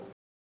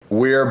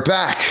We're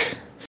back.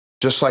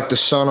 Just like the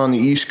sun on the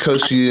east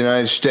coast of the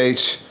United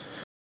States,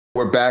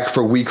 we're back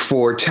for week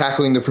 4,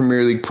 tackling the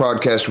Premier League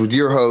podcast with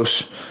your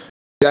host,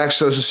 Jack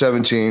Sosa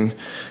 17.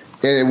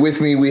 And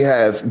with me, we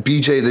have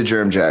BJ the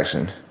Germ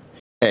Jackson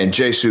and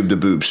J Sub the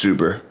Boob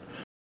Super.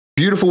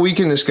 Beautiful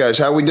weekend, this guys.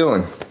 How we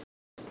doing?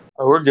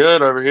 Oh, we're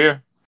good over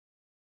here.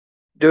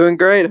 Doing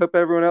great. Hope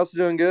everyone else is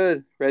doing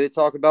good. Ready to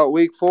talk about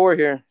week 4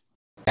 here.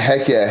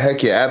 Heck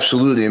yeah,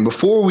 absolutely. And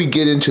before we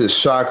get into the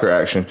soccer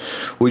action,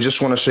 we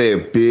just want to say a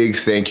big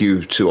thank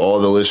you to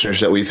all the listeners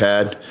that we've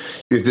had.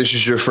 If this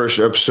is your first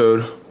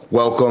episode,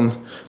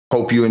 welcome.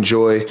 Hope you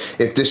enjoy.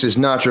 If this is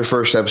not your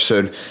first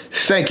episode,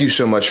 thank you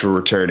so much for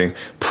returning.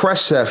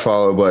 Press that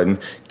follow button.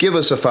 Give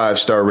us a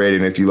 5-star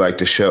rating if you like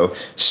the show.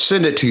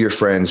 Send it to your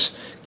friends.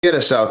 Get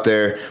us out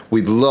there.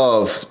 We'd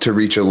love to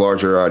reach a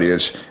larger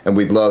audience, and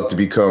we'd love to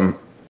become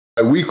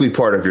a weekly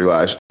part of your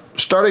lives.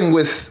 Starting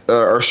with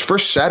our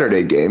first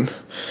Saturday game,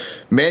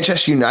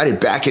 Manchester United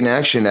back in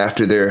action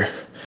after their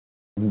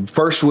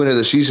first win of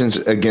the season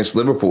against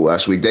Liverpool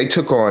last week. They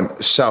took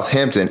on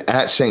Southampton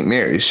at St.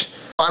 Mary's.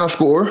 Final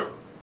score,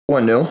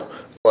 1-0,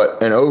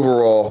 but an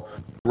overall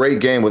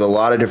great game with a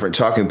lot of different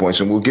talking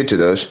points, and we'll get to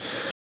those.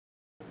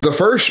 The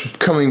first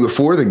coming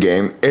before the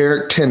game,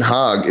 Erik ten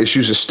Hag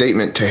issues a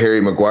statement to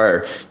Harry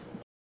Maguire.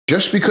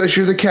 Just because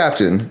you're the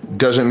captain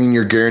doesn't mean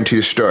you're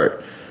guaranteed to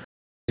start.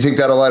 You think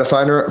that'll light a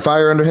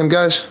fire under him,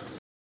 guys?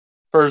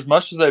 For as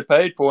much as they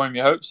paid for him,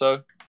 you hope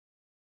so.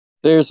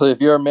 Seriously, if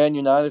you're a Man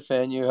United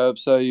fan, you hope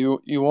so. You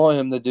want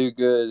him to do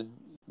good.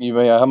 You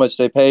know how much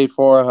they paid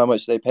for him, how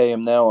much they pay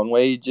him now on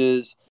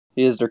wages.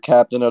 He is their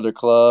captain of their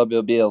club.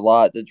 It'll be a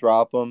lot to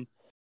drop him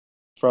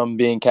from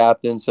being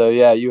captain. So,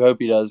 yeah, you hope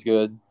he does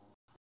good.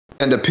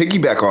 And to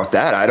piggyback off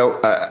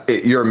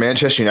that, you're a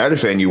Manchester United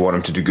fan, you want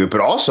him to do good.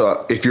 But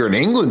also, if you're an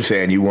England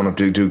fan, you want him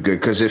to do good.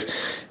 Because if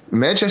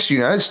Manchester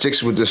United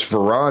sticks with this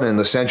Varane and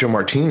Lisandro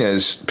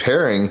Martinez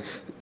pairing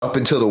up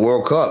until the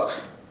World Cup,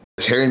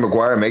 does Harry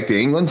Maguire make the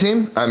England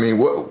team? I mean,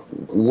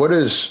 what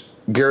does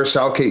Gareth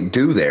Southgate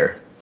do there?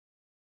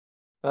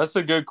 That's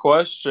a good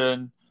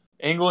question.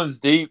 England's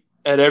deep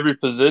at every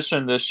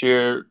position this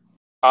year.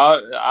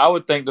 I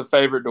would think the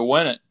favorite to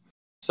win it.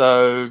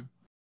 So,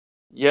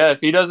 yeah,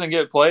 if he doesn't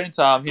get playing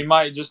time, he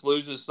might just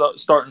lose his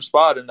starting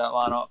spot in that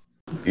lineup.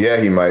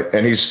 Yeah, he might.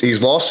 And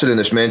he's lost it in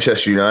this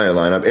Manchester United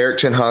lineup. Erik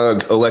ten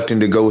Hag electing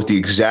to go with the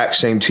exact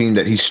same team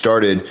that he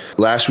started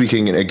last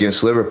weekend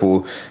against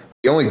Liverpool.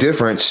 The only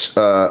difference,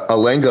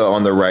 Alenga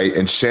on the right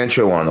and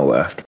Sancho on the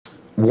left.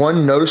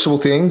 One noticeable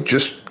thing,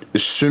 just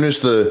as soon as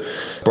the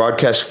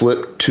broadcast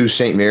flipped to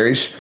St.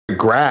 Mary's, the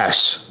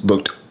grass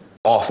looked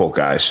awful,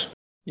 guys.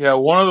 Yeah,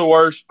 one of the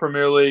worst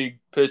Premier League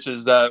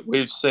pitches that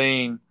we've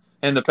seen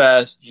in the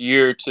past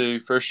year or two,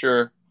 for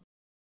sure.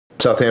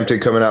 Southampton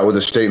coming out with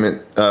a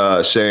statement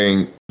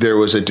saying there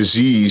was a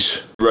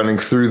disease running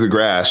through the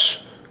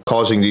grass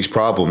causing these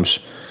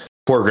problems.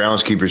 Poor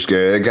groundskeepers,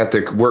 they got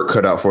their work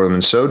cut out for them,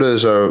 and so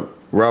does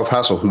Ralph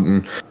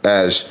Hasenhüttl,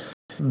 as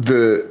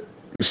the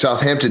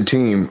Southampton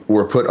team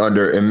were put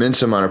under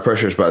immense amount of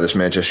pressures by this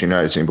Manchester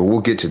United team, but we'll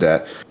get to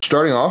that.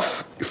 Starting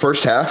off,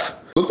 first half,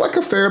 looked like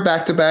a fair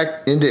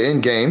back-to-back,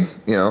 end-to-end game.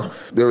 You know,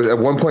 there was at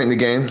one point in the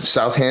game,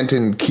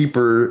 Southampton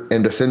keeper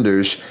and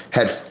defenders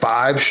had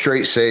 5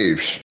 straight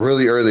saves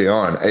really early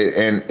on,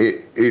 and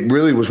it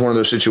really was one of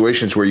those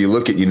situations where you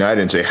look at United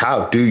and say,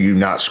 how do you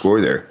not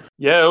score there?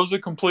 Yeah, it was a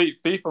complete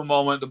FIFA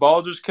moment. The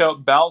ball just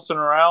kept bouncing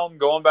around,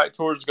 going back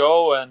towards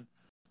goal, and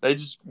they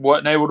just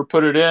wasn't able to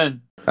put it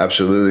in.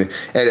 Absolutely.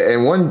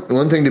 And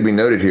one thing to be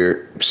noted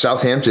here,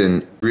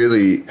 Southampton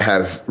really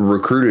have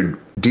recruited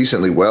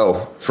decently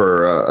well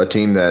for a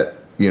team that,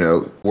 you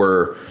know,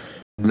 were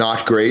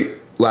not great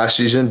last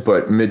season,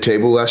 but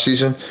mid-table last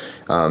season.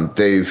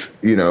 They've,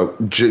 you know,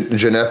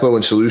 Djenepo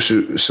and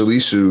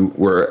Salisu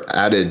were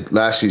added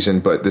last season,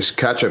 but this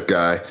catch-up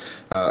guy,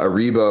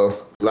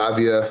 Aribo,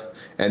 Lavia,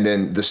 and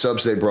then the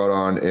subs they brought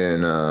on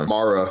in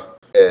Mara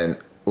and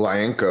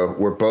Lyanko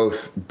were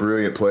both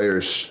brilliant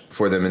players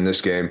for them in this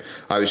game.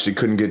 Obviously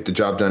couldn't get the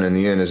job done in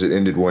the end as it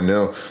ended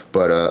 1-0,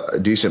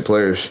 but decent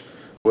players.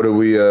 What do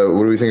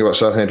we think about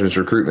Southampton's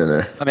recruitment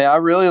there? I mean, I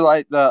really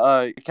like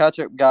the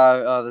catch-up guy,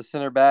 the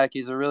center back.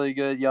 He's a really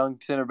good young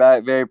center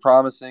back, very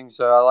promising,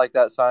 so I like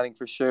that signing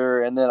for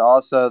sure. And then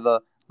also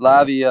the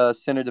Lavia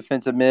center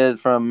defensive mid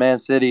from Man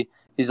City.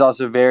 He's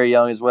also very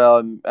young as well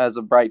and has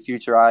a bright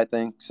future, I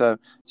think. So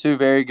 2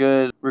 very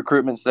good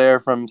recruitments there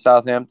from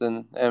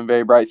Southampton and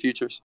very bright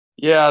futures.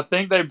 Yeah, I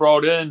think they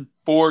brought in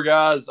 4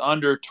 guys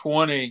under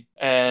 20,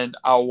 and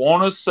I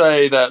want to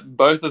say that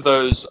both of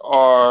those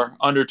are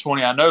under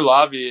 20. I know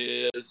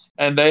Lavia is,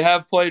 and they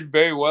have played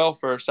very well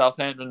for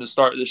Southampton to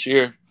start this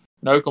year.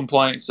 No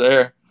complaints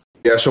there.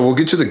 Yeah, so we'll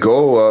get to the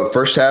goal.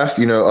 First half,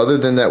 you know, other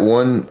than that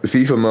one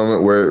FIFA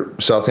moment where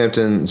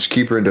Southampton's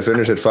keeper and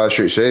defenders had 5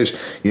 straight saves,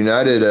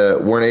 United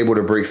weren't able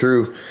to break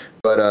through.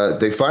 But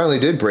they finally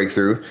did break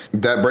through.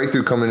 That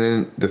breakthrough coming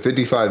in the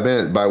 55th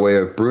minute by way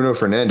of Bruno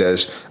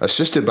Fernandes,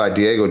 assisted by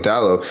Diego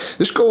Dallo.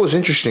 This goal was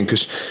interesting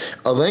because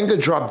Alenga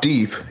dropped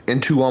deep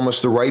into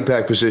almost the right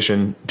back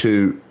position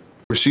to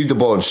receive the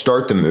ball and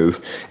start the move.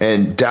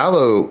 And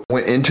Dallow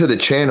went into the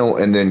channel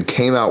and then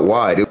came out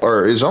wide.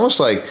 Or it's almost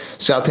like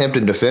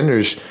Southampton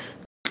defenders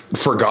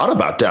forgot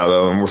about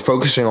Dallow and we're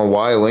focusing on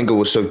why Alinga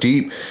was so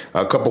deep.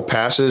 A couple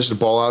passes, the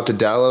ball out to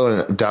Dallow,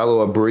 and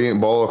Dallow a brilliant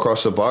ball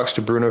across the box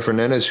to Bruno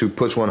Fernandes, who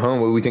puts one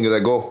home. What do we think of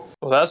that goal?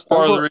 Well, that's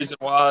part of the reason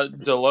why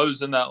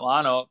Deleu's in that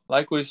lineup.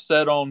 Like we've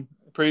said on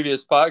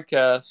previous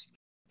podcasts,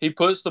 he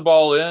puts the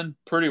ball in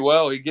pretty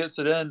well. He gets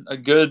it in a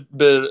good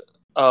bit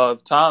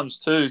of times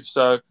too.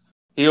 So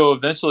he'll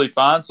eventually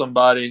find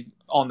somebody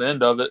on the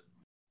end of it.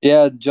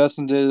 Yeah,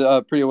 Justin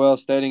did pretty well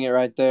stating it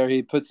right there.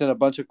 He puts in a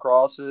bunch of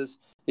crosses.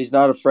 He's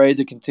not afraid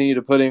to continue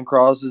to put in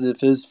crosses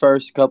if his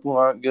first couple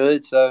aren't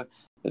good. So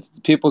if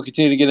people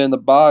continue to get in the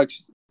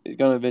box, he's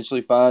going to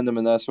eventually find them,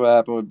 and that's what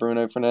happened with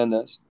Bruno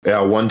Fernandes. Yeah,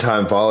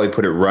 one-time volley,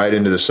 put it right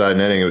into the side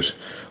netting. It was,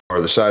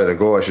 or the side of the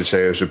goal, I should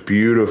say. It was a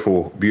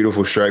beautiful,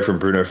 beautiful strike from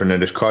Bruno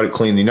Fernandes. Caught it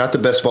cleanly. Not the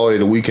best volley of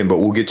the weekend, but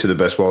we'll get to the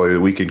best volley of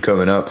the weekend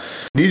coming up.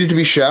 Needed to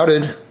be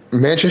shouted.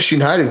 Manchester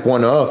United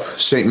won up.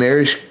 St.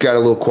 Mary's got a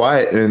little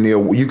quiet, and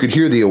you could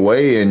hear the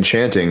away end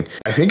chanting.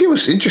 I think it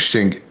was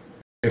interesting.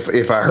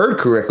 If I heard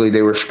correctly,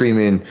 they were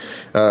screaming,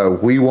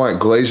 "We want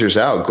Glazers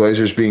out."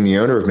 Glazers being the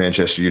owner of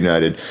Manchester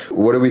United.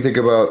 What do we think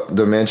about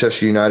the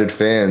Manchester United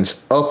fans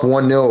up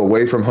 1-0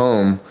 away from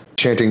home,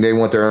 chanting they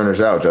want their owners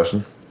out,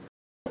 Justin?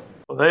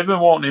 Well, they've been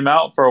wanting him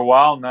out for a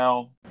while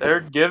now.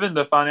 They're given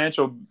the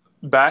financial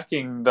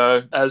backing,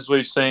 though, as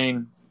we've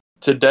seen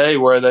today,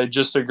 where they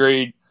just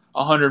agreed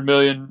 €100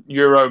 million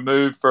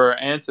move for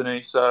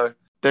Antony. So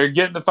they're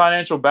getting the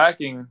financial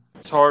backing.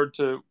 It's hard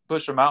to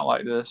push them out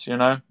like this, you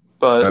know?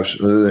 But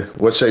absolutely.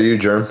 What say you,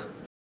 Jerm?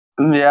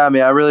 Yeah, I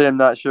mean, I really am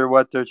not sure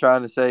what they're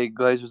trying to say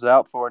Glazers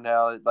out for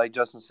now. Like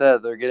Justin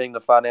said, they're getting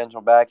the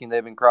financial backing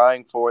they've been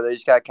crying for. They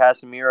just got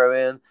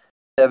Casemiro in,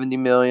 $70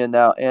 million.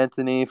 Now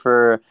Antony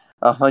for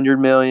 $100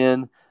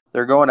 million.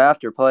 They're going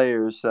after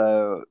players,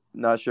 so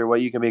not sure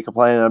what you can be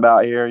complaining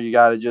about here. You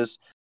got to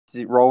just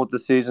roll with the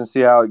season,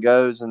 see how it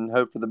goes, and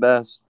hope for the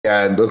best.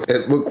 Yeah,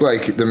 it looked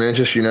like the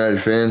Manchester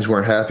United fans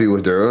weren't happy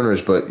with their owners,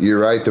 but you're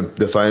right.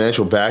 The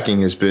financial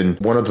backing has been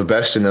one of the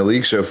best in the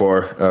league so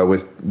far,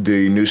 with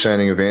the new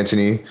signing of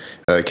Antony,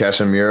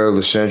 Casemiro,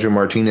 Lisandro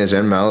Martinez,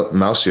 and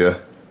Malaysia,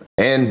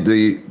 and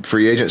the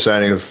free agent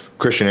signing of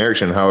Christian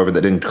Eriksen. However,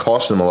 that didn't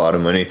cost them a lot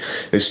of money.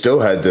 They still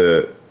had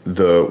the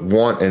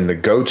want and the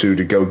go-to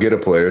to go get a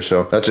player,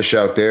 so that's a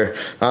shout there.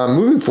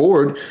 Moving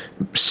forward,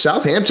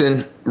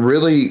 Southampton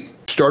really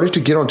started to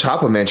get on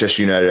top of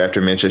Manchester United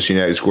after Manchester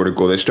United scored a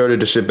goal. They started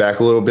to sit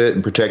back a little bit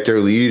and protect their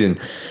lead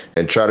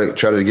and try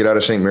to get out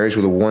of St. Mary's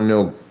with a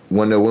 1-0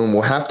 win.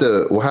 We'll have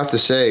to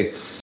say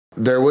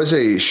there was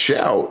a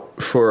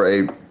shout for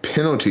a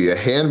penalty, a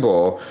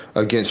handball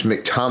against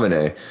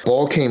McTominay.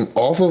 Ball came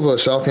off of a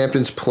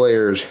Southampton's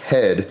player's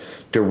head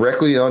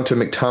directly onto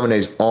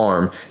McTominay's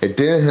arm. It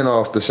didn't hit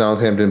off the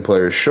Southampton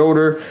player's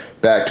shoulder,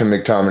 back to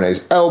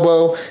McTominay's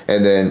elbow,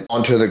 and then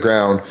onto the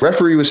ground.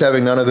 Referee was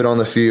having none of it on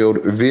the field.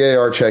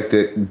 VAR checked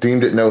it,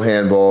 deemed it no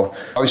handball.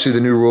 Obviously, the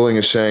new ruling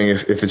is saying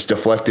if it's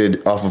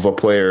deflected off of a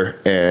player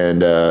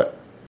and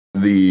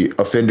the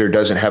offender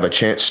doesn't have a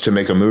chance to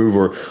make a move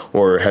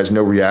or has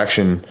no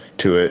reaction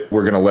to it,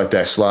 we're going to let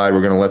that slide.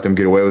 We're going to let them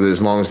get away with it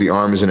as long as the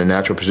arm is in a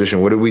natural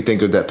position. What did we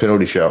think of that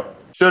penalty shout?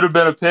 Should have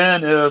been a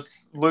pen if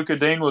Luka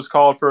Dean was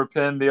called for a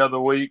pen the other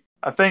week.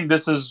 I think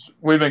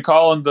we've been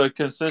calling the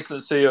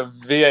consistency of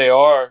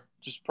VAR,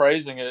 just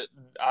praising it.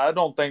 I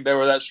don't think they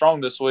were that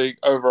strong this week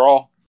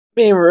overall.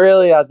 I mean,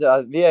 really,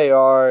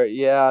 VAR,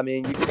 yeah, I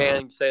mean, you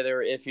can say they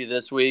were iffy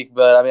this week,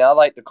 but, I mean, I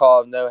like the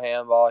call of no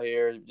handball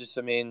here. Just,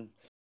 I mean,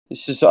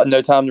 it's just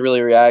no time to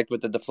really react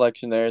with the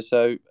deflection there.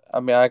 So, I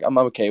mean, I'm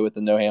okay with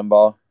the no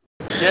handball.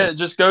 Yeah, it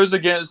just goes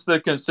against the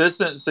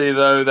consistency,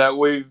 though, that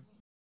we've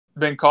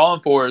been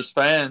calling for as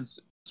fans.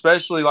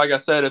 Especially, like I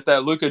said, if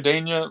that Luka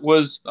Digne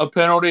was a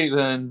penalty,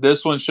 then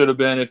this one should have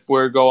been if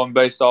we're going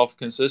based off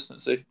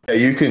consistency. Yeah,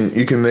 you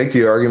can make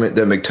the argument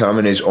that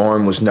McTominay's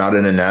arm was not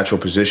in a natural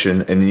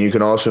position, and then you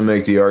can also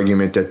make the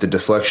argument that the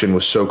deflection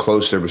was so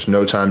close there was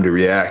no time to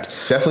react.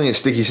 Definitely a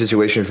sticky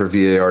situation for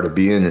VAR to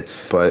be in,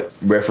 but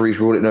referees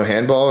ruled it no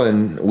handball,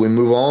 and we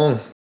move on.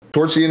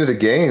 Towards the end of the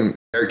game,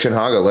 Erik ten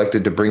Hag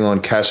elected to bring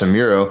on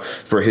Casemiro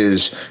for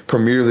his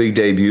Premier League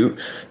debut.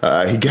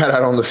 He got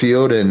out on the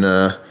field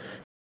and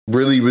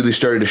really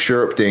started to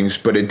shore up things,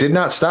 but it did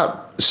not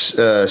stop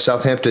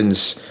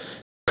Southampton's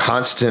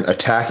constant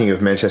attacking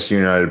of Manchester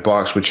United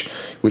box,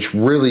 which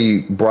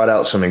really brought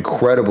out some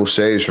incredible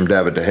saves from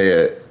David De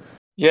Gea.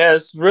 Yeah,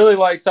 it's really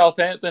like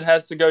Southampton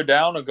has to go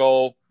down a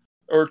goal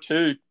or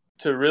two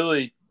to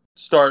really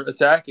start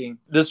attacking.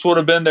 This would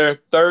have been their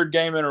third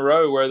game in a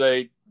row where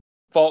they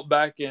fought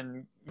back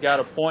and got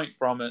a point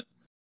from it.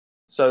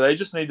 So they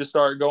just need to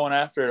start going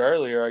after it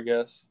earlier, I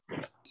guess.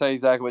 Say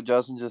exactly what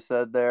Justin just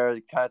said there.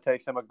 It kind of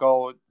takes them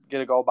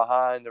get a goal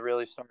behind to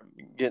really start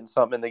getting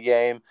something in the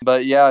game.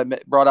 But yeah,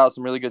 it brought out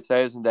some really good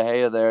saves in De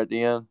Gea there at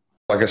the end.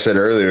 Like I said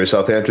earlier,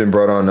 Southampton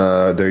brought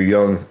on their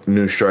young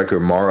new striker,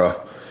 Mara.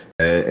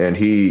 and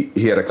he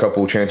had a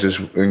couple chances,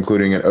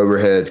 including an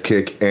overhead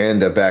kick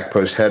and a back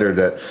post header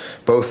that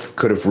both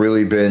could have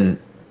really been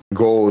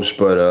goals,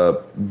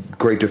 but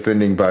great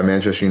defending by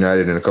Manchester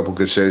United and a couple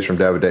good saves from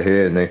David De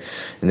Gea,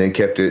 and they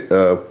kept it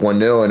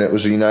 1-0, and it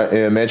was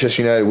a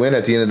Manchester United win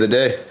at the end of the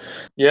day.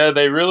 Yeah,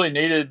 they really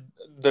needed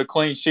the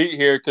clean sheet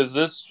here because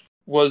this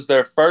was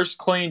their first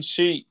clean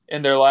sheet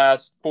in their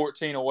last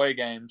 14 away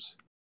games.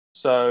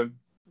 So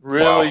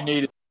really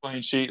needed a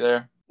clean sheet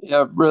there.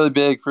 Yeah, really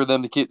big for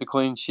them to keep the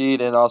clean sheet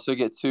and also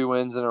get 2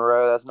 wins in a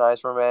row. That's nice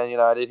for Man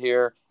United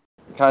here.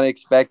 Kind of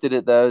expected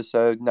it, though,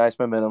 so nice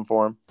momentum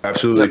for him.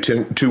 Absolutely.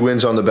 Yep. 2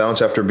 wins on the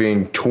bounce after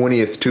being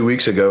 20th 2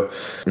 weeks ago.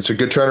 It's a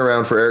good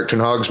turnaround for Erik ten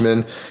Hag's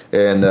men,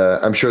 and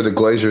I'm sure the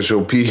Glazers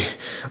will be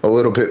a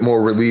little bit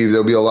more relieved.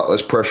 There'll be a lot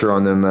less pressure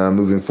on them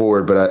moving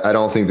forward, but I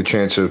don't think the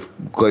chance of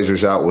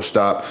Glazers out will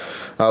stop.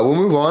 We'll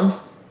move on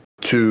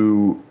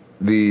to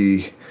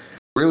the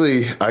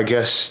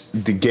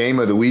game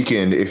of the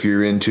weekend if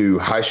you're into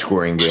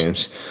high-scoring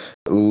games.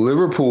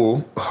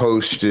 Liverpool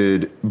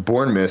hosted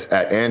Bournemouth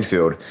at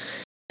Anfield,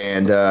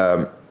 and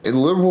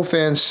Liverpool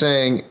fans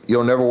saying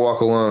you'll never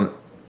walk alone,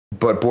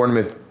 but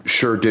Bournemouth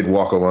sure did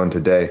walk alone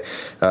today.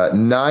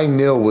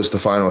 9-0 was the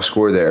final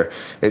score there.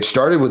 It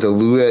started with a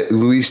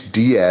Luis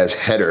Diaz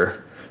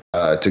header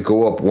to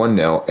go up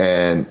 1-0,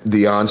 and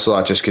the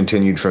onslaught just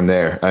continued from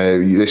there.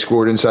 They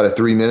scored inside of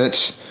 3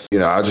 minutes.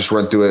 I'll just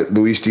run through it.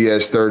 Luis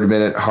Diaz, 3rd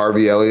minute.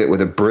 Harvey Elliott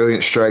with a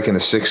brilliant strike in the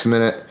 6th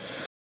minute.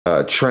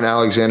 Trent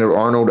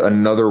Alexander-Arnold,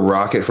 another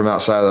rocket from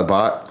outside of the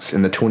box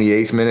in the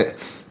 28th minute.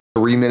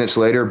 3 minutes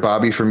later,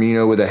 Bobby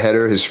Firmino with a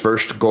header, his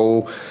first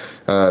goal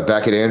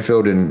back at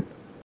Anfield in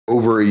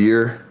over a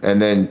year.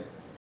 And then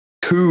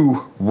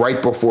 2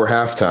 right before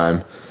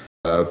halftime.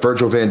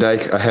 Virgil van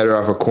Dijk, a header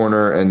off a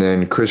corner, and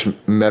then Chris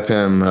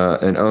Mepham,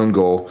 an own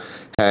goal,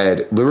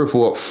 had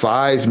Liverpool up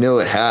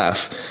 5-0 at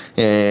half.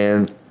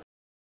 And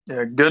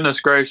yeah,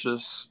 goodness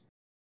gracious.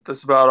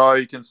 That's about all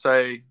you can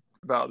say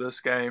about this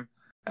game.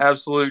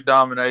 Absolute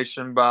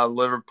domination by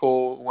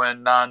Liverpool,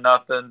 win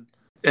 9-0.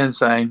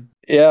 Insane.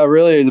 Yeah,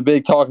 really, the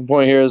big talking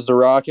point here is the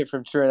rocket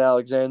from Trent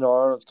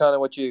Alexander-Arnold. It's kind of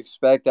what you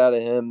expect out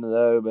of him,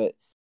 though, but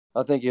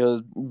I think he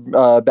was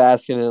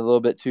basking in a little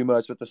bit too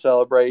much with the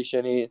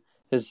celebration.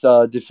 His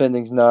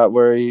defending's not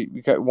where he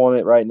want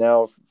it right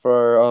now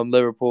for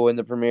Liverpool in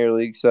the Premier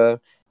League, so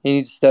he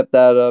needs to step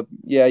that up.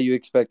 Yeah, you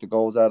expect the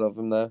goals out of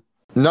him, though.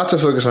 Not to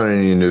focus on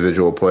any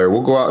individual player,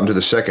 we'll go out into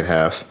the second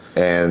half,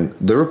 and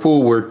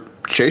Liverpool were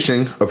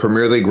chasing a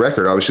Premier League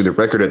record. Obviously, the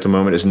record at the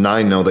moment is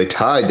 9-0. They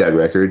tied that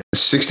record.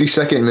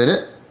 62nd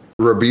minute,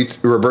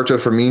 Roberto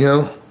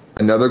Firmino,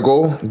 another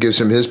goal,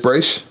 gives him his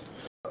brace.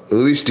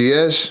 Luis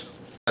Diaz,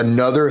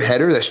 another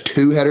header. That's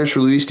 2 headers for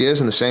Luis Diaz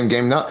in the same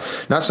game. Not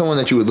someone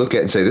that you would look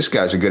at and say, this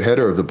guy's a good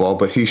header of the ball,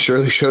 but he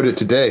surely showed it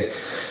today.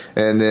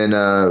 And then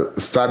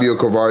Fabio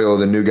Carvalho,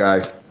 the new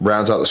guy,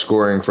 rounds out the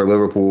scoring for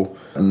Liverpool.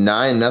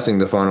 9-0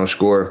 the final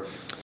score.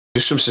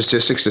 Just some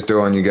statistics to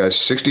throw on you guys.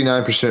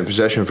 69%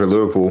 possession for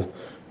Liverpool.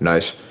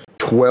 Nice.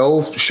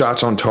 12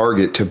 shots on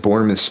target to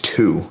Bournemouth's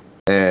 2.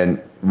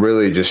 And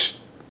really just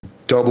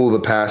double the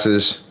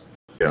passes.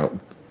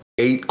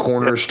 8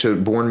 corners to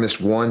Bournemouth's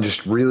 1.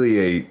 Just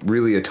really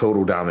a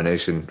total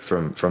domination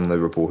from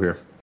Liverpool here.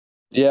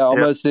 Yeah,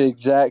 almost the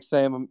exact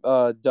same.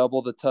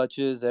 Double the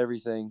touches,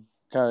 everything.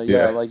 Kind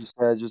of, like you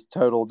said, just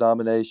total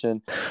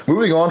domination.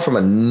 Moving on from a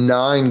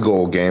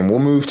 9-goal game, we'll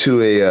move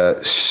to a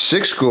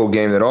 6-goal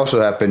game that also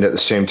happened at the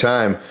same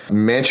time.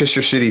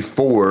 Manchester City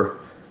 4,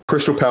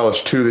 Crystal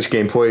Palace 2. This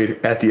game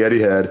played at the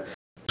Etihad.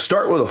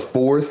 Start with a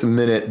 4th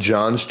minute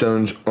John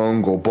Stones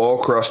own goal. Ball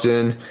crossed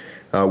in,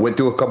 went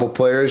through a couple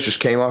players, just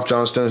came off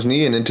John Stones'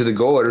 knee and into the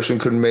goal. Ederson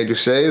couldn't make a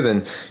save,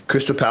 and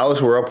Crystal Palace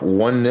were up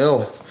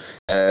 1-0.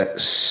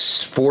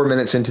 4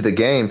 minutes into the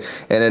game,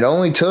 and it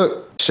only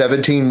took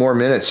 17 more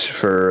minutes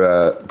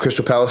for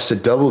Crystal Palace to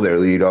double their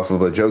lead off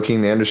of a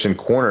Joachim Andersen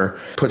corner,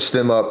 puts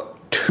them up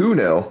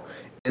 2-0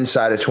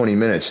 inside of 20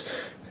 minutes.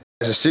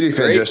 As a City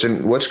fan,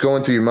 Justin, what's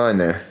going through your mind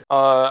there?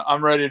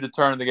 I'm ready to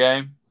turn the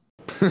game.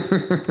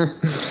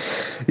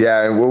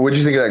 Yeah, and what did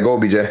you think of that goal,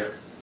 BJ?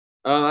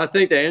 I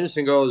think the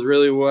Anderson goal was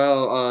really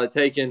well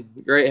taken.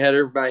 Great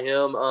header by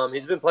him.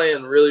 He's been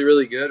playing really,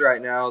 really good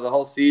right now. The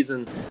whole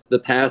season, the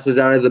passes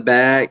out of the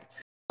back,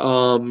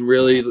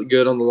 really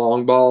good on the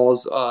long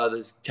balls.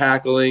 His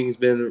tackling has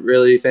been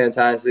really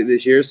fantastic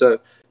this year. So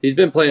he's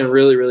been playing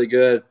really, really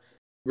good.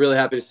 Really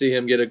happy to see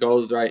him get a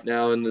goal right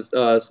now in this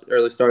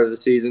early start of the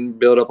season,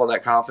 build up on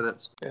that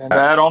confidence. And to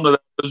add on to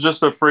that, it was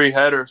just a free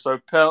header. So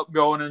Pep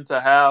going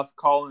into half,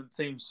 calling the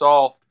team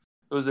soft,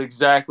 it was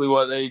exactly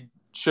what they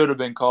should have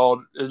been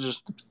called. It was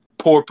just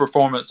poor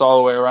performance all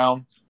the way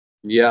around.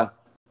 Yeah.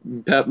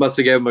 Pep must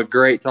have given him a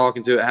great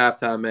talking to at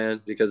halftime, man,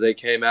 because they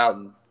came out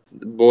and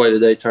boy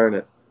did they turn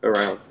it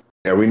around.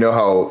 Yeah, we know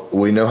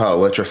how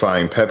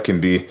electrifying Pep can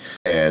be,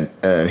 and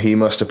he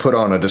must have put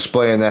on a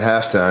display in that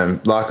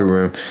halftime locker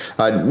room.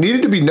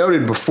 Needed to be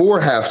noted before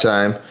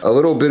halftime, a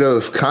little bit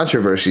of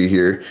controversy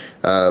here.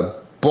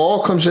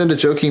 Ball comes into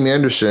Joachim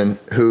Andersen,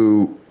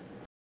 who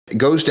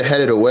goes to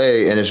head it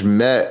away and is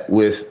met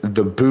with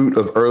the boot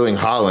of Erling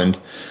Haaland.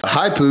 A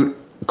high boot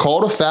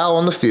called a foul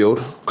on the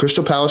field.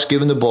 Crystal Palace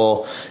given the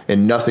ball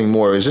and nothing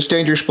more. Is this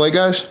dangerous play,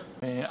 guys?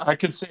 I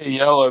could see a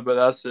yellow, but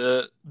that's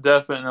it.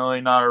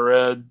 Definitely not a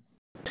red.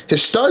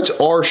 His studs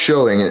are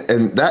showing,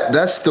 and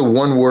that's the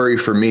one worry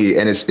for me.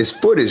 And his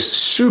foot is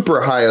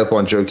super high up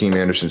on Joakim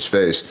Anderson's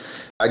face.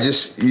 I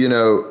just, when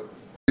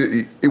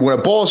a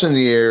ball's in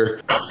the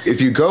air,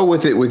 if you go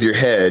with it with your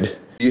head,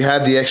 you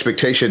have the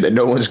expectation that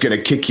no one's going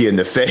to kick you in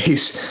the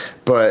face.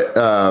 But,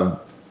 the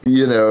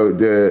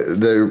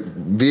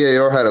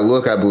VAR had a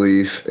look, I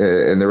believe,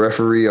 and the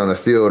referee on the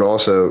field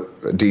also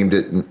deemed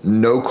it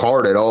no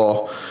card at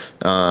all.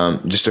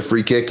 Just a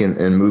free kick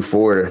and move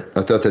forward.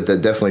 I thought that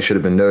definitely should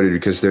have been noted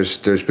because there's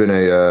been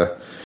a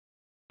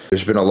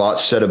lot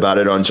said about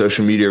it on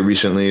social media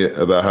recently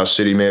about how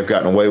City may have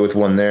gotten away with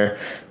one there.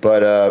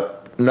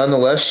 But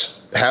nonetheless,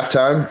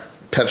 halftime,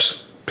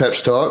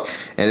 Pep's talk,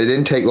 and it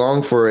didn't take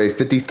long for a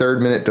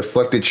 53rd minute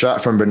deflected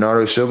shot from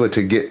Bernardo Silva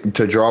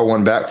to draw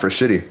one back for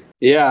City.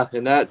 Yeah,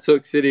 and that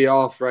took City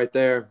off right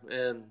there,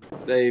 and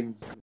they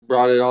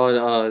brought it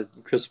on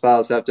Crystal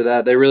Palace after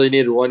that. They really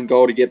needed one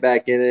goal to get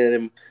back in it,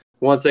 and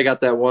once they got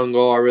that one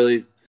goal, I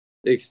really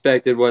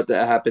expected what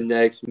to happen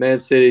next. Man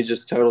City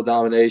just total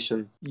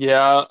domination.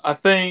 Yeah, I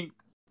think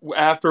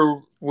after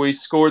we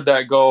scored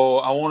that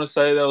goal, I want to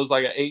say that was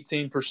like an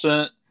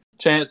 18%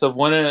 chance of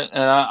winning it,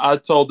 and I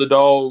told the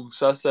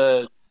dogs, I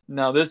said,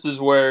 now this is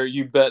where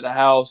you bet the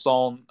house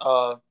on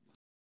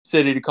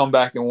City to come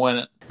back and win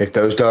it. If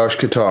those dogs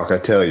could talk, I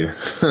tell you,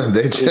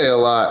 they'd say a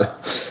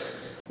lot.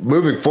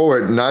 Moving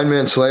forward, 9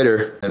 minutes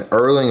later, an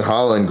Erling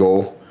Haaland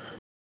goal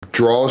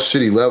draws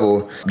City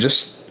level.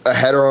 Just a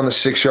header on the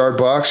 6-yard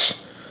box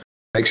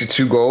makes it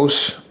 2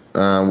 goals.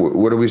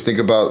 What do we think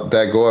about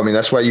that goal? I mean,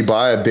 that's why you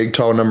buy a big,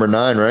 tall number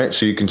 9, right?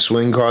 So you can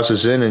swing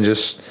crosses in and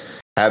just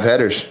have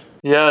headers.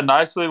 Yeah,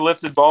 nicely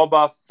lifted ball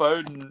by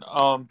Foden.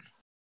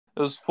 It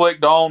was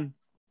flicked on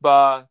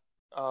by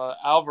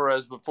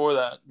Alvarez before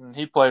that, and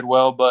he played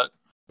well. But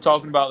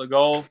talking about the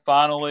goal,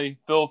 finally,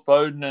 Phil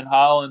Foden and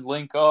Haaland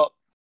link up.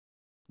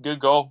 Good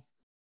goal.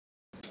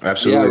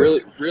 Absolutely. Yeah,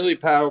 really, really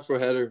powerful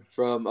header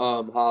from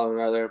Haaland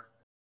right there.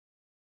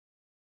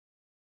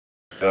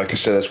 Like I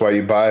said, that's why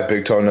you buy a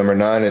big, tall number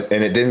 9, and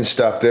it didn't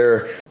stop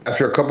there.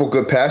 After a couple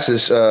good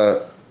passes,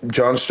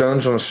 John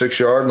Stones on the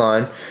 6-yard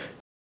line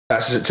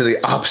passes it to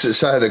the opposite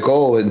side of the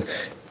goal, and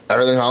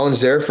Erling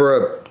Haaland's there for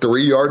a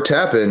 3-yard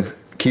tap in.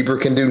 Keeper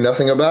can do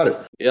nothing about it.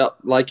 Yep,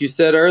 like you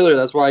said earlier,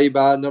 that's why you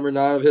buy number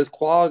 9 of his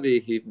quality.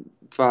 He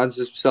finds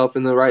himself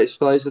in the right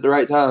place at the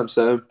right time,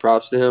 so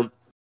props to him.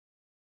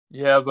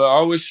 Yeah, but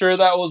are we sure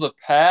that was a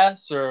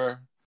pass,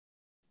 or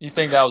you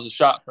think that was a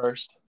shot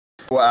first?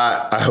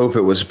 Well, I hope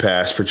it was a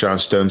pass for John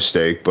Stone's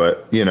sake,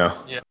 but, Yeah.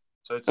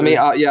 So I mean,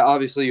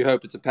 obviously you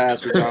hope it's a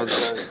pass for John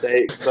Stone's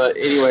sake, but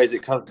anyways,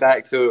 it comes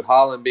back to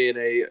Haaland being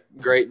a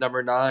great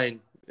number 9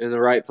 in the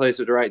right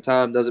place at the right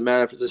time. Doesn't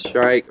matter if it's a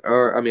strike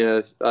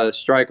a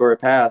strike or a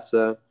pass.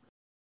 So,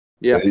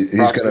 yeah,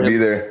 he's going to be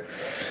there.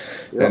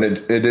 Yep. And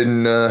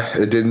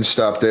it didn't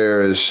stop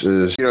there as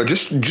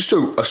just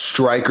a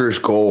striker's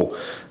goal.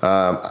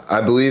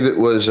 I believe it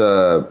was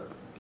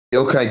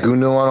Ilkay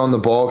Gundogan on the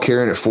ball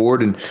carrying it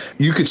forward, and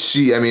you could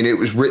see. I mean, it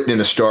was written in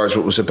the stars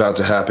what was about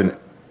to happen.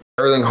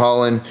 Erling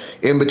Haaland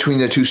in between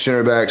the 2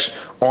 center backs,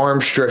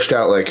 arms stretched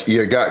out like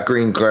you got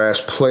green grass.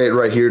 Play it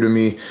right here to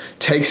me.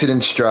 Takes it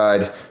in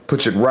stride,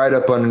 puts it right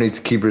up underneath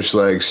the keeper's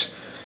legs,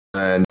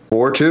 and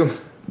 4-2.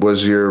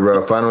 Was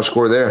your final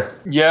score there?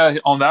 Yeah,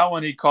 on that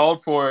one, he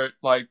called for it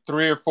like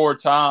 3 or 4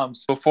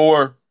 times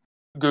before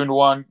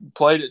Gundogan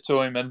played it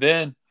to him. And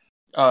then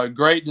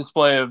great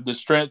display of the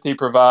strength he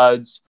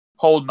provides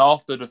holding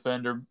off the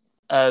defender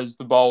as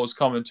the ball was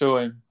coming to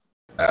him.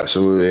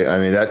 Absolutely. I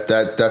mean,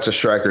 that's a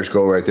striker's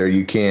goal right there.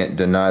 You can't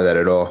deny that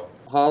at all.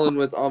 Haaland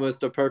with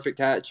almost a perfect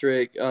hat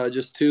trick,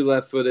 just 2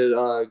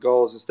 left-footed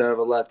goals instead of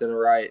a left and a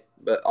right,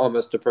 but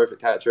almost a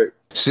perfect hat trick.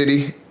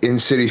 City, in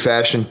City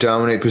fashion,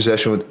 dominate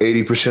possession with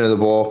 80% of the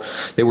ball.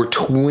 They were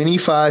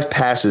 25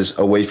 passes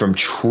away from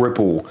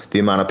triple the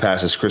amount of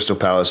passes Crystal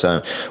Palace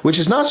had, which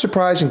is not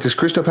surprising because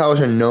Crystal Palace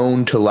are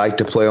known to like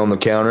to play on the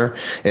counter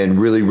and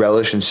really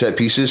relish in set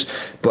pieces.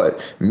 But,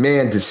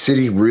 man, did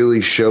City really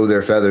show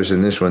their feathers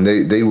in this one.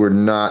 They were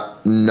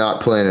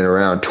not playing it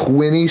around.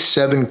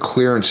 27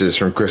 clearances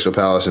from Crystal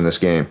Palace in this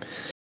game.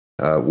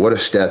 What a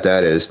stat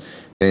that is.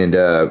 And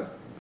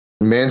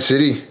Man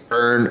City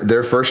earned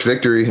their first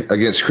victory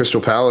against Crystal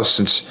Palace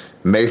since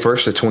May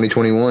 1st of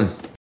 2021.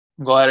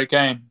 I'm glad it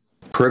came.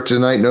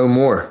 Kryptonite no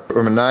more.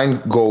 From a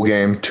 9-goal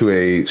game to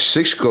a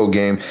 6-goal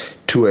game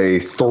to a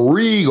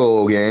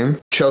 3-goal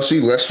game.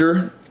 Chelsea,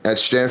 Leicester at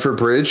Stamford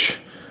Bridge.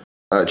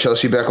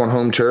 Chelsea back on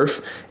home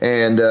turf.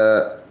 And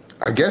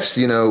I guess,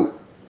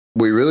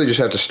 we really just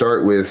have to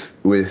start with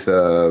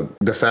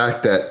the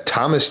fact that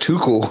Thomas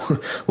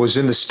Tuchel was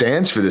in the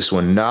stands for this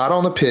one, not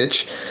on the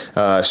pitch,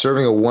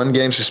 serving a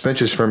 1-game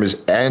suspension from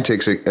his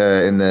antics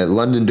in the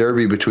London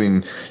derby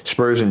between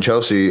Spurs and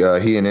Chelsea.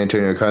 He and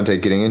Antonio Conte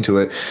getting into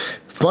it.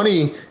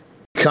 Funny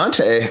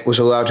Conte was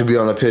allowed to be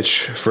on the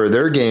pitch for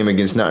their game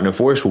against Nottingham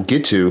Forest. We'll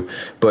get to,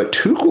 but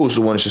Tuchel's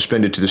the one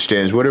suspended to the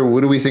stands. What do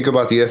we think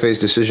about the FA's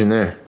decision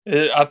there?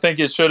 I think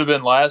it should have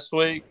been last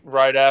week,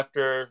 right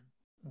after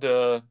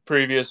the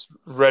previous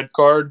red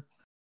card,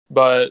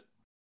 but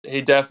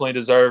he definitely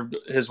deserved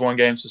his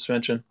 1-game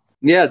suspension.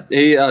 Yeah,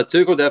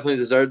 Tuchel definitely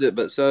deserved it,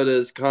 but so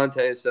does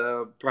Conte.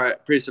 So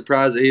pretty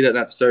surprised that he doesn't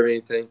have to serve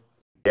anything.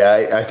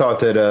 Yeah, I thought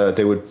that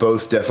they would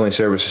both definitely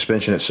serve a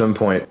suspension at some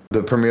point.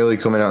 The Premier League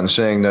coming out and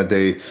saying that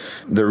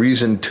the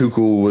reason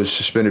Tuchel was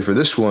suspended for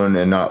this one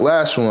and not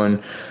last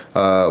one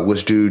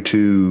was due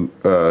to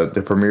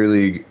the Premier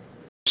League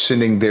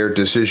sending their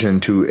decision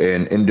to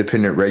an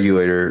independent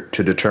regulator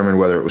to determine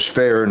whether it was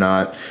fair or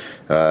not.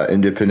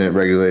 Independent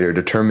regulator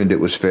determined it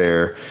was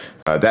fair.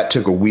 That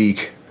took a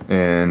week.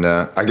 And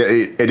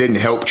it didn't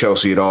help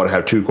Chelsea at all to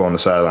have Tuchel on the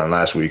sideline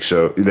last week,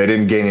 so they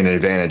didn't gain an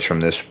advantage from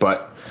this.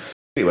 But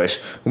anyways,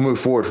 we'll move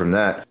forward from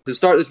that. To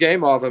start this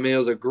game off, I mean, it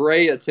was a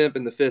great attempt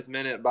in the 5th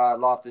minute by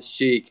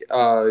Loftus-Cheek.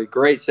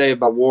 Great save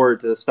by Ward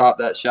to stop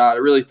that shot. I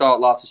really thought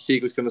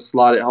Loftus-Cheek was going to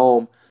slide it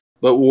home,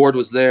 but Ward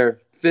was there.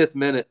 5th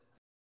minute,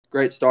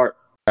 great start.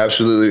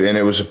 Absolutely, and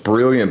it was a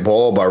brilliant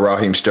ball by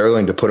Raheem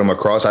Sterling to put him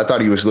across. I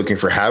thought he was looking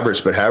for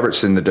Havertz, but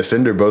Havertz and the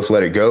defender both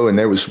let it go, and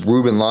there was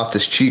Ruben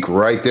Loftus-Cheek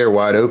right there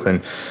wide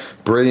open.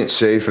 Brilliant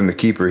save from the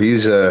keeper.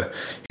 He's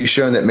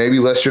shown that maybe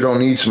Leicester don't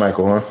need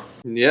Schmeichel, huh?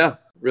 Yeah,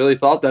 really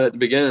thought that at the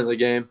beginning of the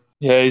game.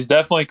 Yeah, he's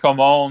definitely come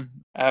on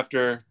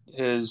after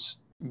his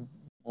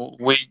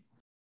week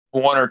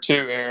 1 or 2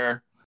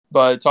 error.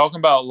 But talking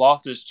about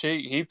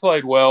Loftus-Cheek, he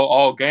played well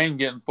all game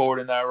getting forward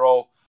in that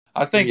role.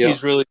 I think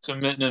he's really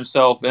cementing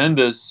himself in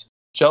this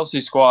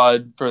Chelsea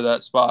squad for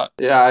that spot.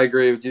 Yeah, I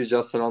agree with you,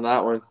 Justin, on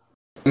that one.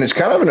 And it's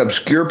kind of an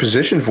obscure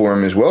position for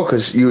him as well,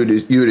 because you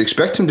would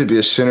expect him to be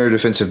a center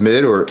defensive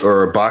mid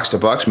or a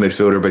box-to-box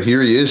midfielder, but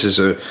here he is as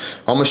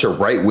almost a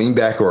right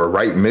wing-back or a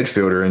right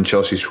midfielder in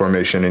Chelsea's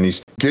formation, and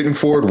he's getting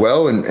forward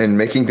well and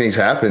making things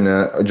happen.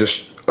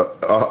 Just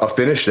a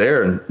finish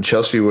there, and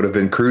Chelsea would have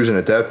been cruising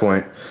at that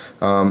point.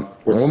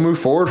 We'll move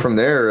forward from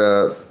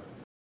there.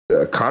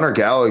 Conor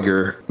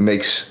Gallagher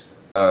makes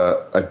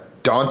a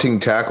daunting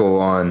tackle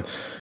on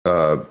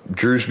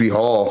Drewsby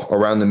Hall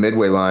around the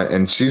midway line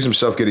and sees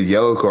himself get a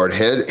yellow card.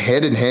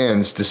 Head and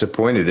hands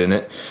disappointed in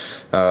it.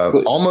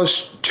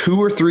 Almost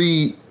 2 or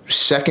 3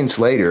 seconds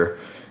later,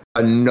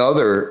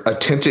 another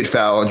attempted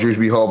foul on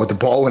Drewsby Hall, but the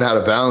ball went out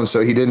of bounds,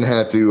 so he didn't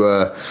have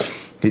to.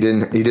 He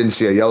didn't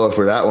see a yellow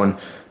for that one.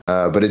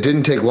 But it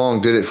didn't take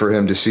long, did it, for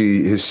him to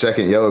see his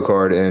second yellow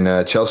card,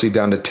 and Chelsea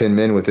down to 10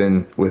 men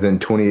within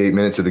 28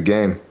 minutes of the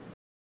game.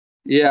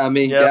 Yeah, I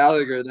mean,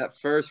 Gallagher, that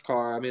first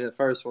card, the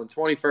first one,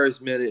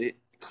 21st minute,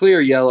 clear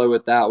yellow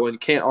with that one.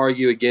 Can't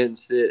argue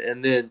against it.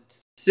 And then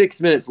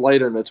 6 minutes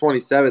later in the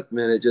 27th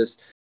minute,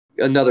 just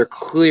another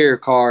clear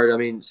card.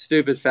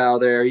 Stupid foul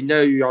there. You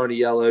know you're on a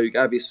yellow. You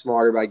got to be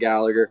smarter by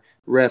Gallagher.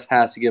 Ref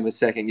has to give him a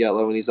second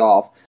yellow, and he's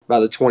off by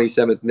the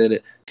 27th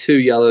minute. 2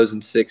 yellows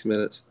in 6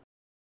 minutes.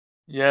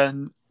 Yeah,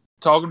 and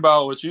talking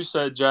about what you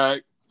said,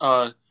 Jack,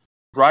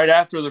 right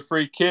after the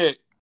free kick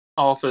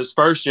off his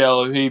first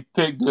yellow, he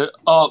picked it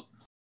up,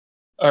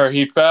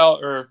 he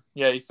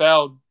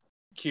fouled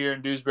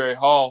Kieran Dewsbury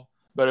Hall,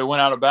 but it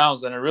went out of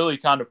bounds, and it really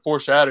kind of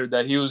foreshadowed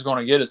that he was going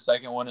to get a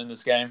second one in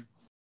this game.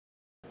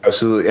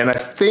 Absolutely. And I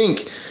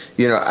think,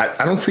 I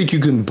don't think you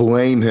can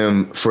blame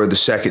him for the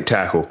second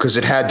tackle because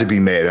it had to be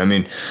made.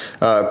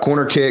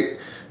 Corner kick,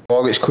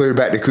 ball gets cleared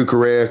back to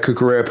Cucurella.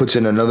 Cucurella puts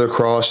in another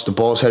cross. The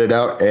ball's headed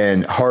out,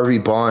 and Harvey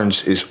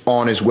Barnes is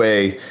on his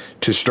way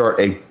to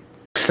start a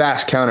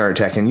fast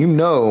counterattack. And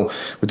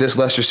with this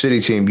Leicester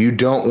City team, you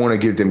don't want to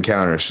give them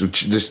counters.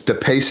 Just the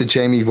pace of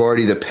Jamie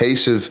Vardy, the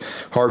pace of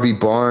Harvey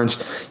Barnes,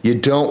 you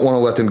don't want to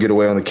let them get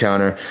away on the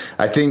counter.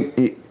 I think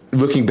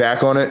looking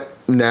back on it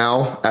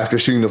now, after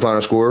seeing the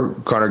final score,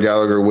 Conor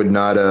Gallagher would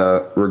not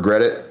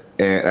regret it.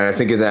 And I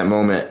think in that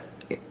moment,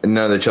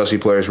 none of the Chelsea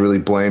players really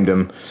blamed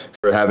him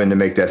for having to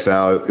make that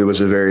foul. It was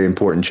a very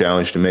important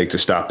challenge to make to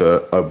stop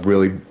a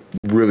really,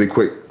 really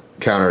quick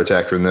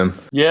counterattack from them.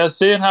 Yeah,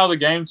 seeing how the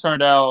game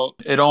turned out,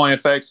 it only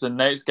affects the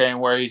next game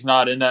where he's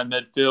not in that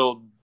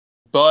midfield.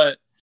 But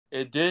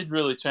it did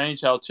really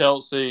change how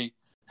Chelsea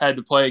had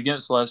to play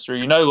against Leicester.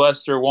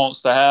 Leicester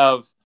wants to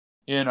have,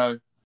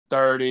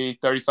 30,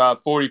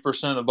 35,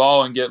 40% of the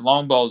ball and get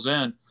long balls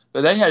in.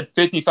 But they had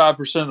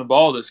 55% of the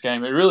ball this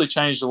game. It really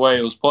changed the way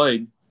it was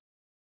played.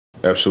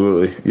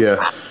 Absolutely,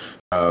 yeah.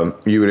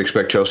 You would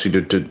expect Chelsea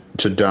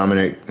to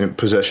dominate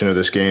possession of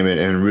this game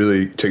and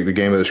really take the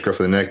game by the scruff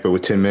of the neck, but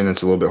with 10 minutes,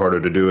 it's a little bit harder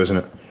to do, isn't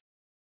it?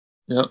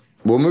 Yep.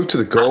 We'll move to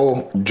the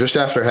goal just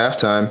after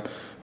halftime.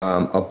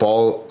 A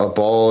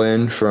ball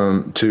in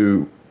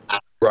to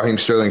Raheem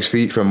Sterling's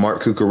feet from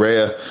Marc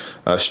Cucurella.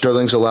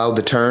 Sterling's allowed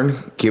the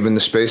turn, given the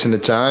space and the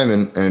time,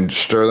 and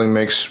Sterling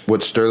makes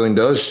what Sterling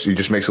does. He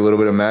just makes a little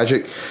bit of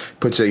magic,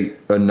 puts a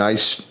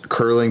nice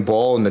curling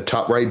ball in the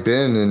top right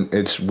bin, and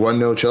it's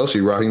 1-0 Chelsea,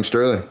 Raheem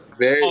Sterling.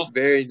 Very,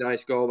 very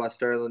nice goal by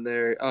Sterling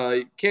there.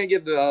 You can't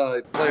give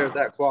the player of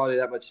that quality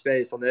that much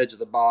space on the edge of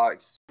the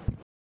box.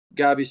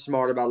 Got to be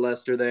smart about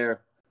Leicester there.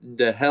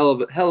 the hell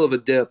of a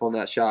dip on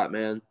that shot,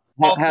 man.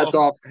 Hats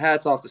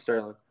off to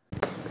Sterling.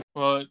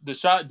 Well, the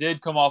shot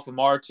did come off of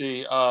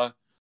Marty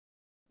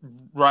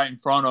right in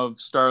front of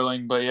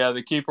Sterling, but yeah,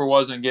 the keeper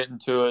wasn't getting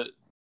to it.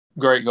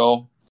 Great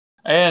goal.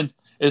 And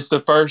it's the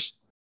first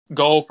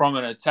goal from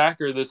an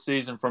attacker this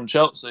season from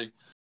Chelsea.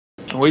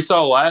 And we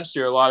saw last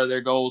year a lot of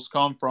their goals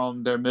come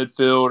from their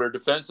midfield or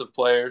defensive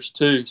players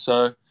too,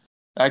 so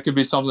that could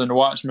be something to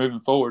watch moving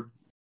forward.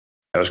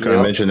 I was going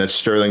to mention that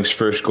Sterling's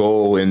first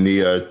goal in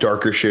the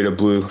darker shade of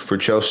blue for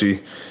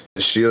Chelsea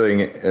this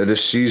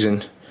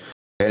season.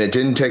 And it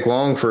didn't take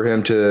long for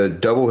him to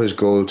double his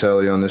goal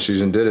tally on this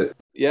season, did it?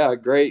 Yeah,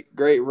 great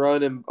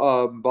run and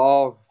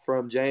ball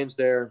from James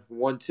there,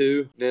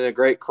 1-2. Then a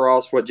great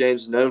cross, what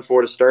James is known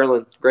for, to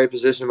Sterling. Great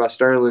position by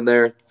Sterling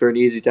there for an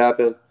easy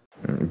tap-in.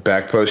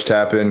 Back post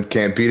tap-in,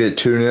 can't beat it,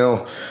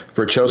 2-0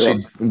 for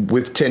Chelsea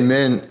with 10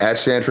 men at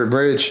Stamford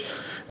Bridge.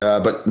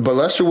 But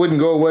Leicester wouldn't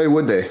go away,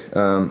 would they?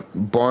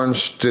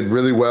 Barnes did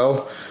really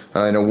well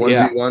in a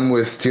 1v1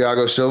 with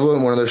Thiago Silva,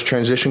 one of those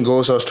transition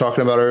goals I was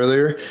talking about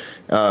earlier.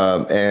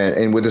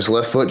 And with his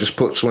left foot, just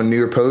puts one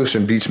near post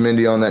and beats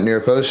Mendy on that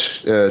near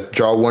post,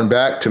 draw one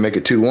back to make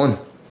it 2-1.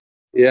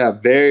 Yeah,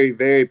 very,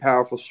 very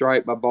powerful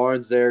strike by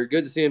Barnes there.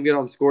 Good to see him get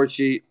on the score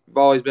sheet. I've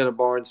always been a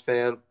Barnes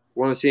fan.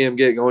 Want to see him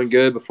get going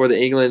good before the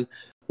England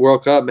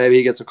World Cup. Maybe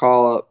he gets a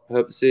call up.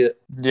 Hope to see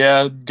it.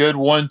 Yeah, good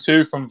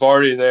 1-2 from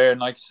Vardy there. And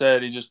like I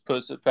said, he just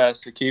puts it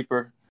past the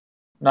keeper.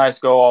 Nice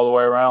goal all the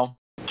way around.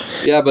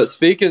 Yeah, but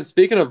speaking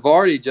of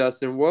Vardy,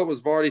 Justin, what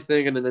was Vardy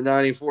thinking in the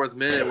 94th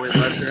minute when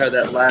Leicester had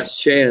that last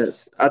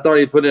chance? I thought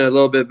he put in a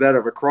little bit better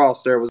of a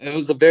cross there. It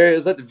was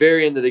at the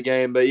very end of the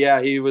game, but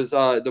yeah, he was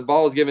the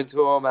ball was given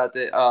to him at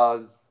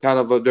the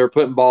they were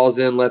putting balls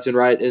in left and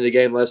right in the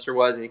game. Leicester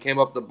was, and he came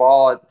up the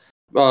ball at,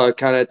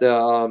 kind of at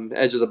the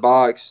edge of the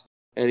box,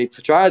 and he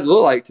tried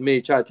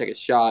to take a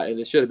shot, and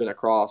it should have been a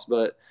cross,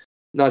 but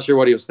not sure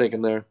what he was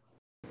thinking there.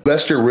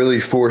 Leicester really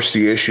forced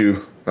the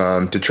issue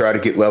to try to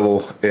get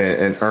level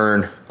and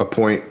earn a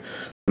point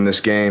from this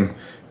game,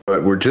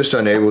 but we're just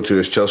unable to,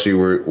 as Chelsea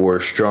were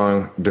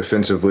strong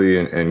defensively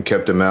and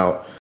kept them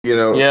out.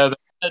 Yeah, they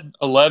had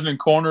 11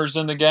 corners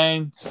in the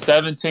game,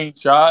 17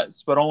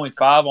 shots, but only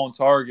 5 on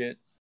target.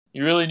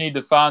 You really need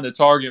to find the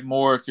target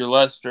more if you're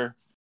Leicester,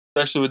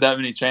 especially with that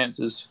many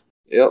chances.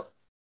 Yep.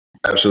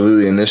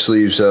 Absolutely, and this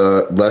leaves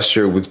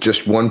Leicester with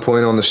just 1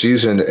 point on the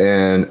season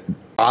and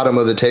bottom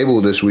of the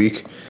table this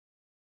week.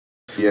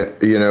 Yeah,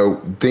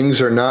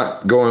 things are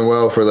not going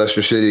well for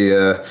Leicester City.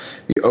 The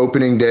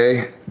opening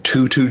day,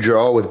 2-2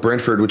 draw with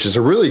Brentford, which is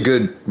a really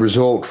good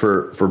result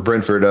for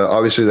Brentford.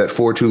 Obviously, that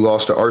 4-2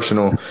 loss to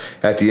Arsenal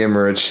at the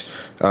Emirates,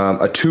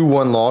 a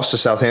 2-1 loss to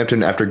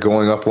Southampton after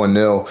going up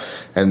 1-0,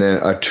 and then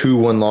a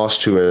 2-1 loss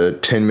to a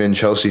 10-man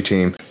Chelsea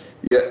team.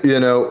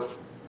 Yeah,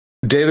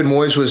 David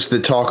Moyes was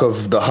the talk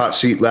of the hot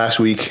seat last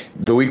week.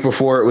 The week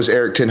before, it was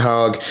Erik ten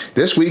Hag.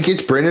 This week,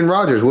 it's Brendan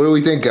Rodgers. What do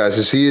we think, guys?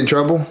 Is he in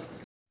trouble?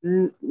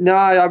 No,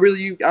 I don't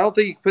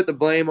think you can put the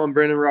blame on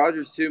Brendan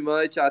Rodgers too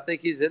much. I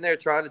think he's in there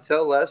trying to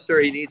tell Leicester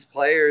he needs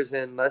players,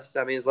 and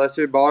has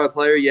Leicester bought a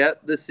player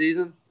yet this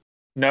season?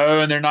 No,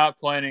 and they're not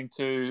planning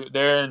to.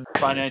 They're in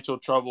financial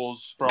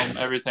troubles from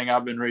everything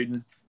I've been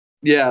reading.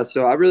 Yeah,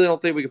 so I really don't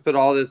think we can put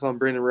all this on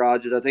Brendan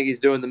Rodgers. I think he's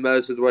doing the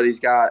most with what he's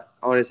got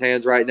on his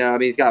hands right now.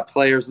 He's got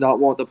players not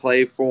wanting to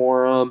play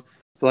for him,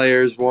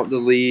 players wanting to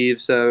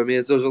leave. So,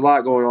 there's a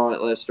lot going on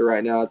at Leicester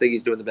right now. I think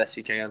he's doing the best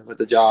he can with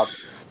the job.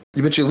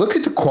 But you look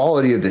at the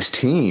quality of this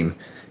team,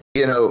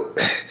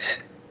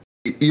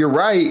 you're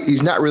right.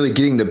 He's not really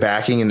getting the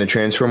backing and the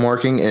transfer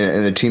marking,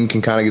 and the team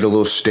can kind of get a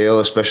little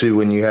stale, especially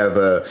when you have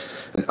an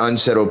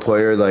unsettled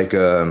player like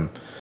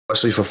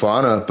Wesley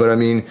Fofana.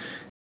 But,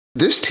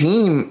 this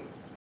team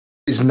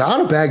is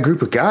not a bad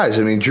group of guys.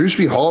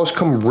 Drewsby Hall has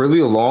come really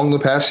along the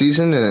past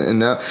season, and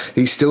now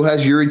he still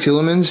has Yuri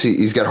Tielemans.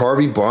 He's got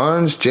Harvey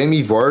Barnes,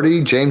 Jamie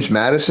Vardy, James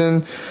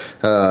Maddison,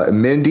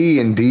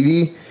 Mendy and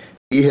Ndidi.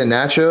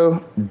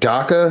 Iheanacho,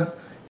 Daka,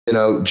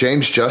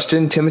 James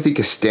Justin, Timothy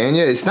Castagna.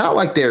 It's not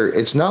like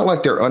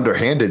they're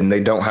underhanded and they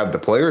don't have the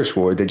players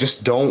for it. They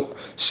just don't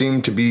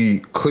seem to be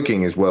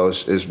clicking as well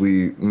as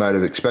we might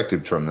have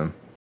expected from them.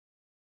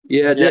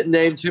 Yeah, didn't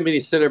name too many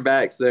center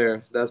backs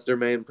there. That's their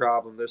main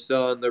problem. They're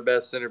selling their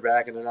best center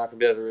back and they're not going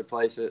to be able to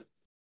replace it.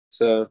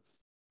 So,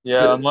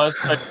 yeah,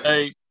 unless they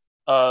take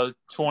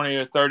 20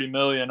 or 30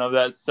 million of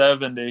that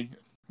 70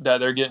 that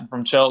they're getting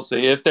from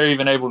Chelsea, if they're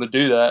even able to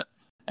do that,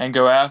 and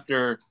go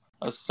after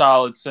a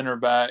solid center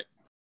back,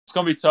 it's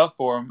going to be tough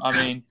for him.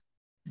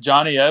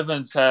 Johnny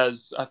Evans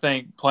has, I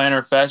think,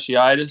 plantar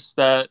fasciitis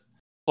that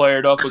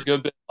flared up a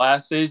good bit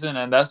last season,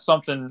 and that's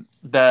something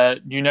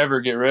that you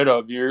never get rid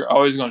of. You're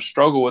always going to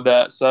struggle with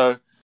that. So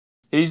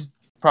he's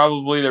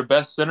probably their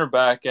best center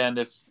back, and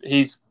if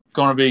he's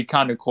going to be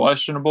kind of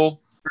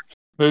questionable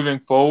moving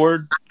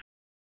forward,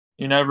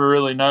 you never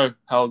really know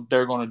how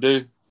they're going to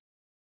do.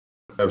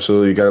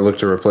 Absolutely. You got to look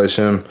to replace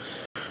him.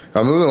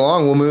 Moving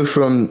along, we'll move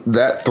from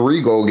that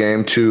 3-goal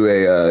game to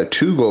a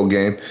 2-goal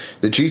game.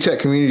 The GTEC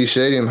Community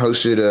Stadium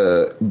hosted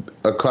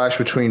a clash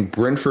between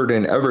Brentford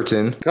and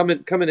Everton.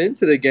 Coming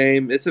into the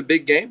game, it's a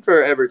big game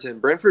for Everton.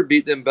 Brentford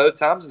beat them both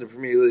times in the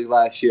Premier League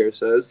last year,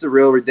 so it's a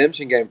real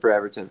redemption game for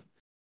Everton.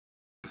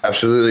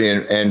 Absolutely,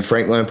 and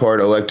Frank Lampard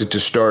elected to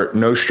start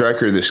no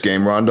striker this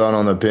game. Rondon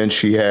on the bench.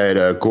 He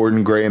had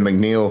Gordon, Gray, and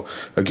McNeil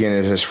again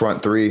as his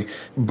front three.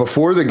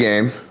 Before the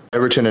game,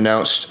 Everton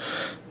announced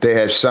they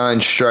had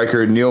signed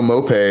striker Neil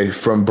Maupay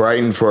from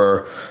Brighton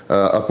for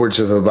upwards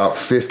of about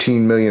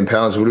 £15 million.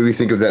 What do we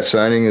think of that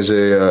signing as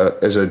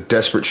a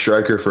desperate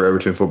striker for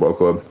Everton Football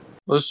Club?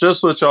 Well, it's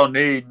just what y'all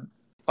need.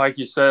 Like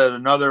you said,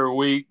 another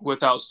week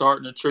without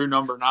starting a true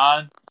number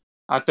 9.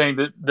 I think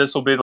that this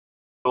will be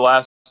the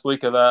last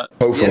week of that.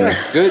 Hopefully.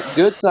 Yeah,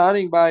 good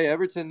signing by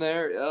Everton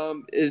there.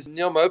 Is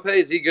Neil Maupay,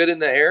 is he good in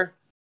the air?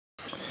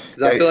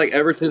 Because I feel like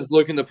Everton's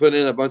looking to put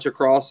in a bunch of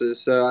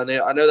crosses, so I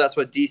know that's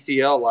what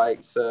DCL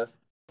likes.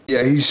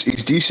 Yeah, he's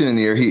decent in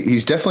the air.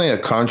 He's definitely a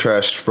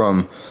contrast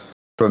from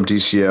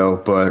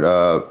DCL,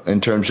 but in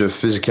terms of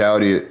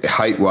physicality,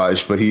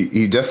 height-wise, but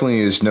he definitely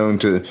is known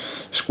to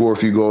score a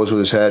few goals with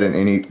his head,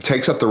 and he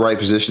takes up the right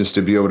positions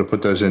to be able to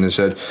put those in his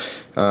head.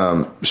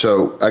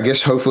 So I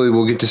guess hopefully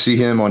we'll get to see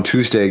him on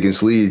Tuesday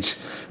against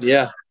Leeds.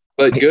 Yeah,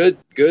 but good.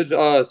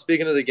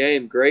 Speaking of the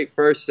game, great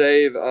first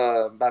save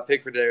by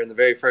Pickford there in the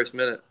very first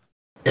minute.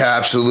 Yeah,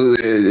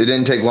 absolutely. It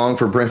didn't take long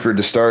for Brentford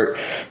to start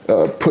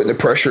putting the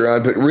pressure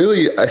on. But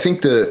really, I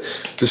think the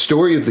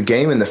story of the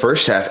game in the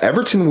first half,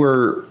 Everton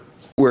were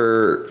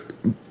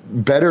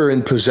better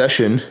in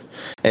possession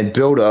and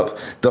build up.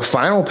 The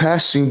final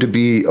pass seemed to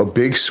be a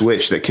big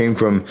switch that came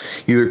from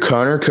either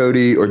Connor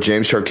Cody or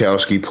James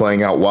Tarkowski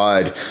playing out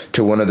wide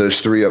to one of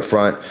those three up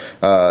front.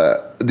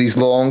 These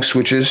long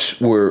switches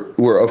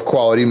were of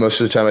quality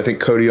most of the time. I think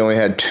Cody only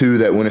had 2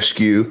 that went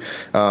askew.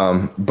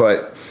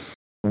 But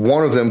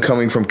one of them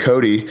coming from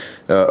Cody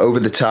over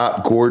the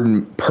top,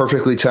 Gordon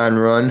perfectly timed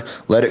run,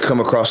 let it come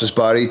across his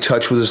body,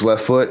 touch with his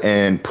left foot,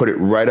 and put it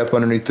right up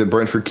underneath the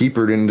Brentford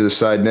keeper into the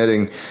side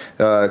netting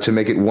to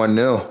make it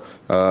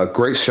 1-0.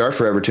 Great start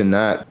for Everton,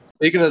 that.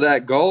 Speaking of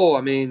that goal,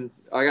 I mean,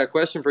 I got a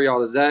question for y'all.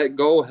 Does that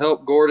goal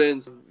help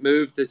Gordon's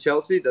move to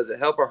Chelsea? Does it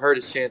help or hurt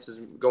his chances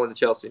going to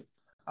Chelsea?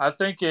 I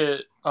think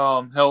it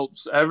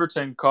helps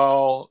Everton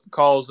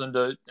calls and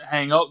to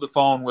hang up the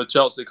phone with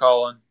Chelsea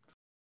calling.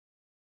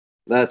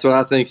 That's what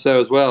I think so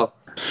as well.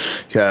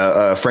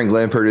 Yeah, Frank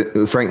Lampard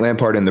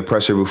in the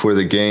presser before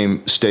the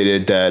game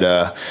stated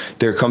that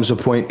there comes a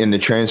point in the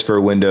transfer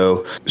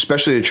window,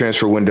 especially the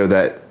transfer window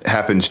that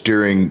happens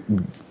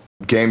during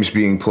games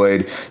being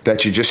played,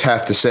 that you just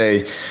have to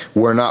say,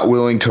 we're not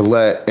willing to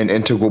let an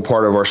integral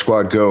part of our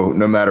squad go,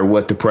 no matter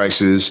what the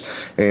price is.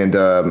 And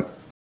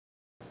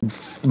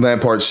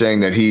Lampard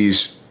saying that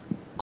he's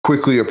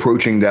quickly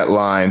approaching that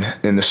line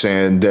in the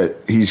sand, that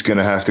he's going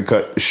to have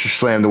to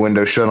slam the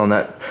window shut on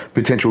that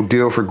potential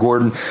deal for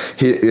Gordon.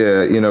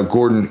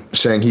 Gordon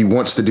saying he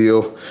wants the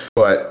deal,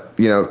 but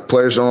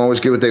players don't always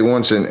get what they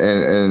want,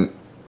 and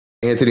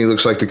Anthony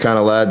looks like the kind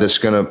of lad that's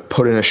going to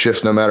put in a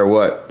shift no matter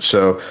what.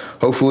 So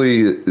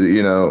hopefully,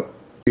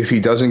 if he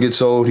doesn't get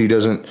sold, he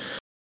doesn't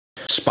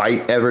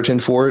spite Everton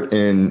for it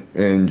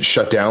and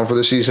shut down for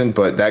the season.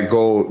 But that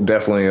goal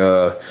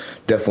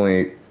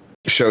definitely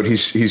showed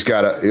he's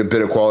got a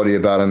bit of quality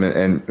about him,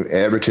 and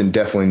Everton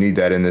definitely need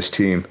that in this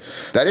team.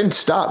 That didn't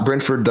stop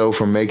Brentford, though,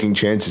 from making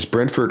chances.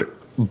 Brentford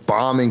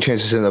bombing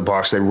chances in the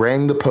box. They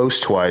rang the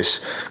post twice,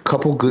 a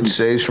couple good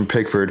saves from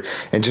Pickford,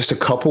 and just a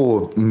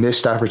couple of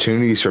missed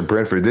opportunities for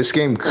Brentford. This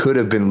game could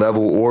have been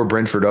level or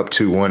Brentford up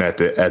 2-1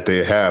 at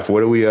the half.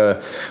 What do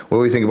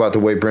we think about the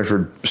way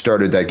Brentford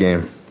started that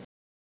game?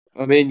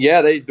 I mean,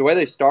 yeah, the way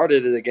they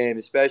started the game,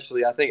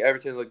 especially, I think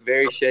Everton looked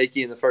very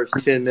shaky in the first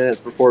 10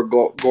 minutes before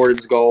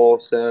Gordon's goal.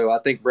 So I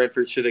think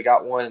Brentford should have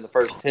got one in the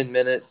first 10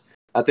 minutes.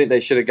 I think they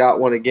should have got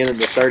one again in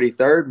the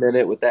 33rd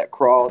minute with that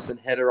cross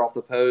and header off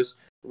the post,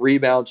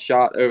 rebound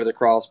shot over the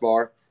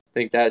crossbar. I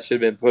think that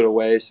should have been put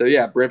away. So,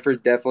 yeah,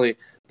 Brentford definitely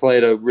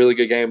played a really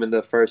good game in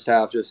the first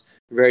half, just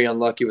very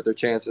unlucky with their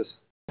chances.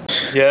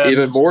 Yeah.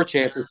 Even more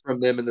chances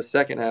from them in the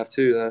second half,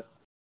 too, though.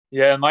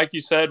 Yeah, and like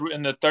you said,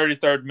 in the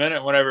 33rd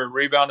minute, whenever it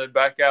rebounded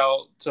back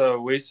out to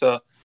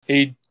Wissa,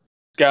 he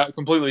got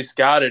completely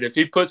scouted. If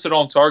he puts it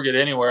on target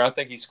anywhere, I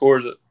think he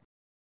scores it.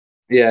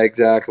 Yeah,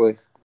 exactly.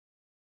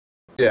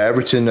 Yeah,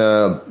 Everton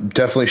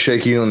definitely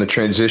shaky on the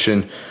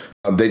transition.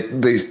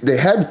 They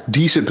had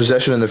decent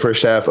possession in the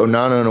first half.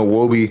 Onana and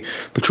Iwobi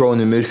patrolling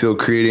the midfield,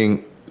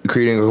 creating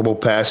a couple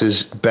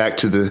passes back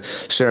to the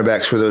center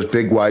backs for those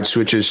big wide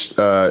switches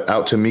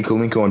out to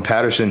Mikalenko and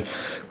Patterson.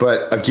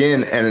 But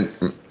again, and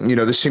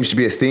this seems to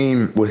be a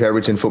theme with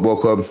Everton Football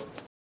Club.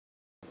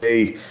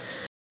 They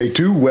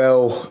do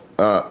well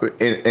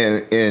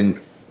in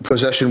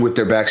possession with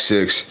their back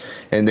six,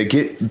 and they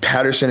get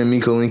Patterson and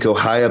Mikalenko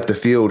high up the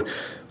field,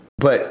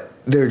 but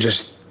they're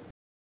just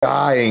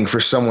dying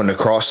for someone to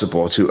cross the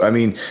ball to. I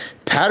mean,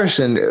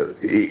 Patterson,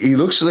 he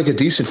looks like a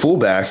decent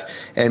fullback,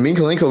 and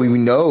Minkalenko, we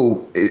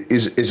know,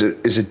 is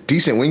a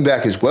decent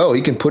wingback as well.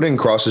 He can put in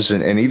crosses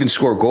and even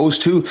score goals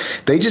too.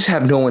 They just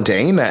have no one to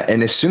aim at,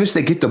 and as soon as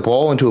they get the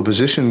ball into a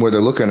position where they're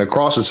looking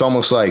across, it's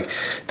almost like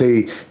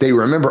they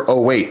remember,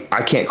 oh wait,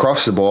 I can't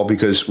cross the ball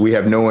because we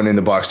have no one in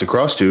the box to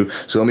cross to,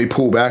 so let me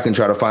pull back and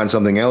try to find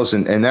something else,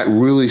 and that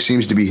really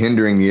seems to be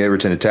hindering the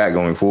Everton attack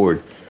going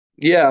forward.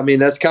 Yeah, I mean,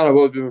 that's kind of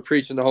what we've been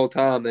preaching the whole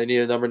time. They need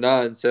a number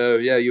 9. So,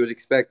 yeah, you would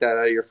expect that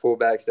out of your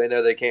fullbacks. They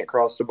know they can't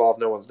cross the ball if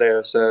no one's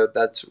there. So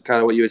that's kind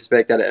of what you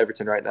expect out of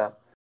Everton right now.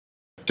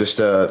 Just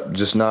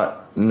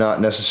not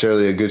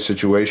necessarily a good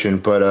situation.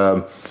 But,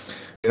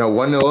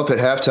 1-0 up at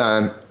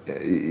halftime,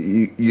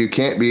 you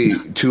can't be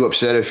too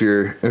upset if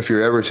you're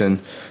Everton.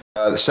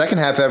 The second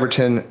half,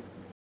 Everton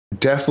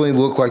definitely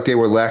looked like they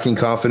were lacking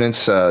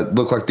confidence,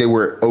 looked like they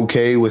were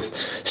okay with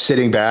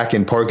sitting back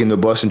and parking the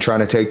bus and trying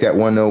to take that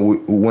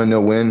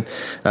 1-0 win.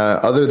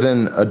 Other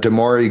than a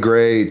Damari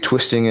Gray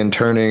twisting and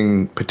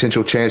turning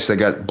potential chance that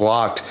got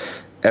blocked,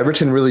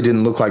 Everton really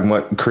didn't look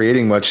like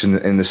creating much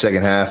in the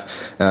second half,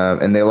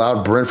 and they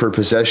allowed Brentford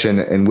possession,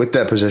 and with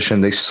that possession,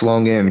 they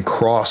slung in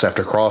cross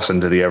after cross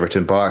into the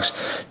Everton box.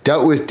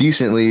 Dealt with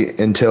decently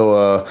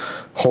until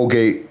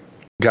Holgate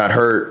got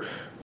hurt.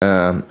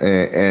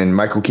 And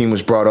Michael Keane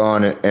was brought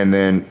on, and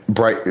then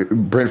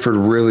Brentford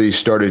really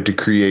started to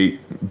create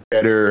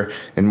better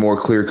and more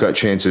clear-cut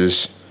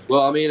chances.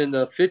 Well, I mean, in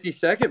the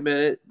 52nd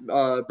minute,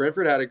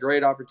 Brentford had a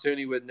great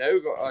opportunity with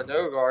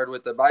Nogaard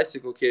with the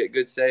bicycle kick.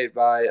 Good save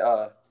by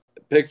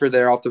Pickford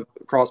there off the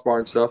crossbar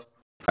and stuff.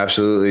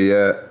 Absolutely,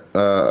 yeah.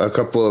 A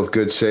couple of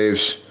good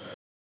saves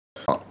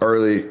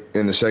early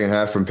in the second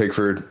half from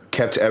Pickford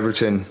kept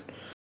Everton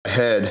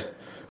ahead,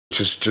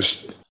 which is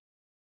just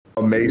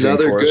amazing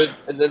for us.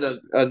 And then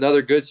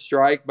another good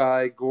strike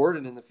by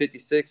Gordon in the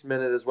 56th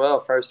minute as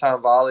well. First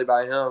time volley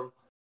by him.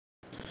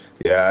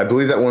 Yeah, I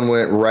believe that one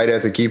went right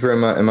at the keeper.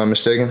 Am I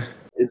mistaken?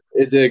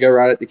 It did go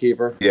right at the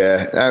keeper.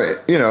 Yeah,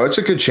 it's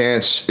a good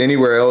chance.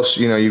 Anywhere else,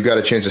 you've got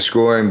a chance of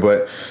scoring.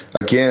 But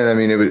again, I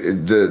mean,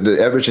 the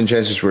Everton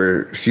chances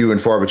were few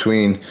and far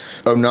between.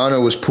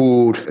 Onana was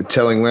pulled,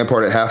 telling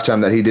Lampard at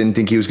halftime that he didn't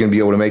think he was going to be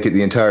able to make it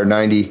the entire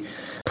 90.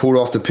 Pulled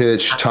off the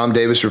pitch. Tom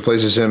Davis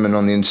replaces him, and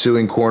on the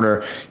ensuing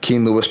corner,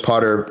 Keane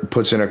Lewis-Potter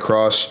puts in a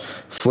cross,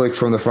 flick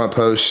from the front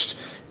post,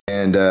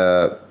 and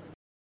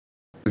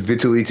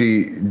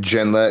Vitality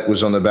Genlet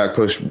was on the back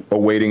post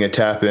awaiting a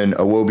tap-in.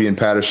 Iwobi and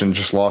Patterson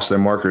just lost their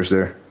markers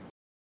there.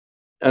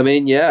 I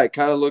mean, yeah, it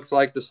kind of looks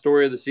like the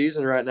story of the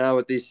season right now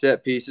with these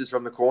set pieces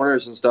from the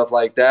corners and stuff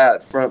like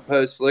that. Front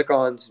post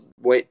flick-ons,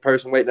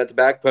 person waiting at the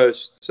back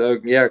post. So,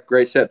 yeah,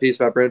 great set piece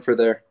by Brentford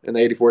there in the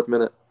 84th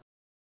minute.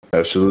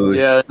 Absolutely.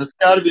 Yeah, it's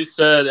got to be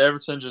said,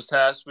 Everton just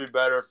has to be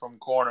better from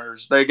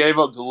corners. They gave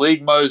up the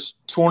league most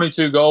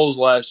 22 goals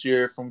last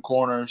year from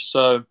corners,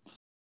 so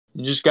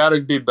you just got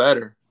to be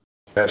better.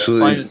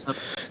 Absolutely.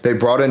 They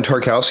brought in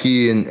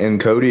Tarkowski and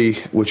Cody,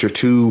 which are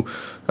two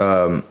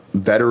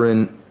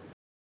veteran,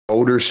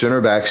 older center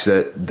backs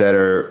that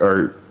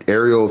are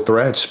aerial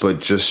threats, but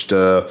just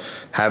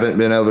haven't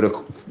been able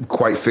to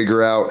quite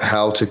figure out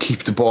how to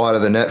keep the ball out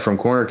of the net from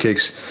corner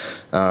kicks.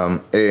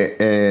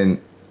 And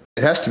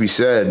it has to be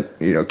said,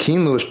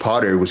 Keane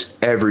Lewis-Potter was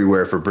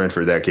everywhere for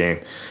Brentford that game.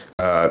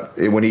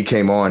 When he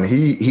came on,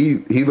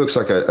 he looks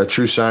like a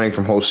true signing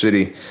from Hull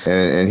City,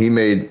 and he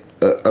made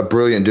a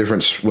brilliant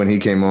difference when he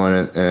came on,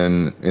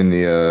 and in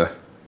the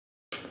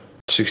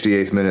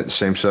 68th minute, the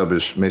same sub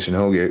as Mason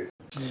Holgate.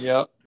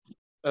 Yep.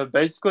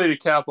 Basically, to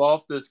cap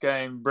off this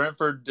game,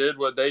 Brentford did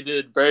what they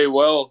did very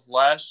well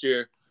last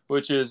year,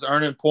 which is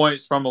earning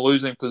points from a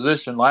losing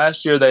position.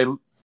 Last year,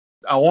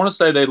 I want to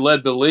say they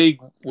led the league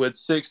with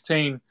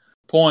 16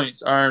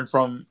 points earned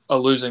from a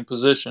losing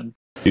position.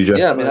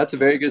 Yeah, I mean, that's a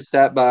very good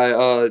stat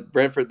by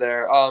Brentford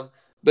there.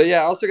 But,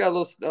 yeah, I also got a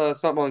little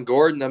something on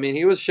Gordon. I mean,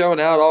 he was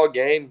showing out all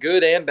game,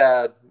 good and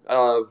bad,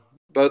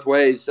 both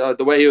ways.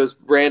 The way he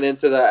ran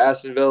into the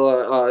Aston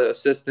Villa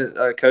assistant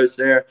coach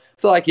there,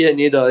 I feel like he didn't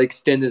need to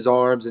extend his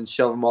arms and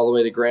shove him all the way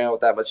to the ground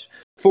with that much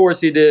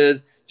force he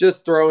did.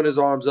 Just throwing his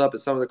arms up at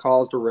some of the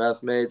calls the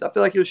ref made. I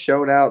feel like he was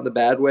showing out in the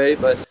bad way,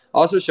 but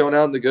also showing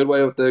out in the good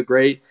way with the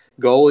great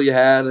goal he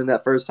had in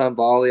that first-time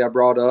volley I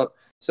brought up.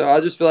 So I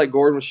just feel like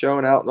Gordon was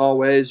showing out in all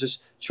ways,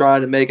 just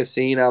trying to make a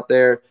scene out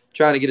there,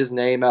 trying to get his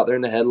name out there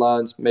in the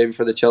headlines, maybe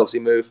for the Chelsea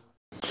move.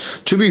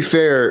 To be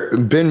fair,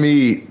 Ben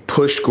Mee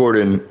pushed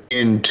Gordon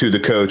into the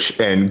coach,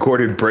 and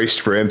Gordon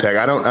braced for impact.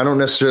 I don't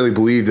necessarily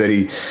believe that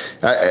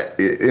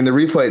in the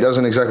replay, it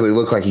doesn't exactly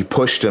look like he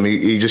pushed him.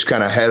 He just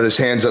kind of had his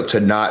hands up to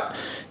not,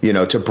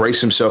 to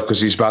brace himself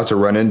because he's about to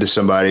run into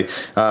somebody.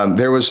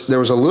 There was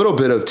a little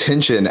bit of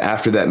tension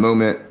after that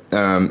moment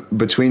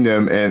between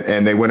them,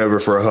 and they went over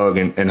for a hug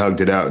and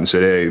hugged it out and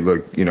said, hey,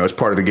 look, it's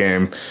part of the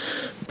game.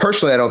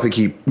 personally, I don't think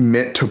he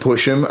meant to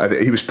push him. I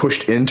think he was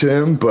pushed into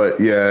him. But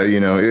yeah,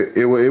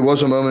 it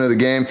was a moment of the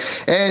game,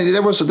 and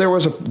there was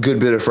a good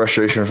bit of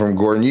frustration from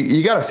Gordon.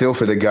 You got to feel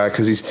for the guy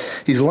because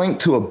he's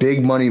linked to a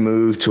big money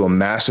move to a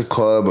massive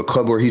club, a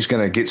club where he's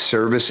going to get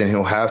service and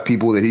he'll have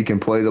people that he can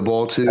play the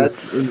ball to.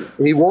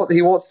 He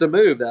wants to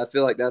move. I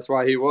feel like that's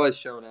why he was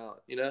shown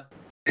out.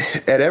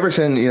 At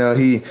Everton,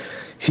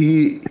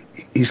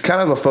 he's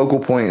kind of a focal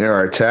point in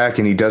our attack,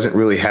 and he doesn't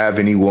really have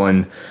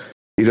anyone.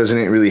 He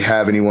doesn't really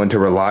have anyone to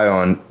rely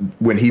on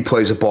when he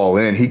plays a ball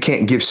in. He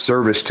can't give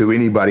service to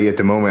anybody at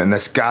the moment, and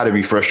that's got to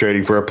be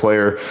frustrating for a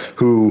player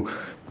who,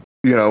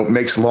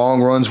 makes long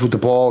runs with the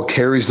ball,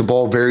 carries the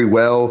ball very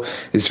well,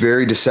 is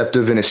very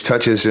deceptive in his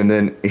touches, and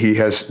then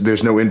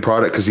there's no end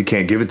product because he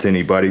can't give it to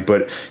anybody.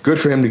 But good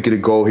for him to get a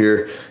goal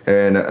here,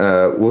 and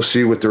we'll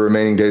see with the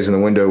remaining days in the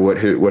window what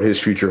his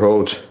future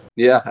holds.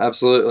 Yeah,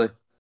 absolutely.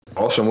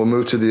 Awesome. We'll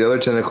move to the other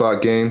 10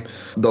 o'clock game,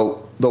 the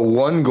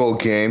 1-goal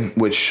game,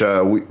 which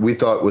we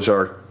thought was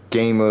our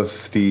game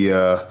of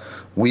the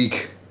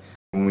week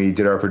when we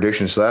did our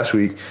predictions last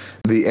week.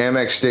 The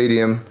Amex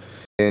Stadium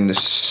in the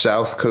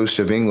south coast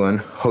of England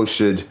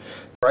hosted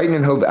Brighton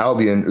and Hove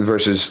Albion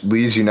versus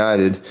Leeds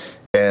United.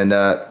 And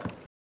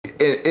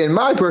in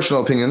my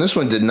personal opinion, this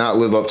one did not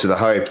live up to the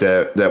hype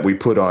that we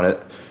put on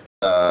it.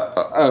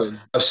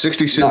 A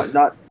 66.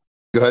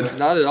 Go ahead.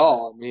 Not at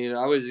all. I mean,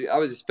 I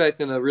was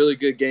expecting a really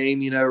good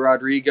game.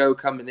 Rodrigo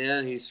coming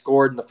in, he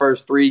scored in the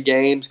first 3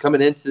 games.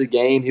 Coming into the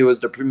game, he was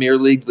the Premier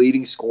League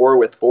leading scorer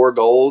with 4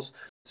 goals.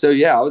 So,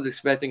 yeah, I was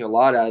expecting a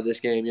lot out of this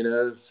game,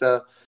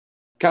 So,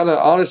 kind of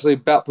honestly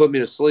about put me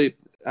to sleep,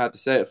 I have to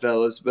say it,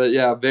 fellas. But,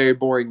 yeah, very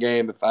boring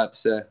game, if I have to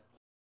say.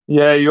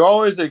 Yeah, you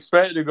always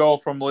expect a goal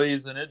from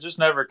Leeds, and it just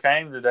never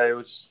came today,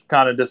 which is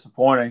kind of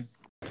disappointing.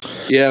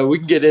 Yeah, we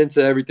can get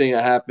into everything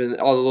that happened,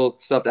 all the little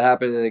stuff that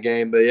happened in the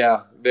game. But,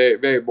 yeah, very,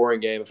 very boring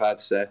game, if I have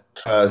to say.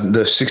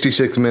 The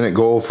 66th-minute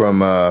goal from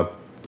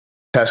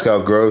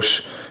Pascal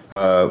Gross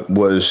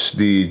was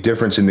the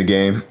difference in the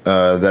game.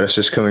 That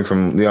assist coming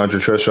from Leandro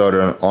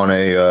Trossard on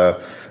a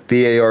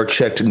VAR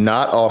checked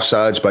not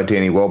offsides by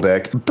Danny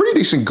Welbeck. Pretty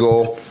decent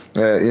goal.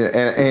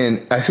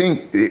 And I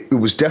think it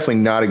was definitely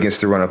not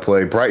against the run of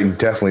play. Brighton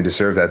definitely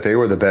deserved that. They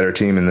were the better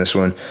team in this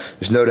one.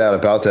 There's no doubt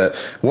about that.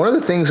 One of the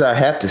things I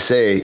have to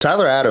say,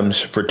 Tyler Adams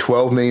for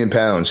 £12 million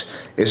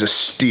is a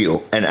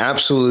steal, an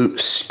absolute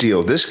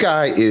steal. This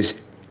guy is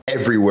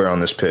everywhere on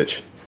this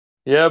pitch.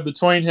 Yeah,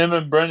 between him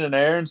and Brendan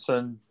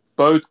Aronson,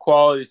 both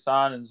quality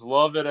signings.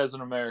 Love it as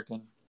an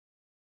American.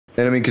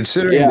 And I mean,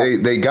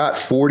 considering they got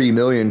 $40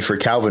 million for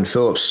Calvin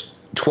Phillips,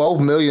 $12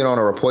 million on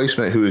a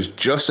replacement who is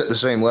just at the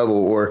same level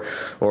or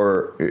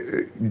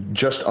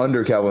just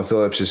under Calvin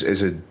Phillips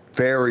is a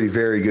very,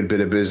 very good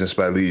bit of business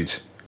by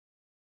Leeds.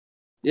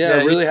 Yeah,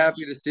 really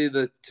happy to see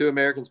the 2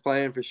 Americans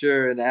playing for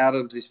sure, and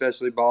Adams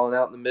especially balling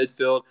out in the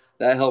midfield.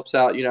 That helps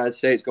out United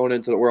States going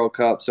into the World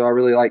Cup, so I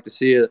really like to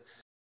see it.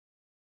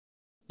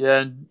 Yeah,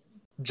 and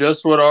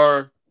just what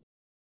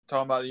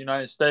talking about the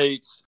United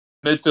States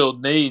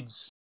midfield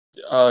needs.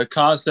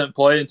 Constant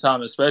playing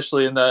time,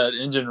 especially in that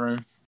engine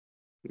room.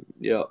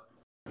 Yeah,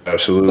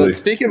 absolutely. But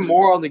speaking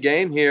more on the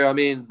game here, I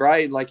mean,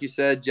 Brighton, like you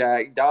said,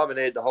 Jack,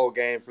 dominated the whole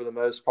game for the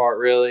most part,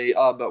 really.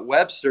 But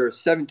Webster,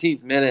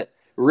 17th minute,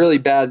 really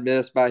bad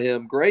miss by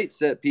him. Great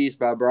set piece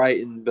by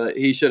Brighton, but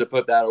he should have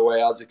put that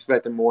away. I was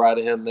expecting more out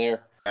of him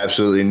there.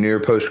 Absolutely, near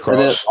post cross.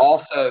 And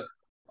then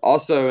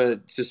also,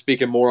 just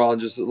speaking more on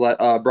just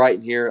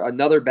Brighton here,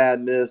 another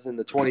bad miss in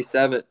the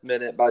 27th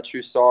minute by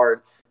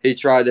Trossard. He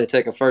tried to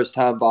take a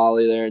first-time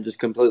volley there and just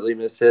completely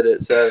mishit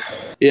it. So,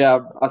 yeah,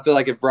 I feel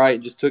like if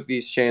Brighton just took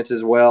these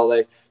chances well,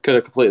 they could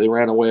have completely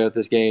ran away with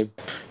this game.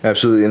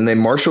 Absolutely, and they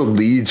marshaled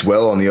Leeds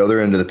well on the other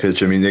end of the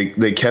pitch. I mean,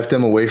 they kept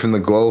them away from the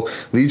goal.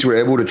 Leeds were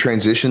able to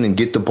transition and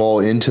get the ball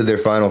into their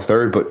final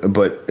third,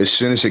 but as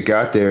soon as it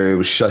got there, it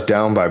was shut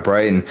down by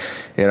Brighton.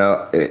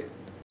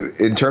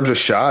 In terms of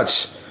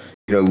shots,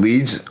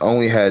 Leeds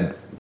only had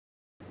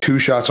 2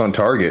 shots on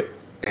target,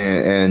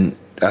 and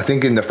I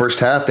think in the first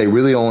half they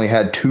really only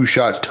had 2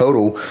 shots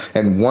total,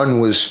 and one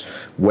was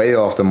way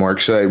off the mark.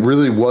 So it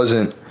really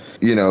wasn't,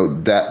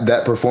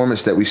 that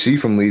performance that we see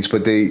from Leeds.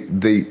 But they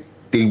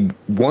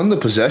won the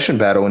possession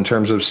battle in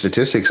terms of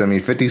statistics. I mean,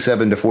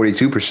 57 to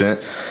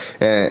 42%,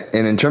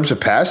 and in terms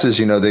of passes,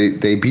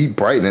 they beat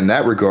Brighton in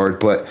that regard.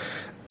 But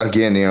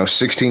again,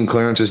 16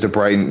 clearances to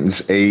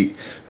Brighton's 8.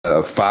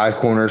 5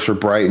 corners for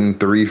Brighton,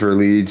 3 for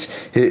Leeds.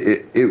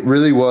 It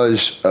really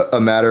was a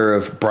matter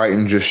of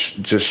Brighton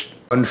just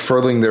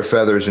unfurling their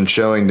feathers and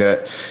showing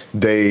that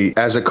they,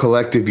 as a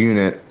collective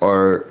unit,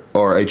 are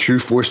a true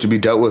force to be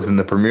dealt with in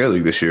the Premier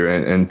League this year.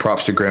 And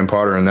props to Graham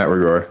Potter in that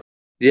regard.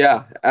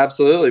 Yeah,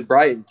 absolutely.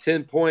 Brighton,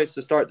 10 points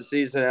to start the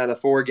season out of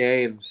 4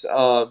 games.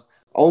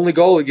 Only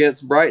goal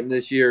against Brighton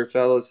this year,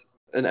 fellas,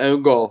 an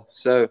own goal.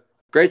 So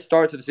great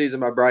start to the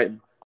season by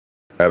Brighton.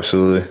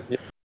 Absolutely.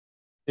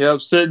 Yeah, I'm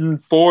sitting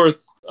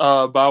 4th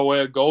by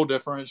way of goal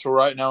differential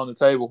right now on the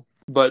table,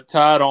 but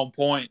tied on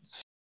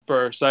points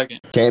for 2nd.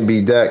 Can't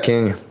beat that,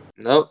 can you?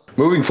 Nope.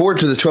 Moving forward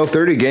to the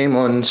 12:30 game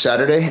on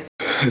Saturday,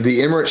 the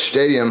Emirates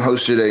Stadium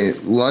hosted a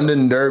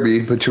London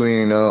derby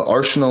between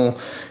Arsenal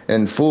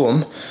and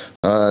Fulham.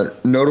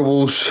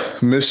 Notables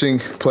missing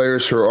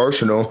players for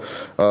Arsenal.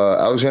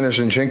 Alexander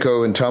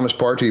Zinchenko and Thomas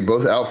Partey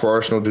both out for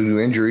Arsenal due to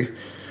injury.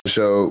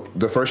 So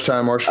the first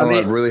time Arsenal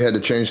have really had to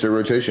change their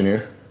rotation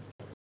here.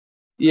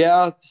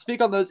 Yeah, to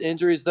speak on those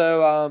injuries,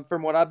 though,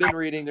 from what I've been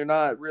reading, they're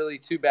not really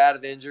too bad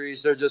of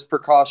injuries. They're just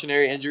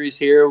precautionary injuries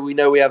here. We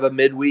know we have a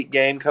midweek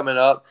game coming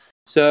up,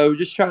 so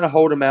just trying to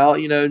hold them out,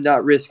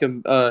 not risk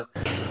them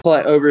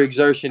play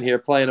overexertion here,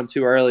 playing them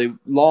too early.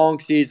 Long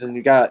season,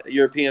 you got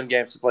European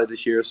games to play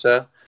this year,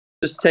 so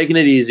just taking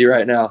it easy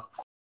right now.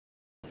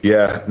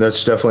 Yeah,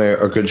 that's definitely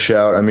a good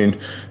shout. I mean,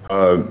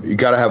 you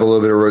got to have a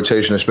little bit of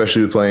rotation,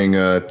 especially with playing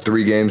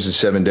 3 games in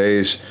 7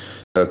 days.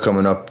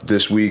 Coming up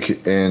this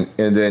week, and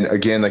then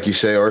again, like you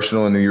say,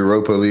 Arsenal in the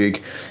Europa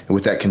League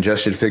with that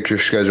congested fixture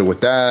schedule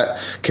with that,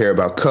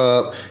 Carabao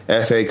Cup,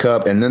 FA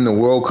Cup, and then the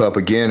World Cup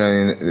again. I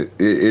mean,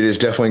 it is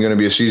definitely going to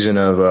be a season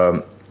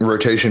of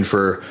rotation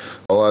for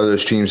a lot of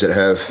those teams that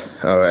have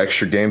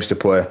extra games to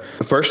play.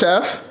 The first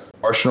half,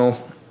 Arsenal,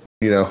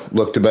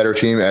 looked a better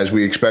team as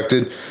we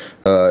expected,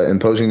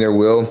 imposing their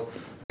will.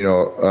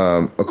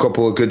 A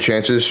couple of good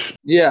chances.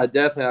 Yeah,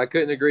 definitely. I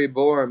couldn't agree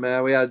more,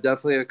 man. We had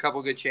definitely a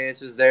couple good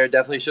chances there.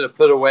 Definitely should have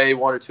put away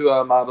 1 or 2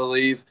 of them, I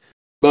believe.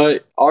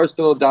 But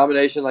Arsenal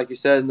domination, like you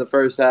said, in the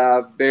first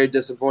half, very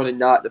disappointed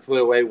not to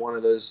put away one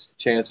of those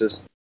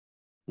chances.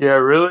 Yeah,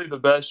 really the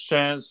best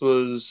chance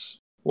was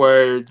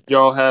where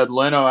y'all had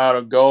Leno out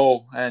of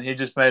goal, and he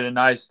just made a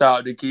nice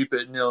stop to keep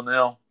it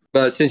 0-0.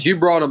 But since you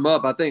brought him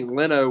up, I think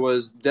Leno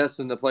was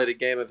destined to play the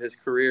game of his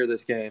career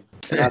this game.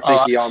 And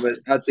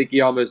I think he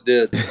almost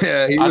did.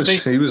 Yeah,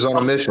 he was on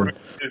a mission.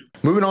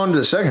 Moving on to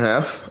the second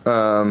half,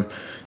 a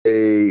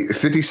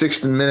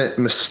 56th minute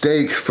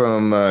mistake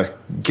from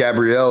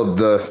Gabriel,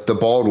 the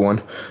bald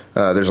one.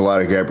 There's a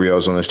lot of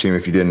Gabriels on this team,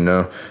 if you didn't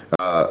know.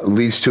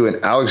 Leads to an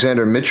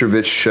Alexander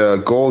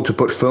Mitrovic goal to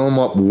put Fulham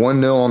up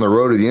 1-0 on the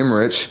road to the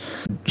Emirates.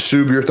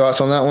 Sub, your thoughts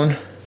on that one?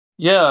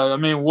 Yeah, I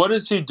mean, what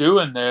is he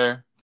doing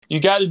there? You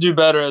got to do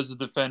better as a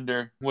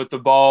defender with the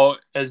ball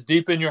as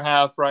deep in your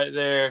half right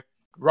there,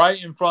 right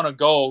in front of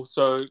goal.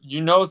 So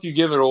if you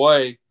give it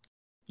away,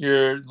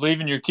 you're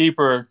leaving your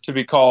keeper to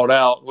be called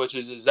out, which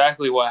is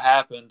exactly what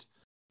happened.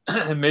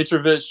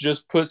 Mitrovic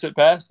just puts it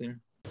past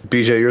him.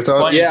 BJ, your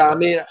thoughts? Yeah, I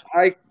mean,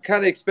 I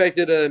kind of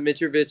expected a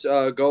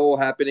Mitrovic goal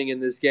happening in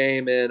this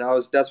game, and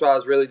that's why I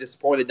was really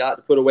disappointed not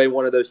to put away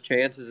one of those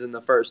chances in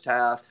the first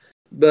half.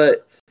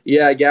 But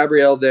yeah,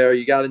 Gabriel there,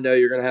 you got to know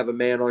you're going to have a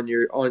man on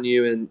you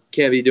and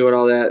can't be doing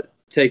all that.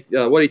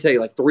 What did he take,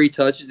 like 3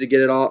 touches to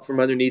get it off from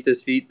underneath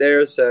his feet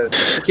there? So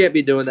you can't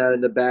be doing that in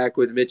the back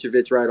with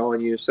Mitrovic right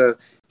on you. So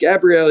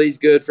Gabriel, he's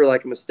good for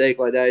like a mistake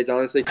like that. He's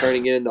honestly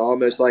turning into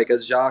almost like a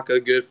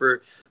Xhaka, good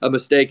for a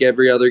mistake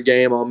every other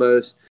game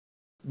almost.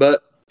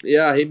 But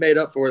yeah, he made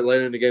up for it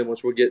later in the game,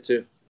 which we'll get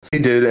to. He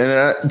did,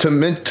 and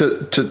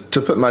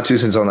to put my 2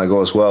 cents on that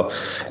goal as well,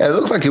 it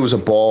looked like it was a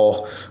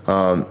ball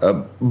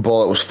that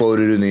was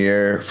floated in the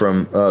air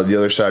from the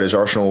other side as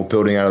Arsenal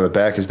building out of the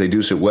back as they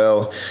deuce it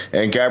well,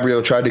 and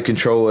Gabriel tried to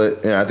control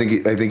it, and I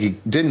think he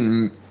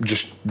didn't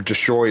just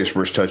destroy his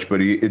first touch,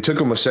 but it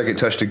took him a second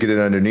touch to get it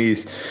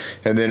underneath,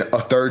 and then a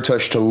third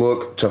touch to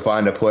look to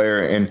find a player,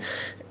 and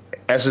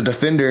as a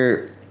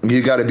defender,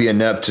 you got to be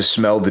inept to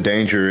smell the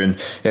danger, and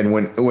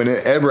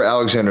whenever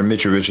Alexander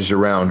Mitrovic is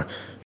around,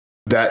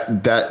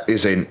 that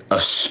is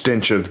a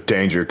stench of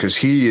danger because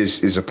he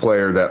is a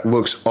player that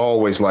looks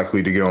always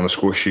likely to get on the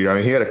score sheet. I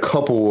mean, he had a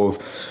couple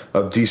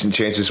of decent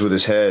chances with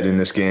his head in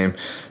this game,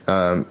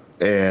 and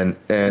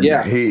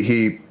yeah.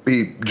 he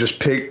just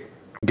picked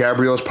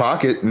Gabriel's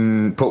pocket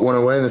and put one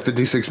away in the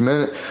 56th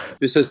minute.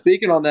 So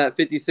speaking on that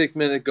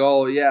 56-minute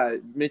goal, yeah,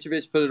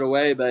 Mitrovic put it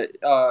away, but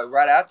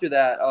right after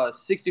that,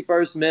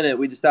 61st minute,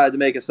 we decided to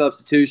make a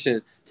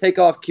substitution, take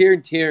off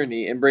Kieran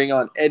Tierney and bring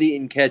on Eddie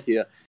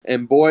Nketiah.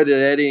 And boy,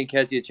 did Eddie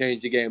Nketiah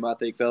change the game, I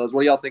think, fellas.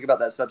 What do y'all think about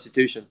that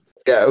substitution?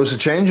 Yeah, it was a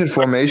change in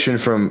formation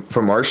from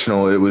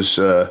Arsenal. It was,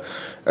 or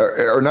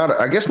not,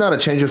 I guess not a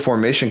change in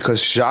formation because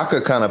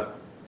Xhaka kind of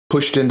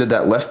pushed into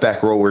that left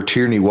back role where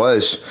Tierney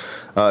was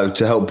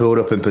to help build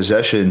up in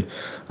possession.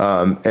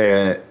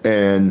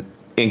 And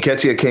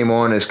Nketiah came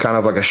on as kind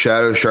of like a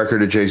shadow striker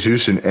to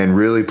Jesus and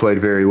really played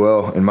very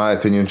well, in my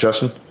opinion.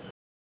 Justin?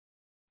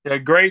 Yeah,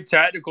 great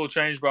tactical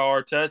change by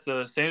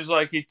Arteta. Seems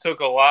like he took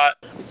a lot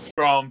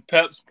from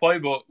Pep's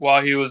playbook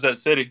while he was at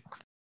City.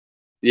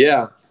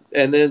 Yeah,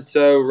 and then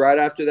so right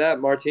after that,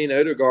 Martin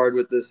Odegaard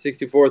with the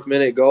 64th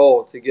minute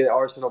goal to get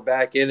Arsenal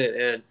back in it.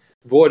 And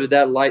boy, did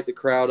that light the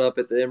crowd up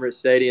at the Emirates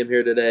Stadium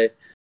here today.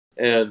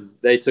 And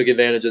they took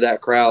advantage of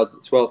that crowd, the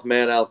 12th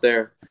man out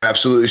there.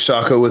 Absolutely.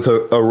 Saka with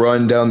a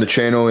run down the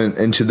channel and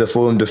into the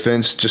Fulham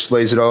defense, just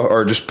lays it off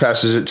or just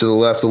passes it to the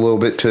left a little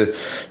bit to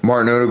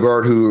Martin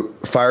Odegaard, who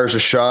fires a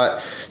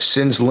shot,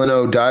 sends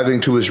Leno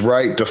diving to his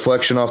right,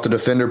 deflection off the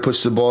defender,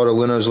 puts the ball to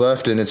Leno's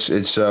left, and it's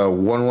a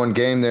 1-1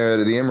 game there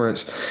at the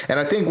Emirates. And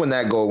I think when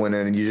that goal went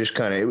in, you just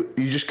kind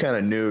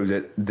of knew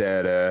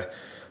that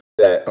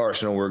that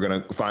Arsenal were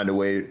going to find a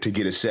way to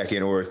get a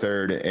second or a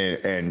third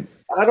and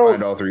I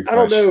find all 3 I don't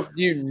points. know if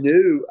you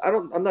knew.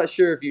 I'm not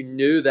sure if you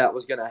knew that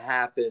was going to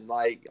happen.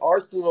 Like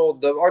Arsenal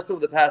of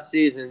the past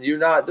season, they're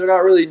not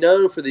really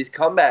known for these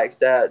comebacks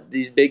that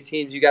these big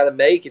teams you got to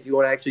make if you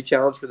want to actually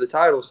challenge for the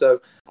title.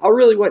 So I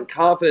really wasn't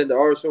confident that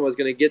Arsenal was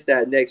going to get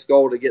that next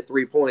goal to get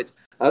 3 points.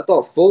 I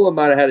thought Fulham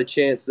might have had a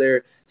chance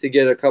there to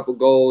get another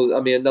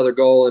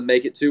goal and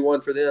make it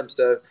 2-1 for them.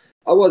 So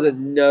I wasn't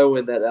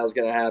knowing that was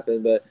going to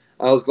happen, but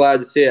I was glad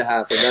to see it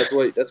happen.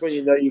 That's when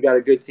you know you got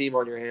a good team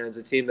on your hands,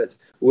 a team that's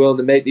willing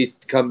to make these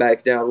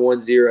comebacks down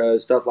 1-0,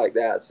 stuff like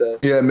that. So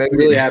yeah, maybe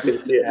really happy to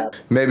see it happen.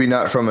 Maybe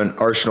not from an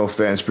Arsenal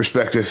fan's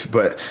perspective,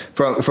 but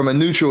from a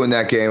neutral in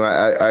that game,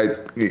 I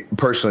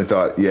personally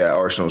thought, yeah,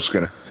 Arsenal's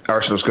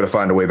gonna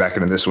find a way back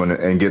into this one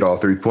and get all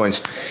 3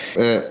 points,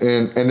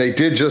 and they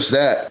did just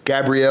that.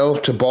 Gabriel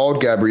to Bald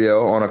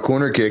Gabriel on a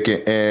corner kick,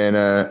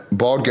 and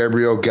Bald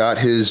Gabriel got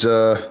his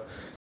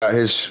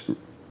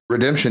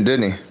redemption,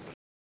 didn't he?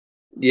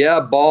 Yeah,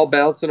 ball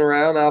bouncing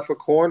around off a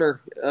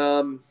corner,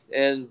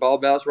 and ball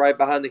bounced right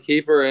behind the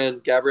keeper,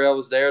 and Gabriel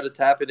was there to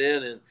tap it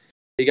in, and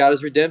he got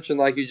his redemption,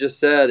 like you just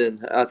said,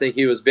 and I think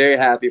he was very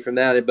happy from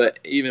that. But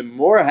even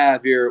more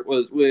happier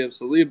was William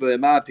Saliba,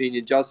 in my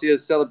opinion. Did y'all see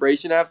his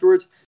celebration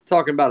afterwards?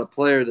 Talking about a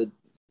player that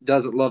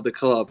doesn't love the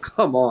club.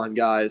 Come on,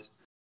 guys.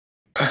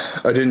 I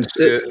didn't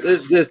see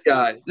it.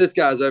 This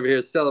guy's over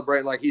here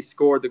celebrating like he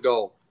scored the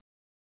goal.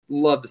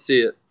 Love to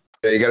see it.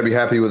 Yeah, you got to be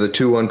happy with a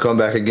 2-1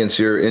 comeback against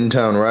your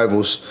in-town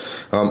rivals.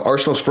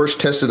 Arsenal's first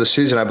test of the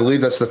season. I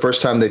believe that's the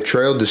first time they've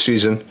trailed this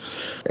season,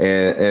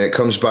 and it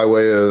comes by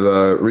way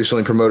of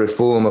recently promoted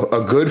Fulham,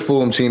 a good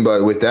Fulham team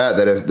with that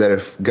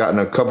have gotten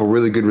a couple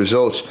really good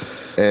results,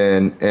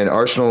 and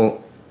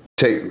Arsenal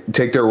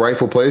take their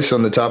rightful place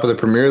on the top of the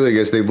Premier League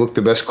as they've looked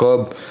the best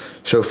club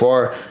so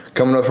far.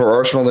 Coming up for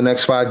Arsenal the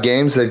next 5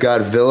 games, they've got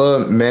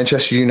Villa,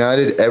 Manchester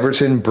United,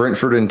 Everton,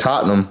 Brentford, and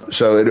Tottenham.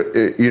 So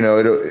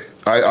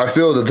I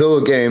feel the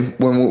Villa game,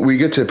 when we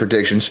get to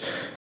predictions,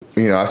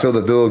 I feel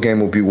the Villa game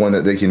will be one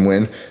that they can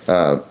win.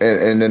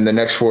 And then the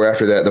next 4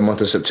 after that, the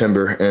month of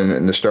September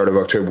and the start of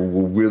October,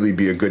 will really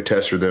be a good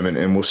test for them,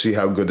 and we'll see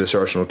how good this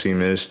Arsenal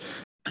team is.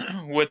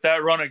 With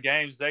that run of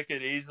games, they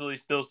could easily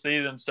still see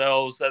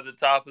themselves at the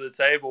top of the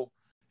table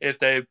if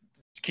they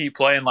keep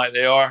playing like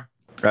they are.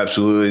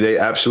 Absolutely. They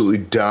absolutely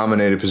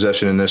dominated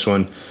possession in this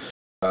one.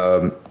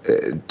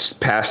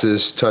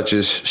 Passes,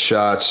 touches,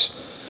 shots,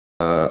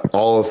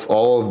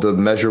 all of the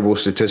measurable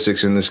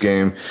statistics in this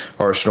game.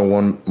 Arsenal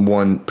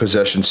won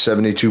possession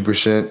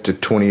 72% to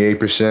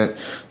 28%,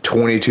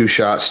 22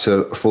 shots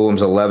to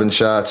Fulham's 11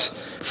 shots.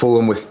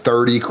 Fulham with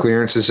 30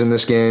 clearances in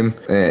this game,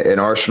 and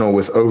Arsenal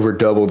with over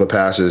double the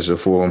passes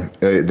of Fulham.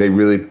 They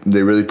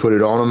really put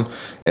it on them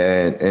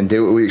and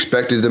did what we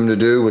expected them to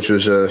do, which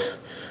was a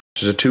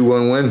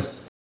 2-1 win.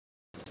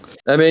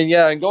 I mean,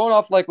 yeah, and going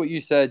off like what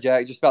you said,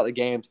 Jack, just about the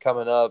games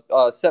coming up.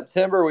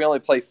 September, we only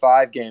play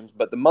 5 games,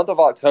 but the month of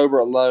October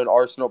alone,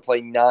 Arsenal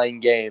play 9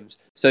 games.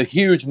 So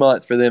huge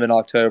month for them in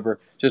October.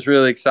 Just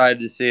really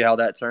excited to see how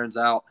that turns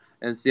out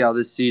and see how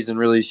this season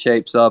really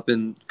shapes up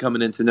and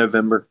coming into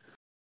November.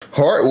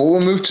 All right, well,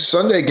 we'll move to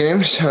Sunday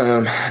games,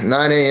 9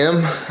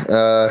 a.m.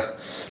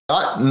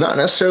 Not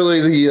necessarily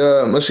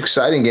the most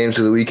exciting games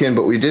of the weekend,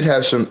 but we did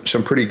have some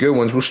pretty good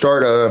ones. We'll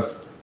start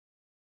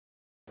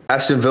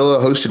Aston Villa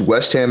hosted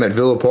West Ham at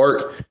Villa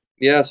Park.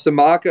 Yeah,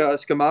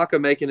 Scamacca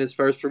making his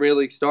first Premier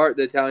League start.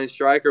 The Italian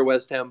striker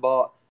West Ham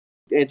bought.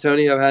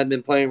 Antonio hadn't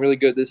been playing really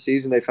good this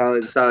season. They finally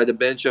decided to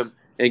bench him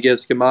and give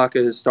Scamacca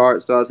his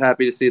start, so I was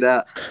happy to see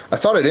that. I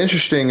thought it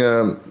interesting.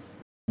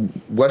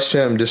 West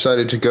Ham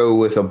decided to go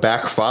with a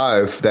back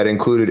 5 that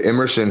included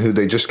Emerson, who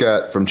they just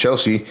got from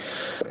Chelsea,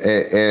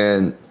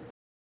 and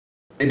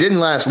it didn't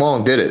last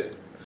long, did it?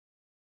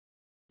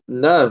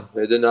 No,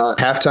 it did not.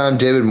 Halftime,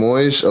 David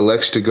Moyes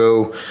elects to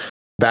go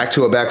back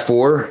to a back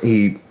 4.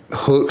 He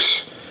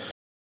hooks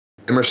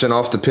Emerson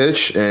off the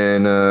pitch,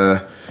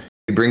 and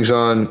he brings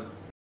on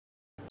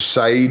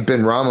Saeed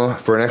Benrahma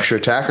for an extra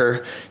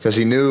attacker because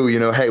he knew,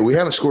 hey, we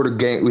haven't scored a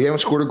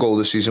goal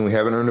this season. We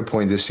haven't earned a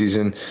point this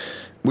season.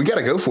 We got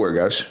to go for it,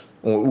 guys.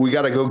 We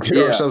got to go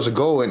get ourselves a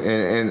goal, and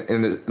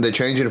the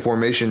change in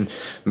formation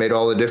made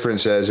all the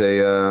difference as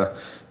a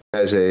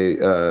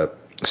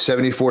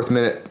 74th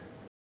minute.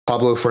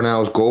 Pablo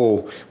Fornal's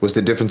goal was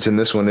the difference in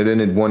this one. It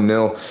ended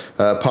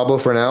 1-0. Pablo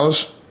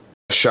Fornal's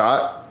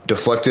shot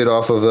deflected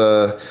off of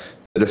the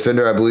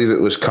defender, I believe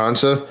it was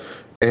Konsa,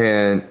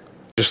 and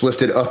just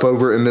lifted up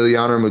over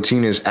Emiliano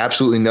Martinez.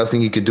 Absolutely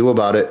nothing he could do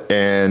about it,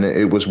 and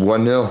it was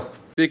 1-0.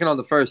 Speaking on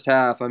the first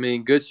half, I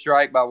mean, good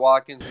strike by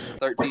Watkins in the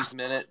 13th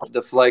minute,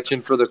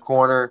 deflection for the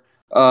corner,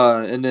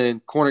 and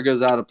then corner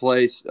goes out of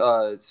place,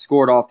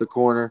 scored off the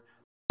corner,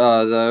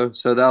 though.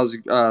 So that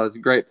was a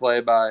great play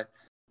by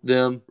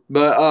them.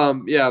 But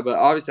but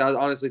obviously I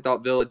honestly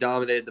thought Villa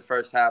dominated the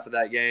first half of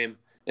that game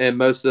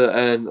and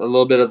and a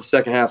little bit of the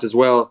second half as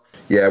well.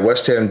 Yeah,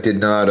 West Ham did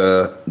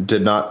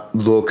not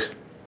look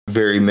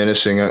very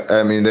menacing.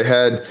 I mean, they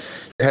had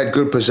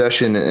good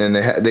possession and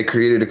they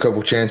created a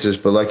couple chances,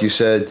 but like you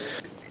said,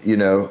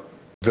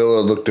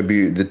 Villa looked to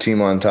be the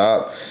team on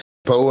top.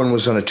 Bowen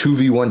was on a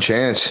 2v1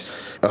 chance.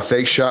 A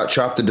fake shot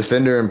chopped the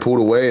defender and pulled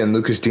away, and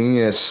Lucas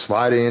Digne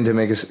slided in to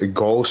make a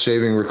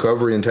goal-saving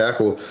recovery and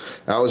tackle.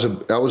 That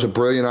was a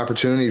brilliant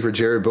opportunity for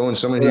Jared Bowen,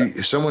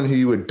 someone who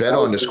you would bet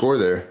on to score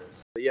there.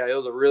 Yeah, it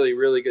was a really,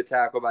 really good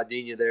tackle by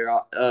Digne there.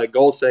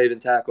 Goal-saving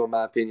tackle, in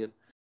my opinion.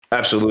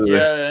 Absolutely.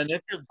 Yeah, and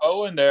if you're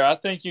Bowen there, I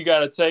think you got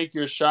to take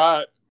your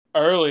shot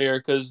earlier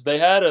because they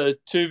had a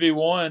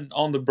 2v1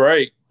 on the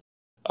break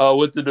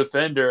with the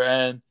defender,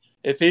 and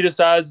if he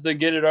decides to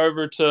get it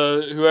over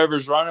to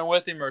whoever's running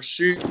with him or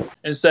shoot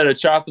instead of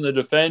chopping the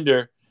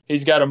defender,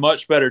 he's got a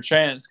much better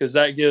chance because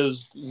that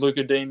gives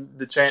Lucas Digne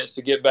the chance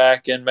to get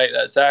back and make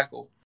that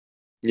tackle.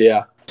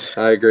 Yeah,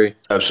 I agree.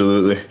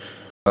 Absolutely.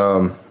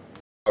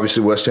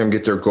 Obviously, West Ham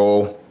get their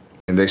goal,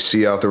 and they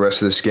see out the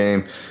rest of this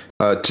game.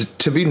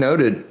 To be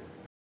noted,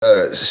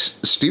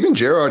 Steven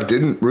Gerrard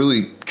didn't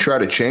really try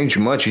to change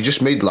much. He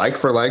just made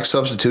like-for-like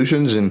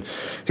substitutions, and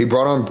he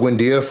brought on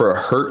Buendia for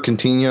a hurt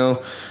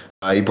Coutinho.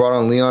 He brought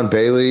on Leon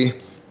Bailey.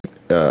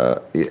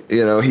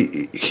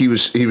 He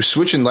was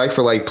switching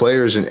like-for-like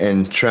players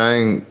and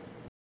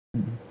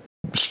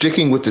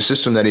sticking with the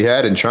system that he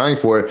had and trying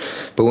for it.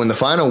 But when the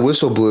final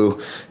whistle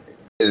blew,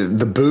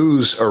 the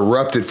boos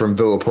erupted from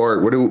Villa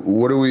Park. What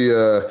do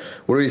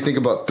we think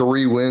about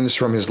 3 wins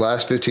from his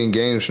last 15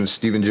 games from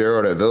Steven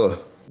Gerrard at Villa?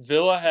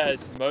 Villa had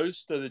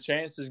most of the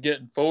chances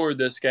getting forward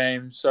this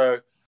game, so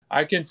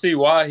I can see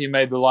why he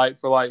made the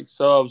like-for-like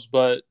subs.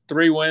 But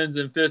 3 wins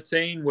in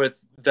 15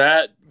 with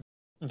that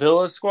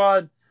Villa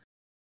squad,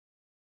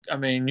 I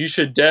mean, you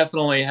should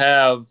definitely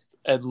have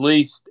at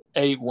least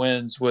 8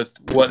 wins with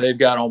what they've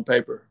got on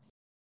paper.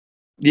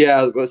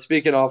 Yeah, but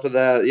speaking off of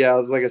that, yeah, it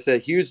was like I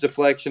said, huge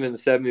deflection in the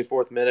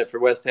 74th minute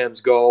for West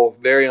Ham's goal.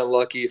 Very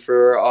unlucky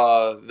for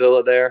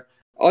Villa there.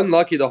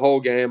 Unlucky the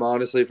whole game,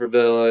 honestly, for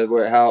Villa,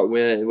 how it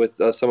went with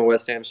some of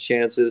West Ham's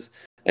chances.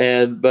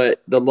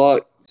 But the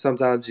luck,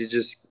 sometimes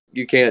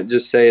you can't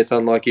just say it's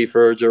unlucky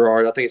for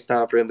Gerrard. I think it's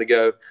time for him to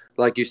go.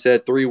 Like you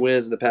said, 3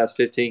 wins in the past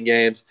 15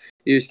 games.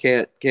 You just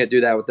can't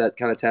do that with that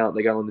kind of talent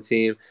they got on the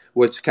team,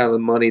 which kind of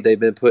money they've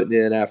been putting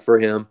in for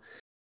him.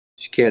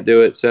 You can't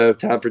do it. So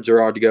time for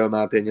Gerrard to go, in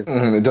my opinion.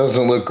 It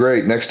doesn't look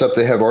great. Next up,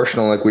 they have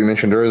Arsenal, like we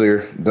mentioned earlier.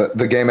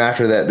 The game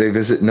after that,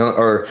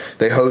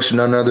 they host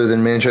none other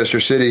than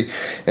Manchester City,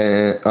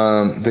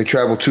 and they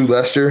travel to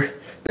Leicester.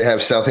 They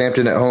have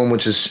Southampton at home,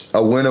 which is a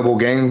winnable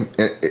game.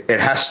 It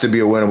has to be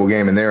a winnable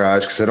game in their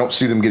eyes because I don't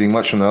see them getting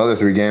much from the other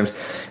 3 games.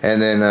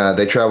 And then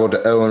they travel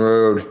to Ellen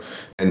Road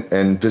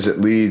and visit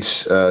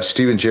Leeds.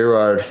 Steven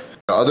Gerrard,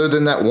 other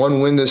than that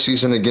 1 win this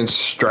season against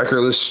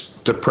strikerless,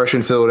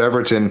 depression-filled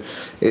Everton,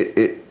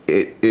 it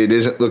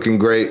isn't looking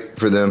great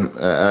for them.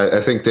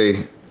 I think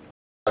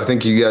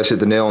you guys hit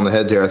the nail on the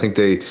head there. I think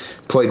they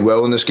played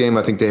well in this game.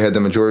 I think they had the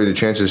majority of the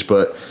chances,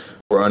 but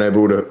were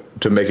unable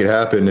to make it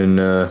happen. And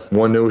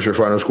 1-0 is your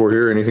final score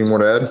here. Anything more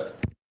to add?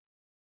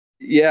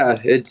 Yeah,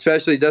 it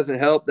especially doesn't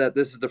help that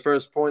this is the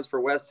first points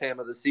for West Ham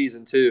of the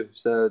season, too.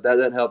 So that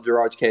doesn't help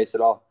Gerrard's case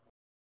at all.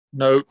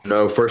 Nope.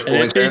 No, first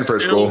points and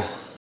first goal.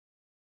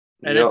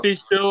 And if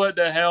he's still at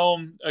the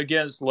helm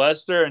against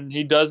Leicester and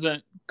he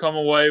doesn't come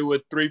away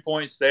with 3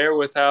 points there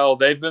with how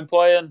they've been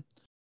playing,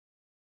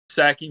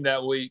 sacking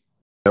that week.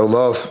 No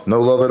love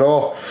at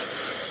all.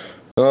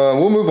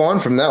 We'll move on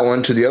from that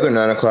one to the other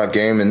 9:00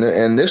 game,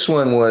 and this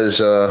one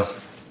was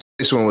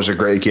a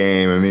great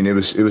game. I mean, it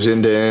was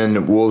end to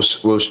end.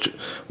 Wolves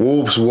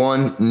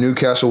won,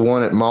 Newcastle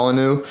won at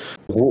Molineux.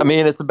 I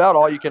mean, it's about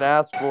all you can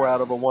ask for out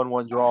of a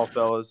 1-1 draw,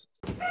 fellas.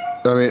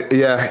 I mean,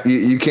 yeah,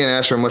 you can't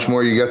ask for much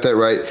more. You got that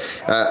right.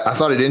 I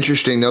thought it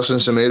interesting. Nelson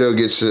Semedo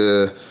gets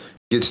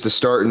the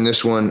start in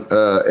this one,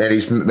 and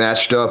he's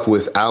matched up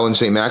with Alan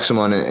St.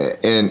 Maximin.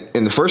 And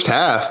in the first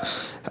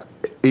half,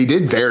 he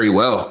did very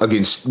well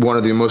against one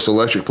of the most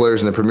electric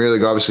players in the Premier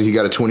League. Obviously, he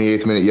got a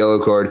 28th minute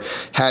yellow card,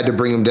 had to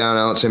bring him down.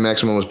 Alan St.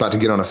 Maximin was about to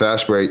get on a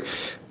fast break,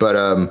 but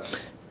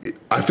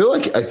I feel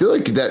like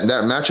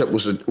that matchup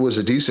was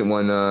a decent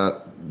one.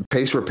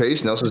 Pace for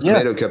pace, Nelson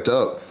Semedo kept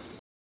up.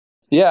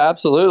 Yeah,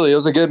 absolutely. It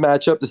was a good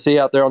matchup to see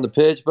out there on the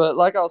pitch. But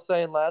like I was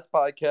saying last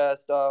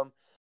podcast,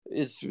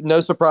 it's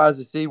no surprise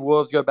to see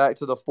Wolves go back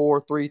to the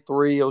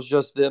 4-3-3. It was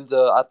just them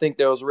I think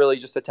there was really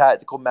just a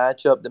tactical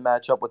matchup to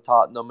match up with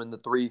Tottenham in the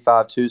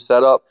 3-5-2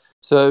 setup.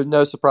 So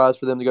no surprise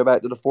for them to go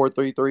back to the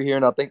 4-3-3 here.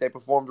 And I think they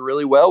performed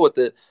really well with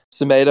it.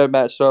 Semedo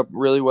matched up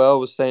really well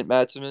with St.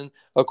 Maximin.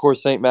 Of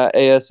course,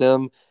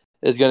 ASM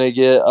is going to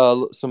get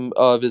some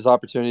of his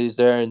opportunities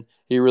there, and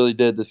he really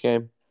did this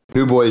game.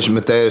 New boys,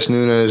 Matheus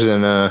Nunes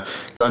and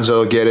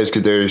Gonzalo Guedes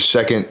get their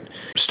second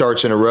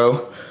starts in a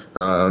row.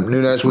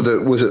 Nunes with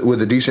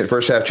a decent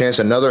first half chance,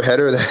 another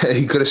header that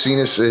he could have seen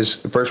his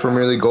first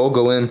Premier League goal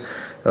go in,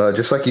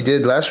 just like he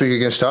did last week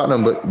against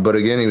Tottenham. But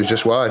again, he was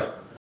just wide.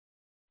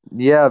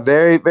 Yeah,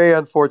 very, very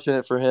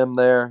unfortunate for him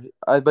there.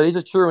 But he's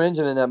a true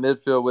engine in that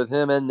midfield with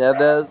him and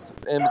Neves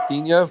and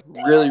Moutinho.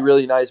 Really,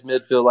 really nice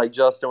midfield, like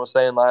Justin was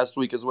saying last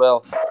week as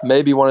well.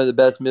 Maybe one of the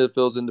best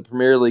midfields in the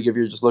Premier League if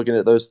you're just looking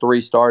at those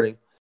 3 starting.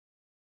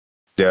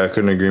 Yeah, I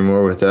couldn't agree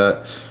more with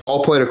that.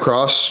 All played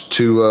across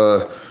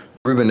to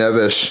Ruben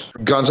Neves.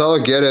 Gonzalo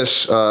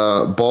Guedes,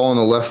 ball on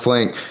the left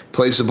flank,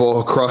 plays the ball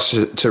across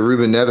to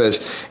Ruben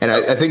Neves. And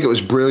I think it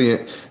was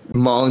brilliant.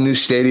 Molineux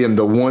Stadium,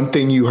 the one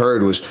thing you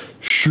heard was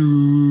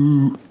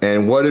shoot.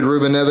 And what did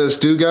Ruben Neves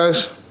do,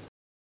 guys?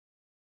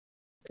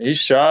 He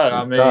shot.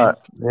 I It's mean,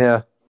 not.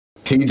 Yeah.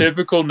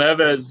 typical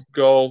Neves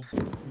goal.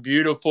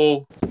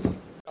 Beautiful.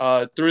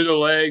 Through the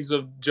legs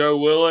of Joe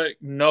Willock,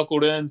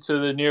 knuckled into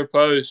the near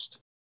post,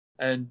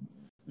 and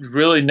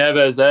really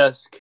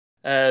Neves-esque,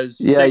 as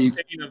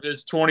 16 of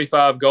his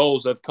 25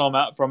 goals have come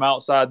out from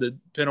outside the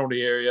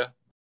penalty area.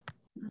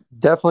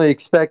 Definitely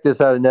expect this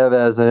out of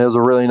Neves, and it was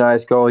a really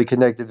nice goal. He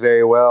connected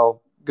very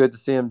well. Good to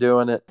see him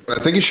doing it. I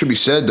think it should be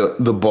said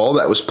the ball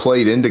that was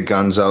played into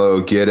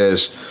Gonzalo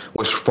Guedes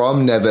was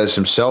from Neves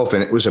himself,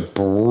 and it was a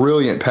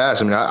brilliant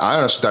pass. I mean, I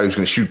honestly thought he was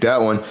going to shoot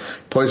that one.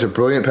 Plays a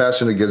brilliant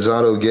pass into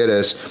Gonzalo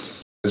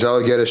Guedes.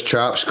 Gonzalo Guedes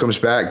chops, comes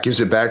back, gives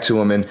it back to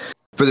him, and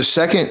for the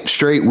second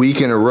straight week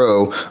in a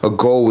row, a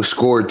goal was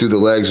scored through the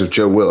legs of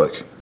Joe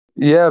Willock.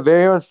 Yeah,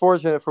 very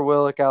unfortunate for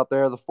Willock out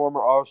there, the former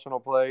Arsenal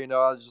player.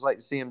 I'd just like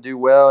to see him do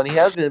well, and he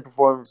has been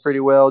performing pretty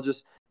well.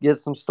 Just get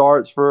some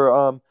starts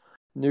for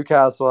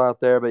Newcastle out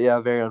there, but yeah,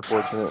 very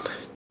unfortunate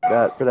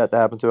for that to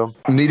happen to him.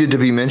 Needed to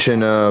be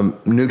mentioned,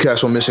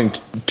 Newcastle missing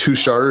two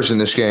starters in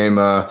this game.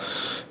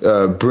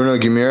 Bruno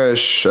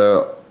Guimaraes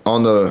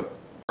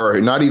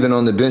not even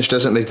on the bench,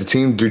 doesn't make the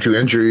team due to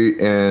injury,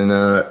 and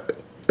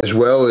as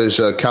well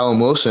as Callum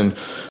Wilson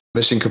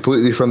missing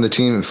completely from the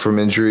team from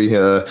injury.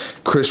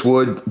 Chris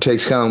Wood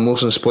takes Callum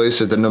Wilson's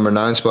place at the number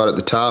 9 spot at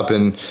the top,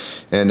 and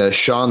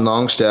Sean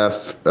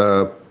Longstaff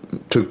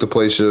took the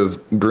place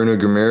of Bruno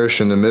Guimaraes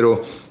in the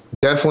middle.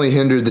 Definitely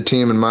hindered the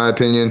team, in my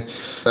opinion.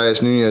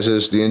 Dias Nunez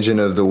is the engine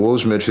of the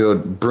Wolves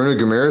midfield. Bruno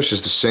Guimaraes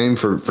is the same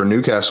for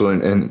Newcastle,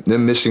 and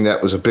them missing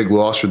that was a big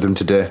loss for them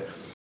today.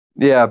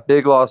 Yeah,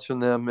 big loss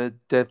from them. You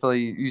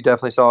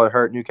definitely saw it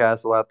hurt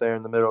Newcastle out there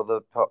in the middle of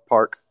the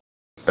park.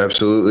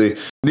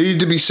 Absolutely. Needed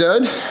to be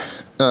said.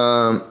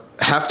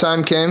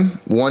 Halftime came,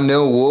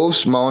 1-0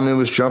 Wolves. Molineux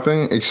was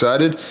jumping,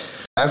 excited.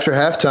 After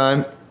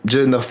halftime,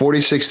 in the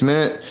 46th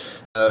minute,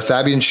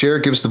 Fabian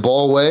Schär gives the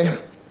ball away,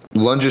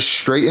 lunges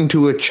straight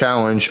into a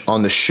challenge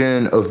on the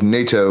shin of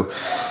Neto,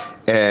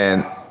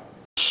 and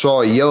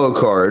saw a yellow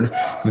card.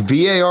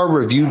 VAR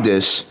reviewed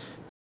this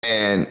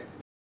and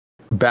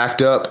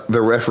backed up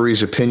the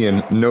referee's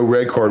opinion. No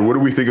red card. What do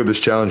we think of this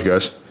challenge,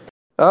 guys?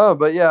 Oh,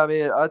 but yeah, I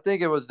mean, I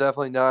think it was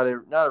definitely not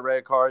a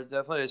red card.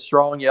 Definitely a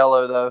strong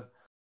yellow, though,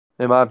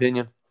 in my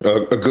opinion.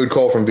 A good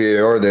call from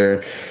VAR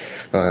there.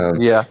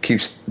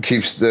 Keeps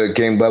the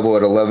game level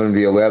at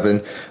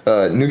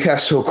 11-11.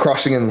 Newcastle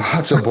crossing in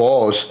lots of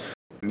balls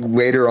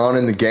later on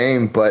in the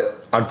game,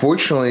 but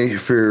unfortunately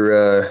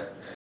for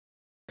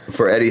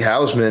Eddie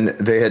Housman,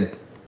 they had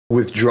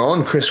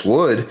withdrawn Chris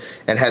Wood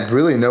and had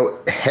really no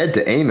head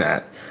to aim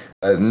at.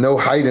 No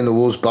height in the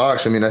Wolves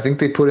box. I mean, I think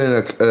they put in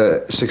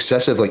a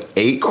successive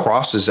 8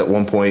 crosses at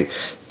one point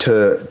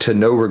to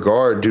no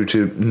regard due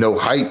to no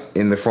height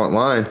in the front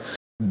line.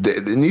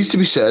 It needs to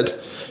be said,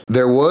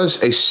 there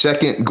was a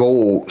second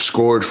goal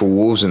scored for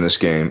Wolves in this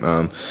game.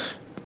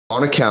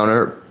 On a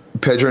counter,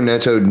 Pedro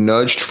Neto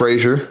nudged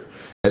Fraser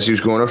as he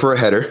was going up for a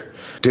header.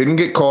 Didn't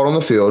get caught on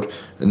the field.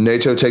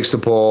 Neto takes the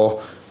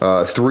ball.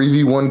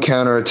 3v1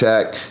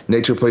 counterattack.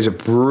 Neto plays a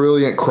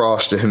brilliant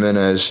cross to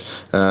Jimenez.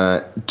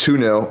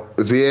 2-0.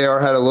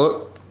 VAR had a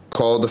look,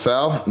 called the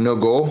foul, no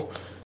goal.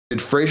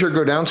 Did Fraser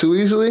go down too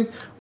easily?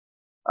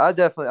 I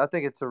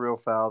think it's a real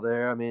foul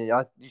there. I mean,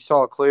 you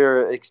saw a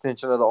clear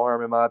extension of the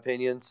arm, in my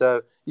opinion.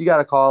 So you got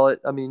to call it.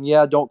 I mean,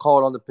 yeah, don't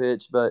call it on the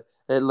pitch, but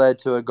it led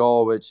to a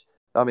goal, which,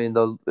 I mean,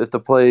 if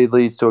the play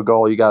leads to a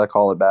goal, you got to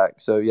call it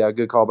back. So, yeah,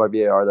 good call by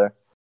VAR there.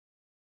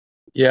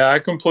 Yeah, I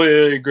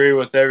completely agree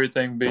with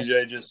everything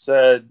BJ just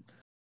said.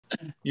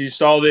 You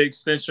saw the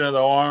extension of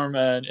the arm,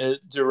 and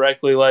it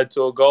directly led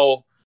to a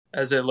goal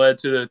as it led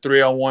to the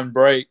 3-on-1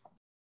 break.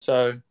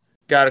 So,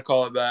 got to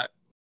call it back.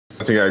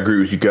 I think I agree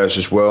with you guys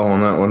as well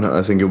on that one.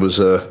 I think it was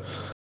a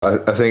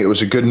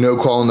good no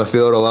call on the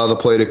field, allow the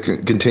play to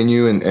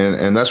continue,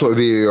 and that's what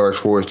VAR is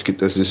for, is to get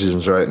those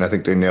decisions right, and I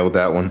think they nailed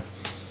that one.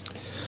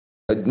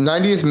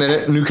 90th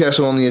minute,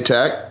 Newcastle on the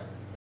attack,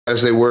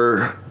 as they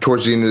were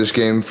towards the end of this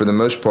game for the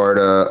most part.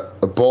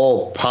 A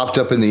ball popped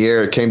up in the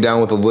air. It came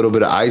down with a little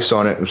bit of ice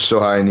on it. It was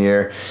so high in the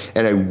air.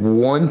 And a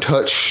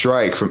one-touch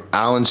strike from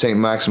Alan St.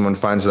 Maximin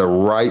finds the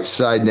right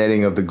side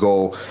netting of the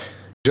goal.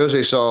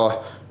 Jose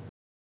Saul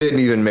didn't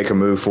even make a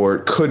move for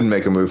it. Couldn't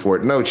make a move for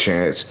it. No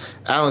chance.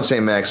 Alan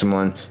St.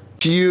 Maximin,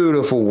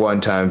 beautiful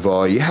one-time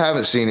volley. You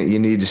haven't seen it. You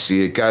need to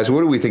see it. Guys,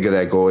 what do we think of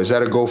that goal? Is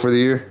that a goal for the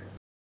year?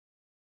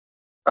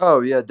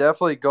 Oh, yeah,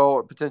 definitely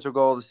potential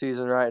goal of the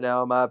season right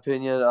now, in my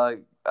opinion.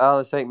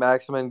 Alan St.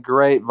 Maximin,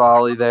 great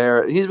volley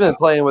there. He's been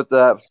playing with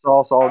that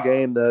sauce all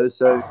game, though,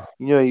 so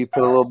you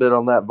put a little bit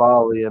on that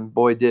volley, and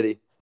boy, did he.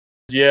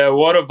 Yeah,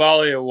 what a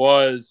volley it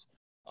was.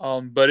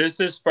 But it's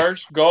his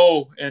first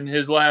goal in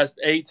his last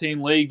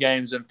 18 league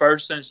games and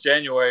first since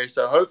January.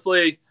 So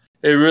hopefully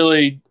it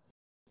really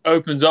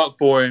opens up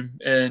for him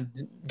in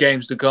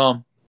games to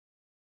come.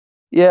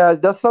 Yeah,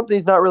 that's something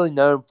he's not really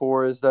known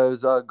for is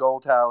those goal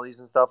tallies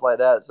and stuff like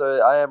that.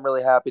 So I am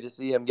really happy to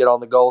see him get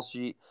on the goal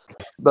sheet.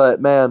 But,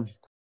 man,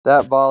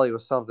 that volley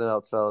was something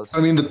else, fellas.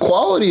 I mean, the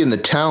quality and the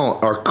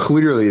talent are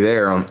clearly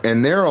there,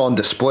 and they're on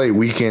display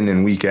week in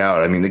and week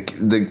out. I mean,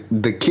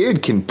 the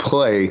kid can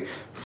play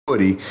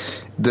footy.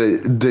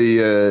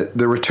 The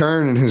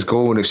return in his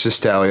goal and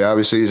assist tally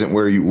obviously isn't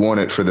where you want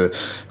it for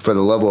the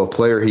level of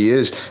player he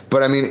is.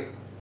 But I mean,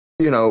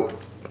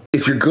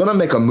 if you're gonna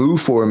make a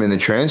move for him in the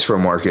transfer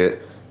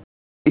market,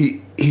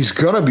 he's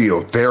gonna be a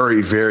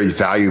very, very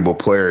valuable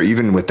player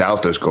even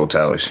without those goal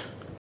tallies.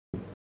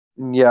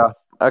 Yeah,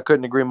 I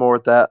couldn't agree more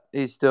with that.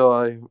 He's still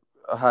a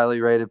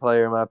highly rated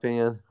player in my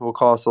opinion. Will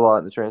cost a lot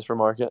in the transfer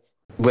market.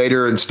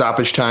 Later in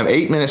stoppage time,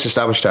 8 minutes of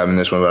stoppage time in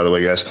this one, by the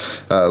way, guys.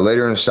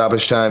 Later in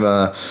stoppage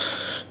time,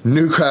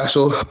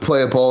 Newcastle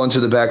play a ball into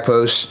the back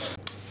post.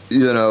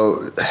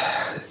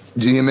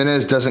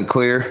 Jimenez doesn't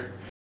clear.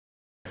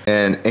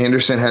 And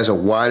Anderson has a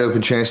wide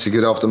open chance to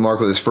get off the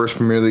mark with his first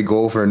Premier League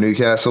goal for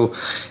Newcastle.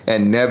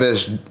 And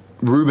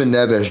Ruben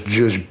Neves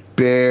just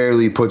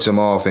barely puts him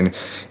off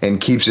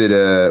and keeps it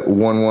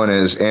 1-1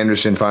 as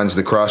Anderson finds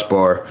the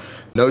crossbar.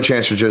 No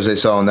chance for Jose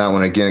Sal on that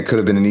one. Again, it could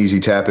have been an easy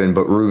tap-in,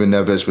 but Ruben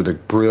Neves with a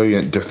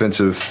brilliant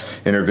defensive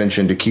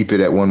intervention to keep it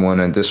at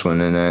 1-1 at this one.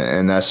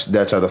 And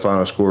that's how the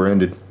final score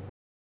ended.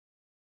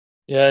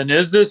 Yeah, and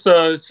is this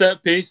a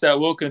set piece that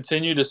we'll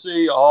continue to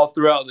see all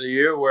throughout the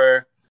year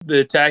where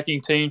the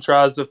attacking team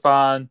tries to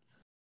find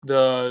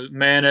the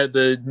man at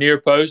the near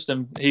post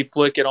and he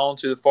flick it on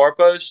to the far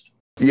post?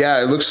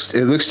 Yeah, it looks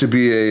to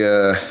be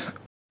a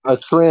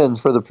trend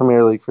for the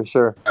Premier League for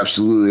sure.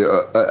 Absolutely.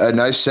 A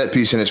nice set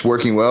piece, and it's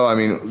working well. I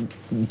mean,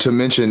 to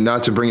mention,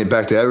 not to bring it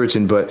back to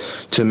Everton, but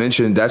to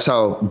mention that's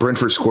how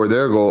Brentford scored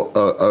their goal,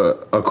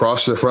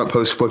 across the front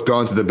post, flicked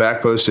onto the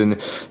back post,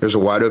 and there's a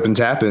wide open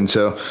tap in.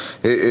 So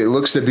it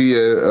looks to be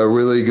a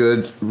really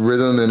good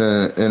rhythm and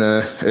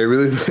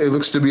it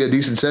looks to be a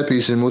decent set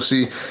piece, and we'll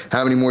see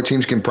how many more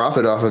teams can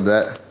profit off of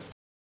that.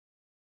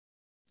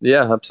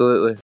 Yeah,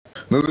 absolutely.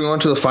 Moving on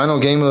to the final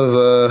game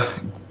of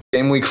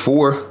game week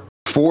 4.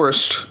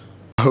 Forest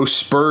hosts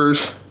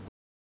Spurs.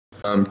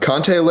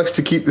 Conte elects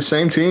to keep the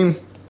same team,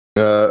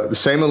 the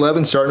same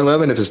 11, starting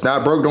 11. If it's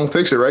not broke, don't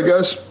fix it, right,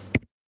 guys?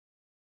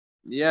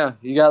 Yeah,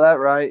 you got that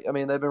right. I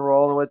mean, they've been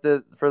rolling with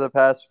it for the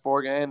past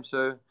 4 games,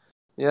 so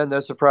yeah, no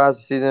surprise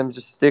to see them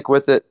just stick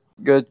with it.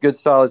 Good,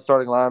 solid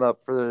starting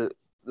lineup for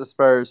the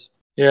Spurs.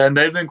 Yeah, and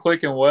they've been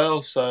clicking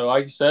well. So,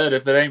 like you said,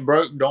 if it ain't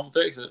broke, don't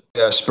fix it.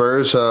 Yeah,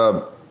 Spurs.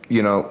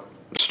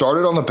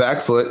 Started on the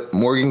back foot.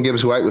 Morgan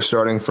Gibbs-White was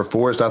starting for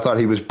Forest. I thought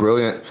he was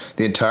brilliant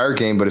the entire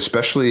game, but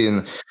especially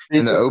in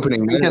the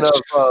opening minutes.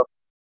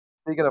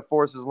 Speaking of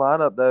Forest's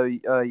lineup, though,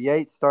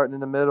 Yates starting in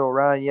the middle.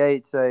 Ryan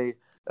Yates, a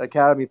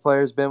academy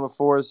player, has been with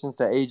Forest since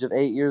the age of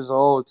 8 years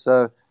old.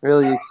 So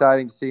really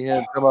exciting to see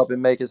him come up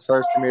and make his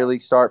first Premier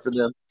League start for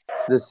them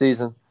this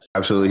season.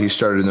 Absolutely. He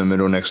started in the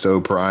middle next to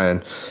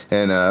O'Brien.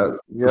 And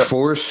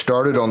Forest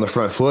started on the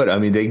front foot. I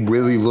mean, they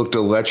really looked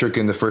electric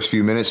in the first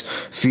few minutes,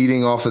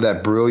 feeding off of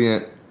that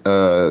brilliant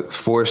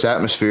Forest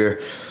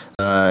atmosphere.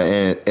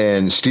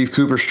 And Steve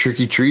Cooper's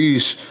tricky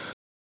trees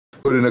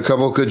put in a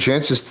couple of good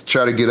chances to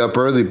try to get up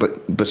early,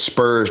 but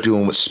Spurs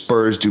doing what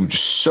Spurs do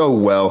just so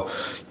well.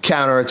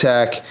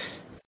 Counterattack.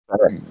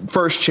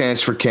 First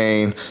chance for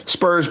Kane.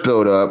 Spurs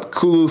build up.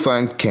 Kulu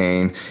finds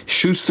Kane.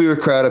 Shoots through a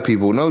crowd of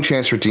people. No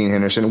chance for Dean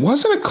Henderson. It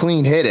wasn't a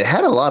clean hit. It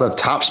had a lot of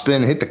top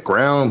spin, hit the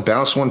ground,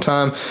 bounced one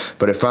time,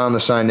 but it found the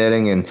side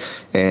netting,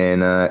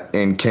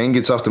 and Kane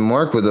gets off the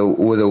mark with a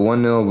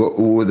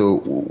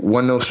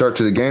 1-0 start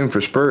to the game for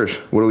Spurs.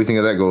 What do we think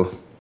of that goal?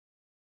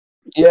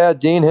 Yeah,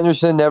 Dean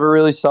Henderson never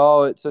really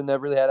saw it, so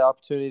never really had the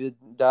opportunity to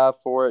dive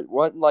for it.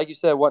 Wasn't, like you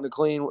said, wasn't a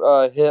clean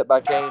hit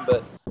by Kane,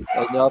 but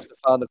enough to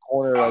find the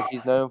corner like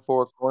he's known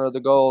for, corner of the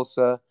goal.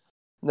 So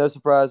no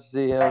surprise to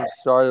see him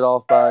started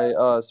off by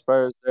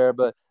Spurs there.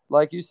 But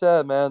like you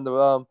said, man,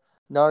 the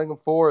Nottingham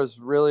Forest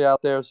really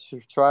out there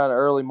trying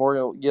early.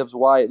 Morgan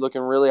Gibbs-White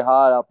looking really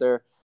hot out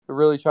there. They're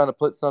really trying to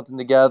put something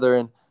together,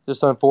 and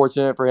just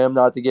unfortunate for him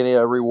not to get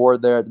a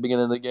reward there at the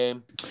beginning of the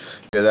game.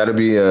 Yeah,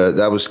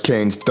 that was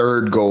Kane's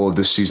 3rd goal of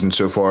this season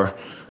so far,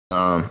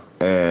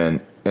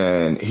 and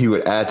he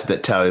would add to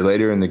that tally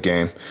later in the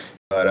game.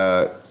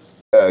 But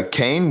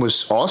Kane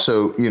was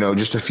also,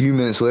 just a few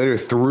minutes later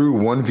through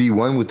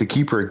 1v1 with the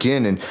keeper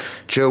again, and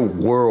Joe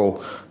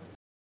Worrell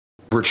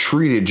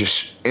retreated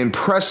just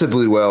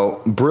impressively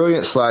well.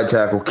 Brilliant slide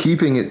tackle,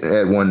 keeping it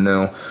at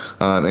 1-0,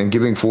 and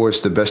giving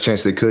Forest the best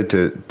chance they could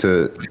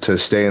to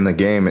stay in the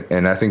game.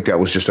 And I think that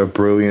was just a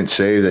brilliant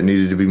save that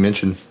needed to be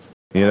mentioned.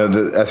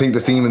 I think the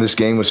theme of this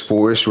game was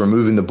Forest were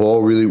moving the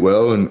ball really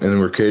well and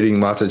were creating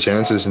lots of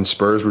chances, and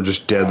Spurs were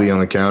just deadly on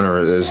the counter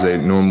as they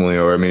normally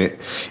are. I mean,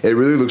 it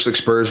really looks like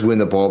Spurs win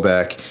the ball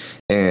back,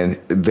 and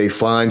they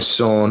find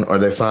Son or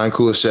they find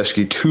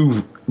Kulusevski,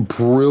 2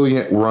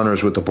 brilliant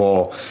runners with the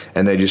ball,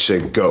 and they just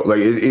say go. Like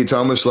it's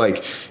almost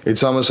like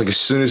as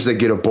soon as they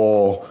get a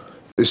ball,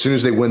 as soon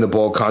as they win the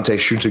ball, Conte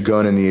shoots a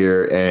gun in the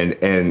air,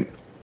 and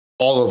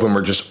all of them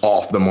are just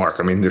off the mark.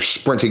 I mean, they're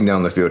sprinting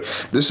down the field.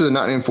 This is a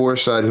Nottingham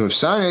Forest side who have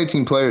signed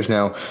 18 players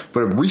now, but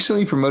a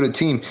recently promoted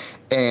team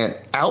and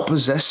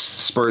outpossessed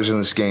Spurs in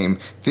this game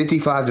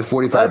 55 to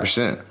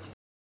 45%.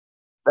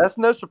 That's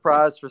no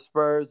surprise for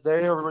Spurs.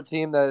 They're a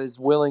team that is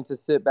willing to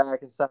sit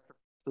back and sacrifice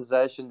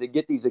possession to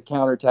get these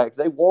counterattacks.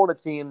 They want a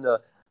team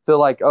to feel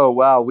like, oh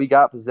wow, we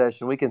got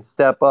possession, we can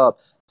step up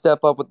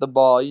with the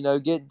ball.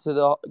 Get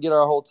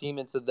our whole team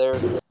into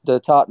the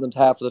Tottenham's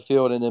half of the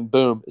field, and then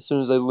boom, as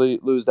soon as they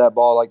lose that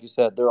ball, like you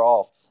said, they're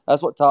off.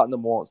 That's what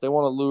Tottenham wants. They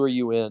want to lure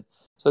you in.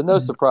 So no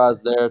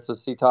surprise there to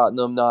see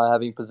Tottenham not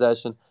having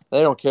possession.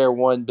 They don't care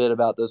one bit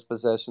about those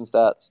possession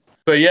stats.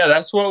 But yeah,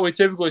 that's what we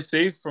typically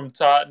see from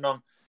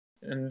Tottenham,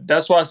 and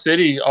that's why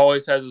City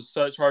always has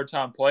such hard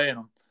time playing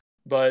them.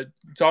 But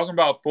talking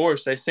about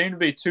Force, they seem to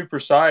be too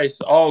precise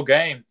all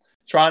game,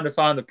 trying to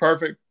find the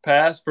perfect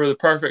pass for the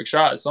perfect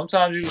shot.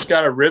 Sometimes you just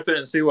got to rip it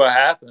and see what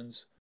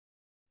happens.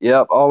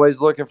 Yep, always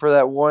looking for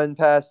that one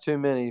pass too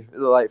many,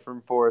 like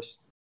from Force.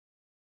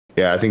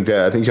 Yeah, I think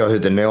y'all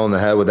hit the nail on the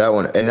head with that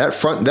one. And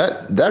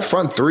that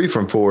front three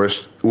from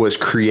Forest was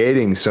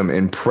creating some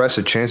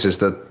impressive chances.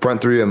 The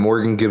front three of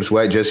Morgan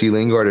Gibbs-White, Jesse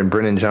Lingard, and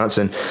Brennan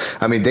Johnson.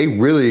 I mean, they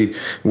really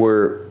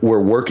were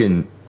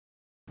working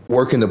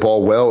the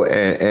ball well,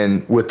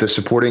 and with the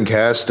supporting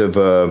cast of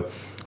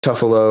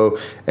Tuffalo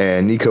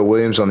and Nico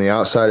Williams on the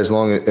outside, as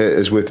long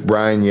as with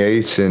Brian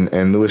Yates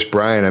and Lewis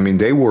Bryan. I mean,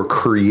 they were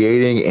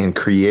creating,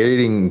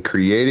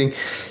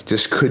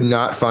 just could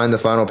not find the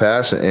final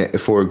pass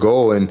for a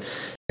goal, and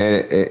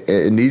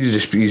it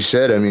needed to be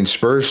said. I mean,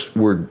 Spurs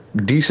were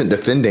decent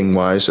defending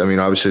wise. I mean,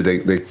 obviously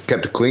they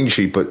kept a clean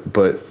sheet,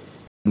 but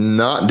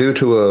not due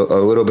to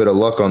a little bit of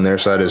luck on their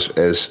side,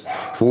 as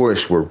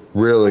Forest were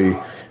really,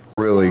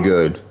 really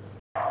good.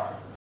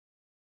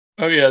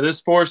 Oh, yeah, this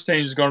Forest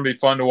team is going to be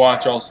fun to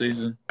watch all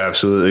season.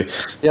 Absolutely.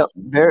 Yep,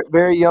 very,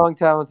 very young,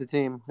 talented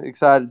team.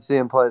 Excited to see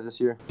him play this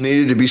year.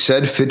 Needed to be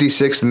said,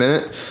 56th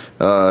minute,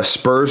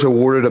 Spurs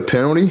awarded a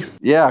penalty.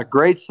 Yeah,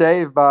 great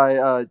save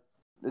by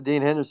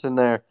Dean Henderson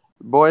there.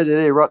 Boy,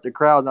 did he erupt the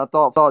crowd, and I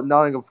thought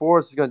Nottingham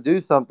Forest was going to do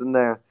something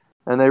there.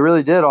 And they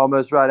really did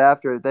almost right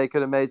after it. They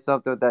could have made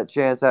something with that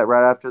chance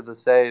right after the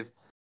save,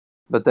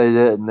 but they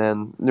didn't,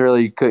 and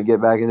really couldn't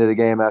get back into the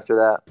game after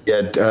that.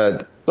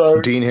 Yeah,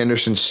 Dean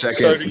Henderson's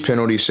second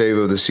penalty save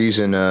of the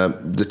season.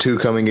 The two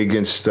coming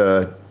against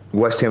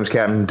West Ham's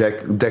captain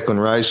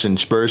Declan Rice and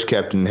Spurs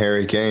captain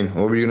Harry Kane.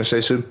 What were you going to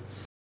say, Sue?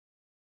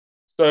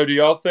 So do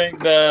y'all think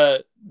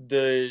that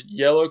the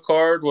yellow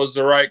card was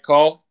the right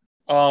call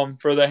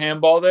for the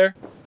handball there?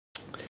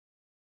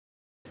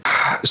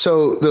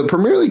 So the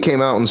Premier League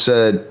came out and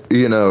said,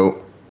 you're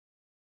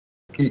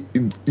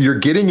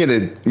getting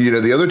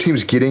the other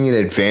team's getting an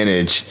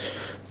advantage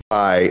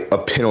by a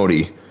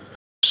penalty.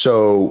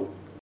 So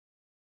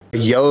a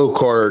yellow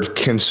card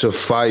can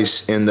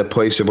suffice in the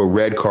place of a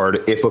red card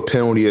if a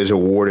penalty is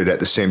awarded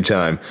at the same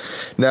time.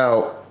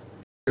 Now,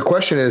 the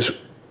question is,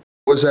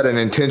 was that an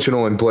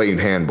intentional and blatant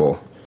handball?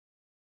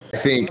 I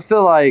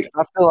feel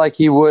like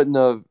he wouldn't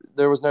have.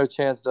 There was no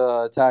chance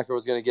the attacker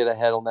was going to get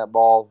ahead on that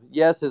ball.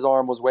 Yes, his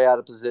arm was way out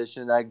of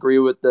position. I agree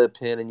with the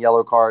pin and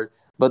yellow card,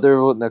 but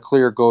there wasn't a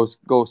clear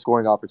goal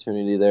scoring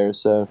opportunity there.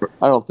 So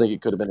I don't think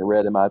it could have been a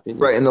red, in my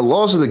opinion. Right, and the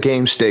laws of the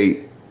game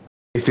state,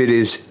 if it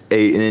is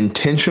an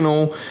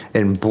intentional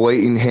and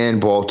blatant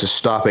handball to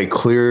stop a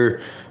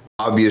clear,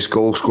 obvious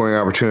goal-scoring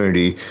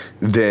opportunity,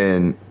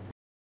 then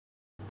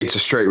it's a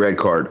straight red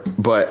card.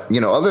 But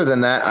other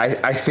than that,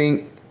 I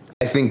think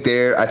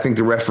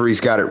the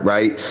referees got it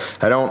right.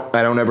 I don't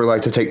ever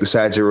like to take the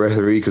sides of a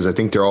referee because I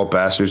think they're all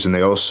bastards and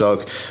they all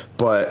suck.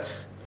 But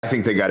I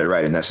think they got it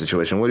right in that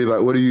situation. What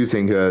do you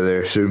think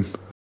there, Sue?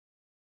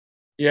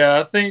 Yeah,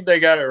 I think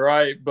they got it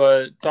right.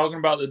 But talking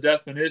about the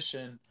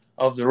definition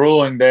of the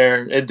ruling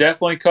there, it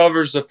definitely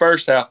covers the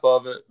first half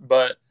of it,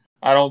 but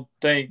I don't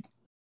think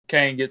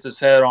Kane gets his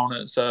head on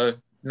it, so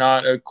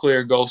not a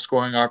clear goal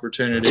scoring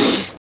opportunity.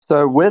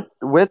 So with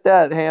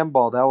that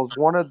handball, that was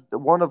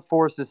one of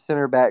Forest's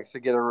center backs to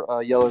get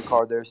a yellow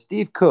card there.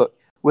 Steve Cook.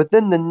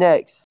 Within the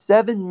next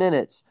 7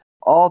 minutes,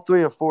 all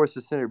three of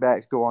Forest's center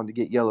backs go on to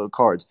get yellow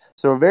cards.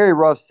 So a very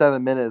rough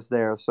 7 minutes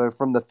there. So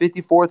from the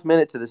 54th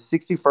minute to the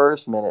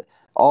 61st minute,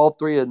 all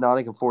three of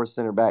Nottingham Forest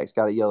center backs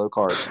got a yellow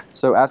card.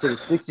 So after the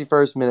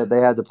 61st minute, they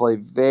had to play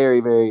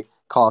very, very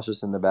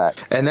cautious in the back.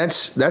 And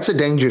that's a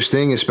dangerous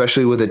thing,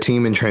 especially with a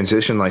team in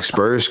transition like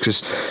Spurs,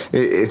 because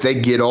if they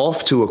get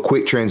off to a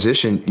quick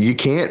transition, you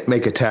can't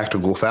make a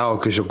tactical foul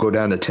because you'll go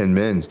down to 10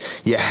 men.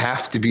 You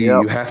have to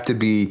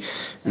be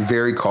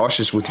very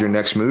cautious with your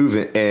next move,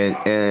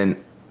 and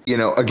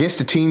against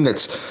a team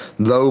that's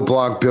low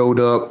block build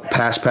up,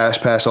 pass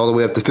all the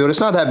way up the field, it's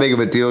not that big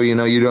of a deal.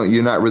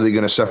 You're not really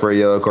going to suffer a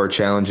yellow card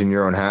challenge in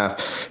your own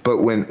half. But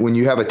when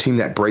you have a team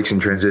that breaks in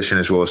transition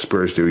as well as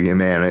Spurs do,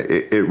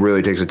 it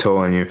really takes a toll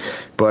on you.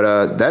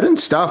 But that didn't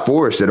stop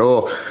Forest at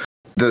all.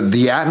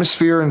 The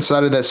atmosphere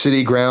inside of that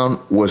City ground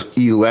was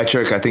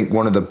electric. I think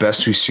one of the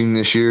best we've seen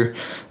this year.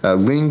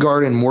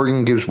 Lingard and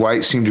Morgan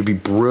Gibbs-White seemed to be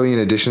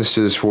brilliant additions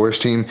to this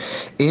Forest team.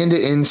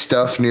 End-to-end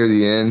stuff near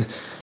the end.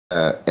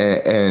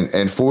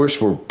 and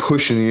Forest were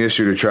pushing the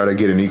issue to try to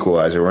get an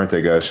equalizer, weren't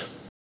they, guys?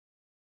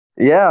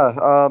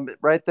 Yeah,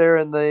 right there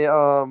in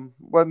the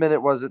what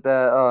minute was it?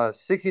 That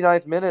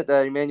 69th minute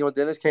that Emmanuel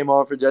Dennis came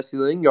on for Jesse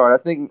Lingard.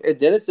 I think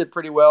Dennis did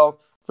pretty well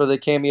for the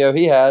cameo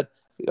he had.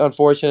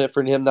 Unfortunate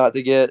for him not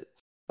to get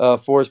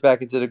Forrest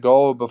back into the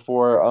goal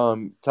before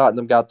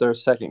Tottenham got their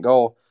second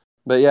goal.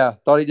 But yeah,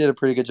 thought he did a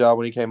pretty good job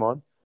when he came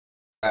on.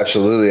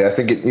 Absolutely, I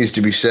think it needs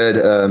to be said.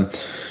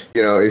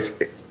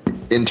 If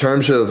in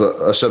terms of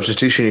a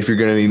substitution, if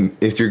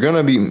you're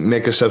gonna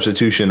make a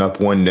substitution up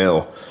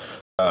 1-0.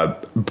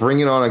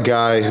 Bringing on a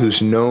guy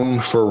who's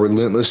known for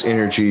relentless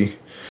energy,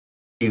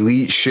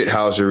 elite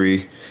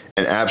shithousery,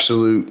 and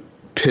absolute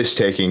piss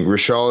taking,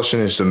 Richarlison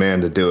is the man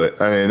to do it.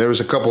 I mean, there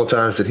was a couple of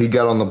times that he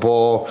got on the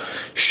ball,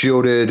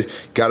 shielded,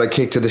 got a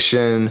kick to the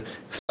shin,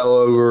 fell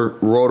over,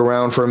 rolled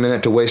around for a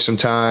minute to waste some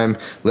time,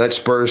 let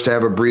Spurs to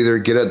have a breather,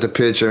 get at the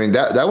pitch. I mean,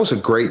 that was a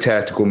great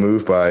tactical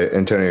move by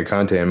Antonio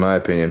Conte, in my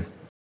opinion.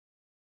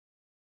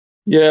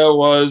 Yeah, it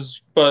was.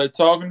 But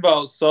talking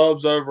about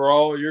subs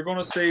overall, you're going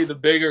to see the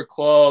bigger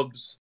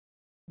clubs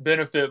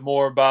benefit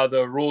more by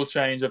the rule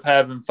change of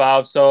having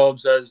 5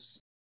 subs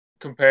as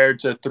compared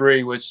to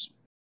 3, which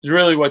is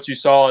really what you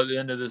saw at the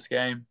end of this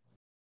game.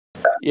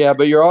 Yeah,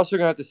 but you're also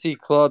going to have to see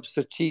clubs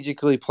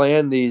strategically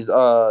plan these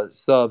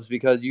subs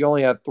because you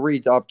only have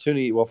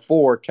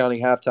 4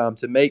 counting halftime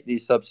to make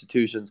these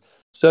substitutions.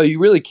 So you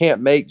really can't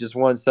make just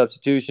one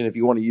substitution if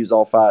you want to use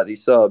all 5 of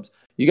these subs.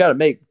 You got to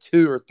make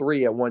 2 or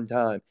 3 at one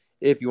time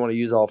if you want to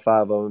use all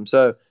 5 of them.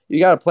 So you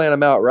got to plan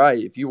them out right.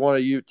 If you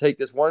want to take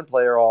this one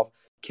player off,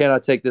 can I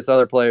take this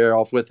other player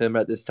off with him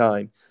at this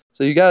time?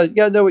 So you got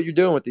to know what you're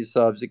doing with these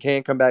subs. It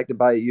can come back to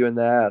bite you in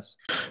the ass.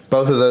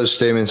 Both of those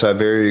statements I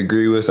very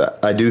agree with.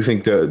 I do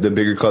think the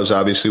bigger clubs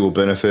obviously will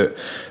benefit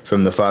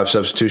from the 5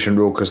 substitution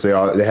rule because they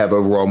have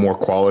overall more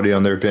quality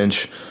on their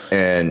bench.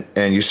 And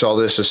you saw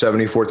this, a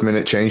 74th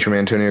minute change from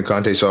Antonio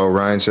Conte. Saw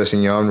Ryan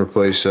Sessegnon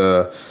replace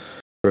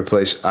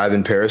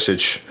Ivan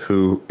Perisic,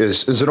 who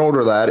is an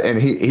older lad,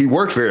 and he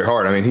worked very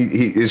hard. I mean,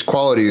 his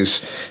quality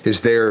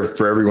is there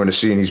for everyone to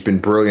see, and he's been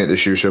brilliant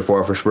this year so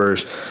far for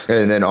Spurs.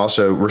 And then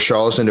also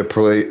Richarlison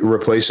to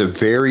replace a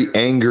very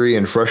angry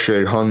and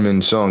frustrated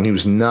Heung-min Son. He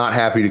was not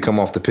happy to come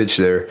off the pitch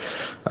there,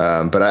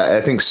 but I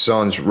think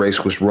Son's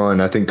race was run.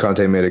 I think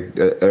Conte made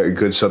a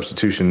good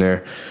substitution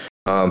there.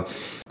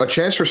 A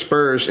chance for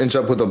Spurs ends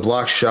up with a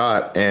blocked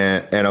shot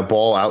and a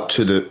ball out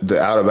to the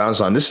out of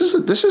bounds line. This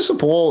is a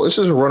ball. This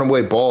is a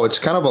runaway ball. It's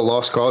kind of a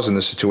lost cause in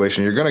this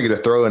situation. You're going to get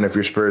a throw in if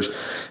you're Spurs,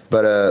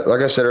 but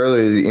like I said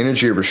earlier, the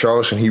energy of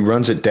Richarlison, he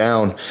runs it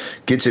down,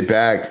 gets it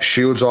back,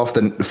 shields off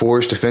the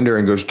Forest defender,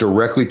 and goes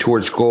directly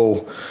towards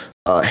goal.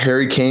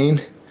 Harry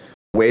Kane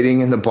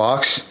waiting in the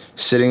box,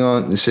 sitting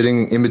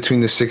in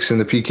between the 6 and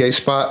the PK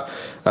spot,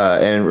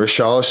 and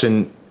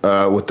Richarlison.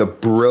 With the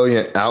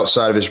brilliant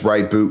outside of his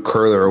right boot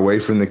curler away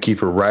from the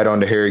keeper right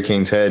onto Harry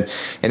Kane's head.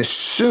 And as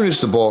soon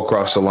as the ball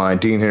crossed the line,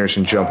 Dean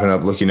Henderson jumping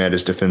up, looking at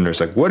his defenders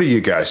like, what are you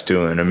guys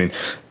doing? I mean,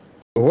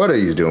 what are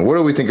you doing? What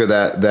do we think of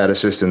that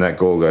assist and that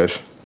goal, guys?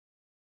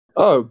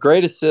 Oh,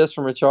 great assist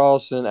from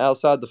Richarlison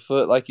outside the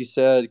foot, like you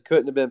said.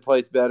 Couldn't have been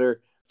placed better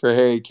for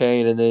Harry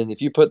Kane. And then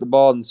if you put the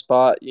ball in the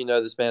spot, you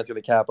know this man's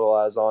going to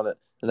capitalize on it.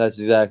 And that's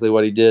exactly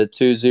what he did.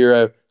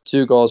 2-0,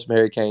 2 goals from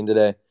Harry Kane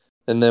today.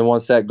 And then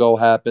once that goal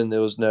happened,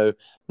 there was no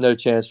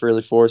chance for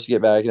really Forest to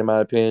get back, in my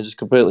opinion. Just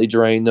completely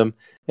drained them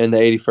in the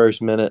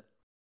 81st minute.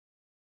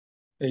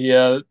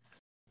 Yeah,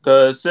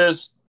 the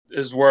assist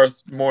is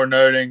worth more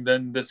noting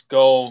than this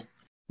goal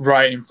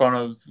right in front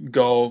of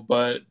goal.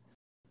 But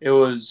it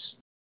was,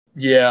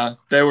 yeah,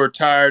 they were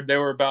tired. They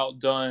were about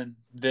done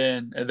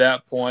then at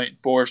that point,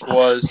 Forest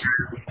was.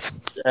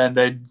 And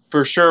they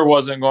for sure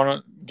wasn't going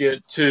to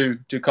get 2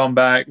 to come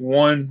back.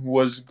 1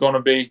 was going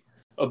to be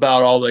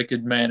about all they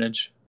could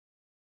manage.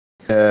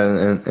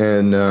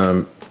 And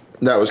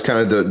that was kind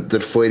of the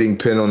deflating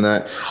pin on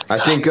that. I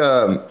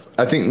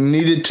think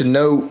needed to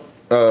note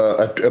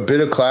a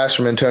bit of class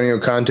from Antonio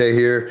Conte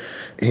here.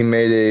 He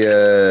made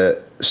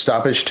a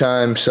stoppage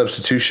time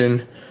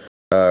substitution.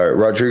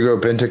 Rodrigo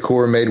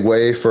Bentancur made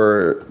way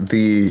for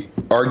the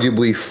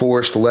arguably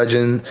Forest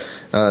legend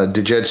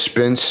Dejed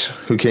Spence,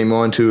 who came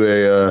on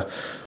to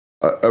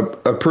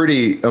a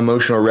pretty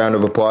emotional round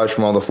of applause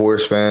from all the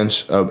Forest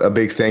fans. A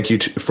big thank you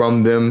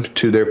from them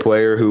to their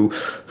player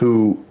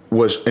who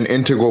was an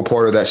integral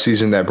part of that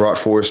season that brought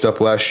Forest up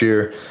last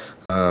year.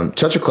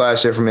 Touch of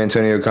class there from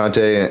Antonio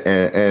Conte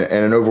and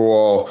an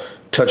overall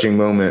touching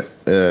moment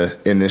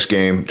in this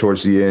game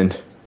towards the end.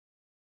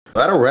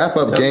 That'll wrap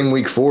up game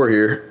week 4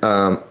 here.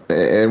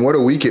 And what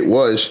a week it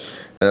was.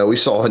 We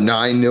saw a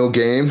 9-0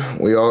 game.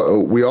 We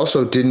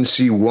also didn't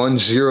see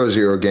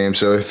 1-0-0 game.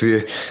 So if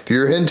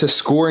you're into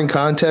scoring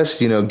contests,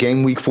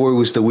 game week 4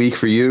 was the week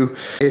for you.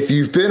 If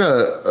you've been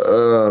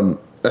a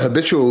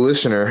habitual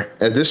listener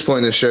at this point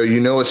in the show, you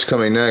know what's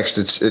coming next.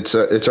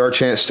 It's our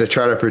chance to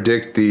try to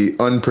predict the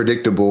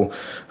unpredictable.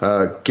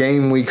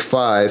 Game week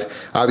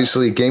 5.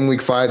 Obviously, game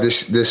week 5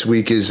 this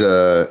week is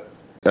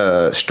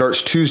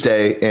starts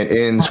Tuesday and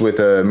ends with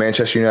a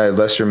Manchester United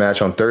Leicester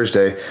match on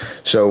Thursday.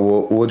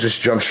 So we'll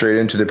just jump straight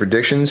into the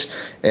predictions,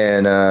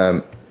 and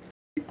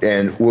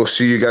we'll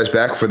see you guys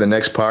back for the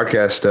next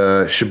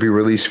podcast. Should be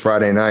released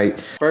Friday night.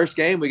 First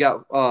game, we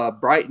got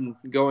Brighton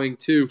going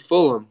to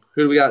Fulham.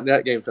 Who do we got in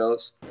that game,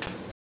 fellas?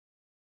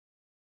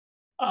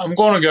 I'm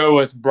going to go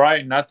with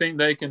Brighton. I think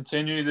they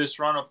continue this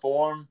run of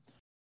form,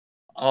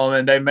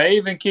 and they may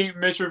even keep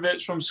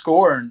Mitrovic from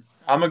scoring.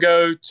 I'm going to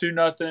go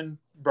 2-0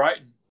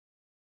 Brighton.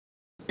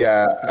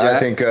 Yeah, I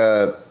think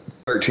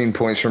 13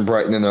 points from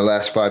Brighton in their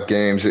last 5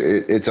 games.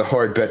 It's a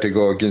hard bet to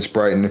go against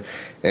Brighton.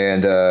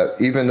 And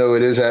even though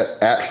it is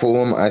at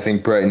Fulham, I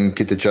think Brighton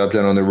get the job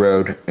done on the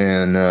road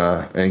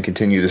and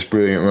continue this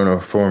brilliant run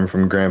of form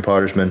from Graham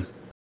Pottersman.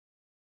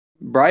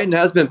 Brighton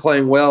has been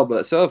playing well,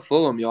 but so have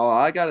Fulham, y'all.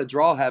 I got a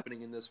draw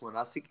happening in this one.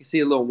 I see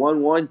a little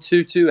 1-1,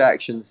 2-2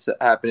 action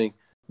happening.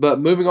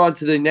 But moving on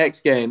to the next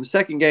game,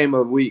 second game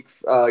of week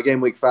 5,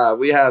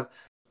 we have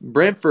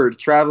Brentford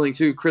traveling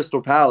to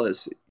Crystal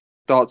Palace.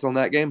 Thoughts on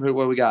that game?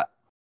 What do we got?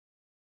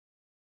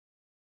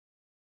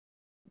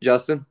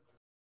 Justin?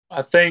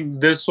 I think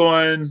this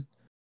will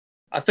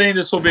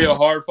be a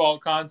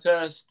hard-fought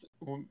contest.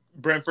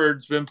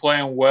 Brentford's been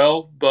playing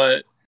well,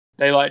 but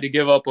they like to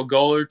give up a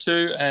goal or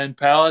two, and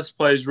Palace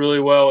plays really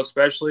well,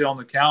 especially on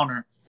the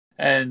counter.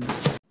 And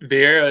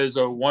Vieira is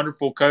a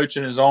wonderful coach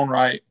in his own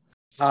right.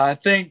 I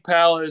think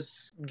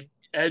Palace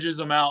edges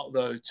them out,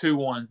 though,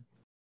 2-1.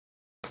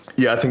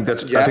 Yeah, I think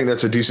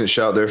that's a decent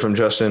shout there from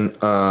Justin.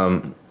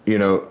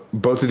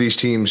 Both of these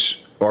teams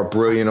are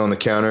brilliant on the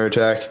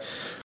counterattack.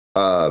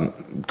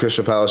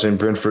 Crystal Palace and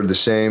Brentford the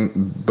same,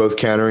 both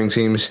countering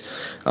teams.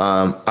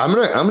 I'm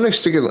gonna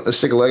stick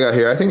a leg out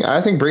here.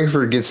 I think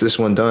Brentford gets this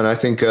one done. I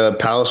think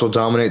Palace will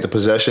dominate the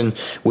possession,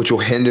 which will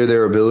hinder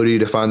their ability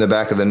to find the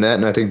back of the net,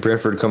 and I think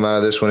Brentford come out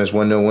of this one as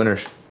 1-0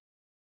 winners.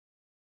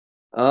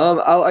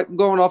 I like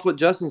going off what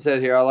Justin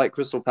said here. I like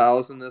Crystal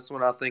Palace in this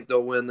one. I think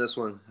they'll win this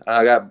one.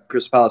 I got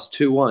Crystal Palace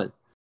 2-1.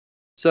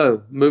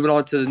 So, moving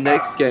on to the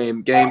next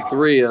game, game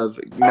 3 of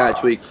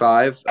match week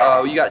 5.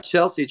 You got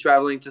Chelsea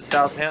traveling to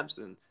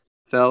Southampton.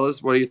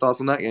 Fellas, what are your thoughts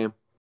on that game?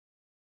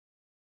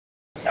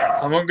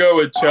 I'm going to go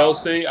with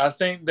Chelsea. I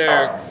think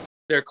their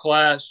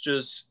class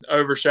just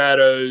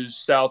overshadows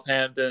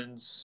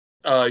Southampton's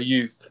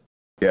youth.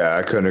 Yeah,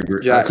 I couldn't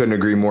agree. Jack. I couldn't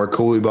agree more.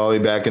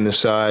 Koulibaly back in the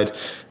side,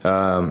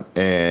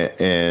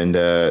 and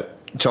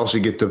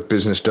Chelsea get the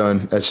business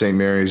done at St.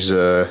 Mary's.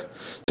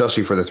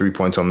 Chelsea for the 3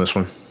 points on this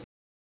one.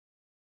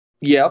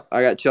 Yep,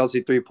 I got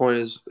Chelsea 3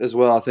 points as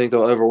well. I think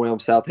they'll overwhelm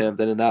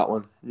Southampton in that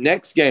one.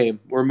 Next game,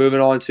 we're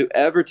moving on to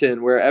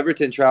Everton, where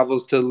Everton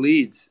travels to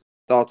Leeds.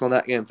 Thoughts on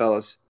that game,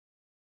 fellas?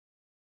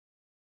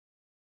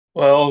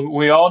 Well,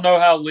 we all know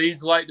how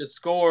Leeds like to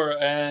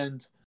score,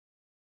 and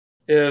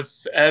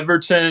if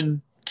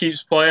Everton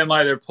keeps playing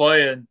like they're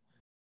playing,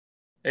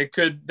 they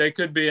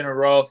could be in a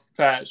rough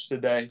patch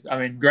today. I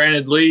mean,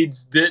 granted,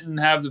 Leeds didn't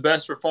have the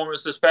best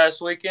performance this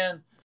past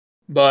weekend,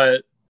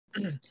 but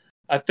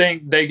I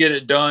think they get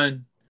it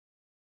done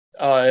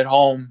at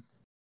home,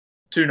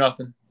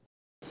 2-0.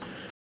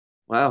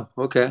 Wow.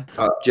 Okay.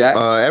 Jack?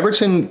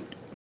 Everton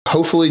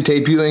hopefully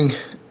debuting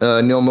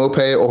Neil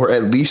Maupay, or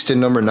at least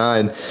in number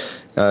 9,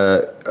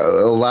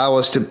 allow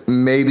us to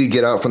maybe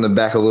get out from the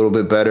back a little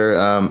bit better.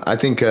 I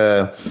think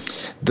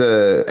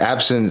the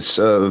absence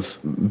of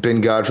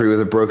Ben Godfrey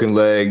with a broken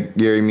leg,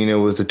 Yerry Mina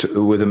with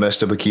a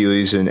messed up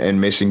Achilles,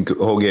 and Mason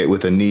Holgate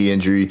with a knee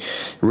injury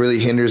really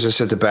hinders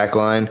us at the back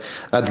line.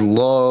 I'd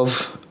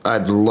love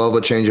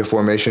a change of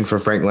formation for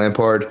Frank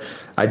Lampard.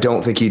 I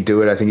don't think he'd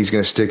do it. I think he's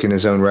going to stick in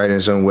his own right, in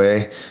his own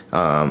way,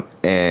 and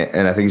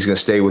I think he's going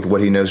to stay with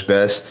what he knows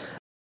best.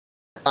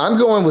 I'm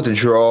going with the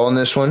draw on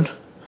this one,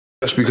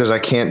 just because I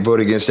can't vote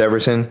against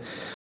Everton.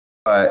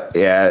 But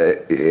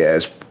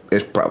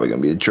it's probably going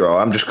to be a draw.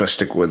 I'm just going to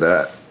stick with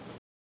that.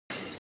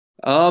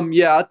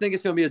 Yeah, I think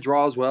it's going to be a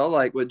draw as well.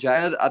 Like with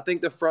Jad, I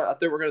think we're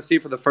going to see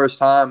for the first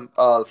time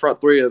the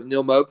front 3 of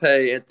Neil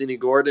Maupay, Anthony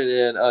Gordon,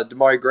 and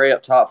Damari Gray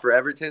up top for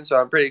Everton. So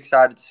I'm pretty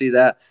excited to see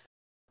that.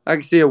 I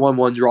can see a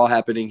 1-1 draw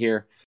happening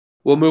here.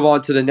 We'll move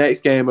on to the next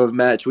game of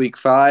match week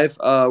 5,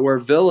 where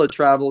Villa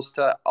travels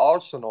to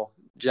Arsenal.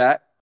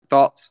 Jack,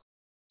 thoughts?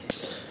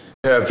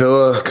 Yeah,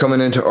 Villa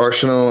coming into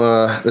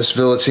Arsenal. This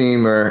Villa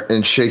team are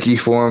in shaky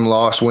form.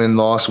 Loss, win,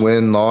 loss,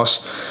 win,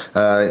 loss.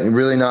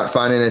 Really not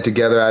finding it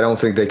together. I don't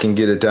think they can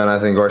get it done. I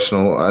think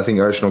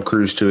Arsenal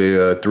cruise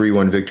to a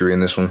 3-1 victory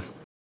in this one.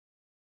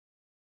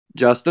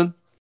 Justin?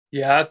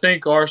 Yeah, I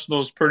think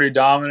Arsenal's pretty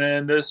dominant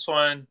in this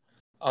one.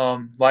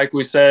 Like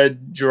we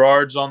said,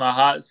 Gerrard's on the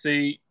hot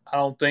seat. I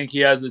don't think he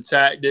has the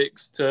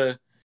tactics to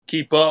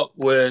keep up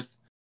with,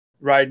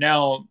 right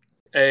now,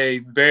 a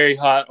very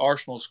hot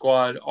Arsenal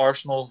squad.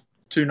 Arsenal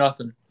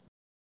 2-0.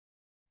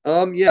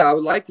 Yeah, I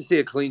would like to see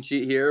a clean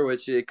sheet here,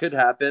 which it could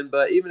happen.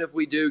 But even if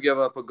we do give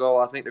up a goal,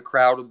 I think the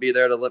crowd will be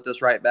there to lift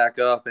us right back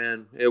up,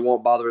 and it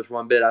won't bother us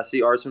one bit. I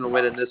see Arsenal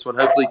winning this one,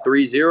 hopefully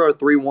 3-0 or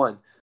 3-1.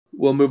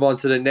 We'll move on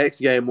to the next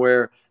game,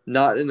 where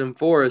Nottingham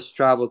Forest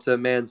travel to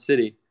Man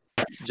City.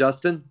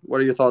 Justin,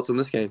 what are your thoughts on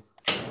this game?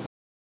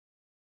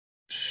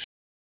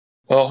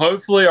 Well,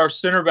 hopefully our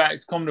center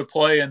backs come to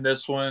play in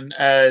this one,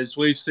 as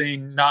we've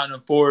seen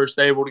Nottingham Forest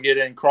able to get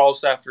in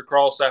cross after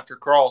cross after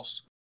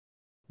cross.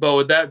 But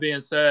with that being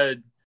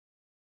said,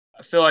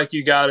 I feel like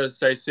you got to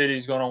say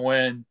City's going to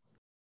win.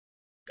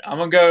 I'm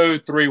going to go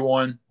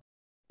 3-1.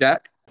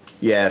 Jack?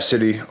 Yeah,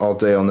 City all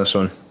day on this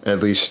one.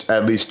 At least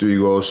 3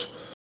 goals.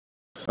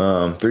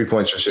 3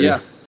 points for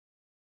City.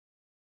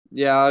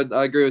 Yeah,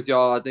 I agree with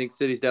y'all. I think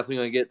City's definitely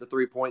going to get the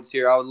 3 points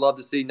here. I would love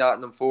to see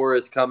Nottingham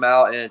Forest come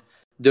out and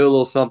do a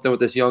little something with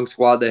this young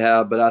squad they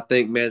have, but I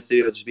think Man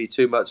City will just be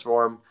too much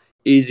for them.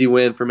 Easy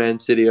win for Man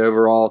City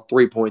overall,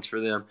 3 points for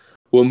them.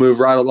 We'll move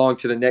right along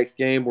to the next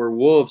game where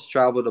Wolves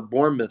travel to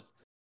Bournemouth.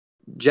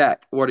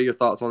 Jack, what are your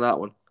thoughts on that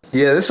one?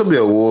 Yeah, this will be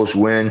a Wolves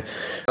win.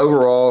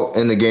 Overall,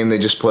 in the game they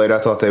just played, I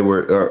thought they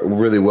were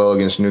really well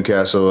against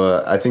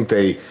Newcastle. I think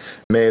they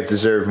may have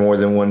deserved more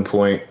than 1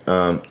 point.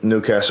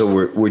 Newcastle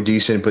were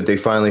decent, but they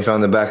finally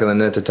found the back of the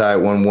net to tie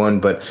it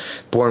 1-1. But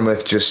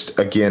Bournemouth, just,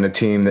 again, a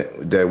team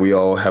that we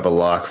all have a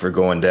lock for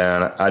going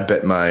down. I'd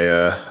bet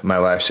my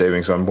life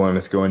savings on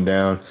Bournemouth going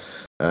down.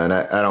 And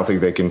I don't think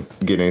they can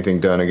get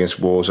anything done against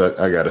Wolves.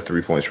 I got a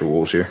 3 points for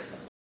Wolves here.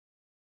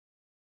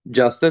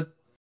 Justin?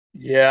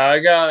 Yeah, I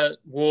got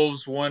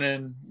Wolves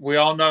winning. We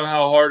all know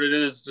how hard it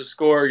is to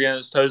score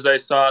against Jose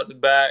Sa at the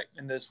back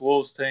in this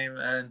Wolves team,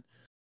 and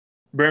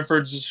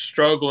Brentford's just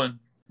struggling,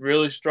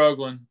 really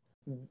struggling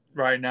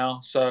right now.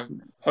 So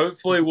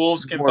hopefully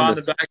Wolves can find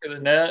the back of the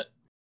net.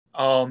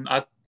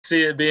 I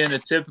see it being a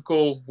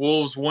typical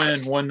Wolves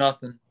win,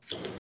 1-0.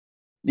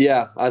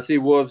 Yeah, I see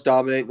Wolves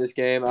dominating this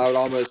game. I would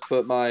almost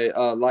put my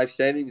life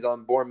savings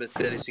on Bournemouth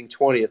finishing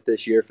 20th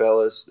this year,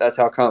 fellas. That's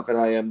how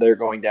confident I am they're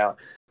going down.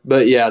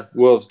 But, yeah,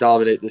 Wolves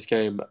dominate this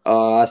game.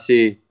 I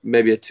see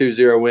maybe a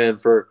 2-0 win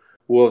for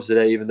Wolves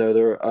today, even though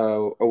they're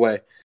away.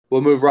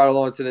 We'll move right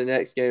along to the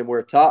next game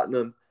where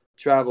Tottenham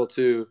travel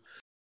to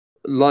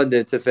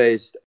London to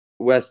face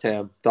West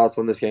Ham. Thoughts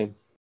on this game?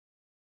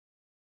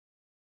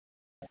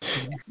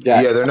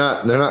 Yeah, they're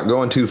not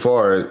going too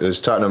far, as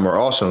Tottenham are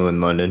also in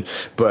London.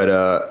 But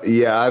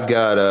I've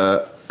got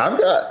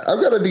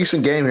a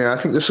decent game here. I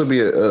think this will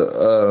be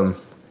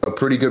a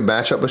pretty good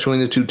matchup between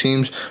the two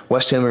teams.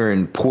 West Ham are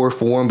in poor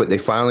form, but they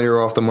finally are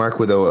off the mark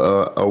with a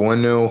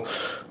 1-0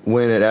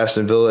 win at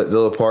Aston Villa at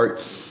Villa Park.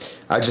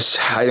 I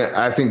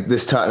think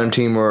this Tottenham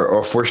team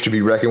are forced to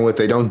be reckoned with.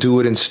 They don't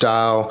do it in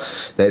style.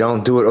 They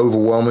don't do it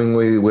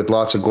overwhelmingly with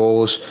lots of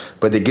goals,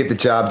 but they get the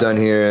job done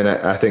here, and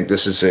I think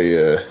this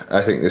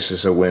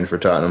is a win for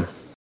Tottenham.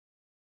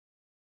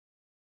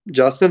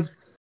 Justin?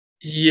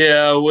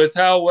 Yeah, with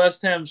how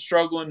West Ham's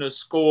struggling to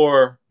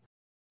score,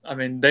 I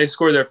mean, they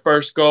scored their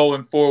first goal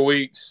in 4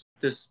 weeks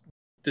this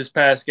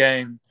past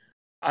game.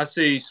 I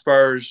see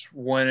Spurs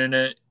winning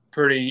it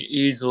pretty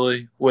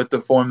easily with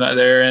the form that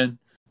they're in.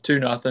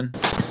 2-0.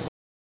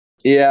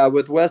 Yeah,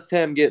 with West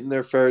Ham getting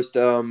their first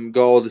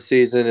goal of the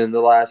season in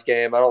the last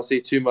game, I don't see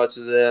too much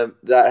of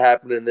that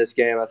happening in this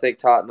game. I think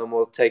Tottenham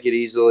will take it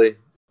easily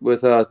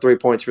with 3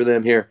 points for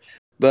them here.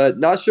 But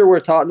not sure where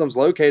Tottenham's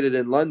located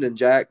in London,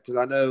 Jack, because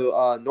I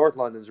know North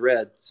London's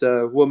red.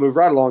 So we'll move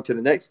right along to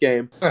the next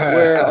game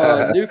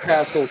where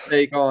Newcastle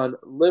take on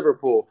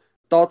Liverpool.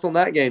 Thoughts on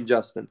that game,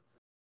 Justin?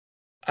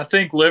 I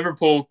think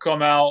Liverpool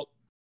come out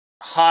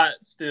hot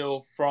still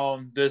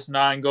from this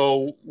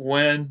 9-goal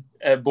win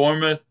at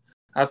Bournemouth.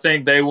 I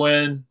think they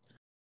win,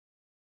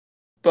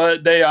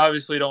 but they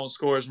obviously don't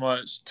score as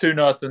much.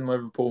 2-0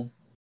 Liverpool.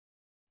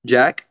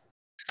 Jack?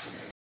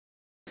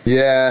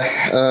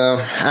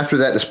 Yeah, after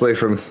that display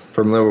from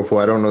Liverpool,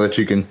 I don't know that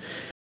you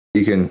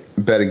can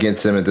bet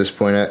against them at this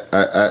point.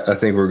 I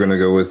think we're going to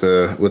go with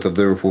the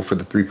Liverpool for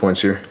the 3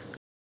 points here.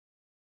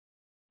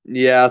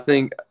 Yeah, I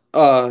think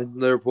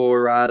Liverpool will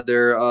ride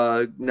their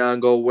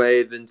 9-goal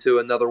wave into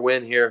another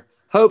win here.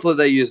 Hopefully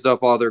they used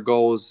up all their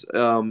goals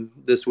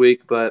this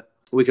week, but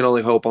we can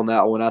only hope on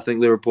that one. I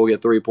think Liverpool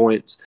get 3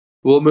 points.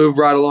 We'll move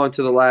right along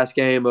to the last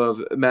game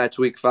of match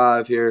week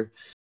 5 here,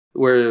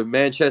 where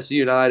Manchester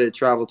United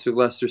travel to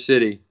Leicester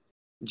City.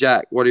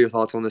 Jack, what are your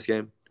thoughts on this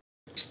game?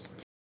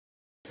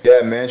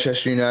 Yeah,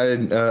 Manchester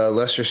United,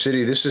 Leicester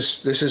City. This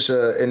is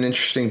an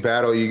interesting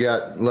battle. You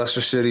got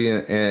Leicester City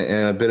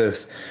in a bit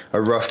of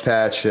a rough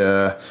patch.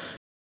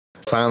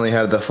 Finally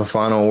have the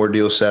Fofana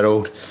ordeal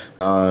settled,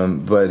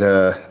 but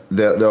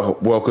they'll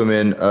welcome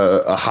in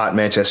a hot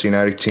Manchester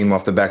United team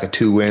off the back of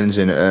 2 wins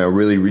and a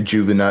really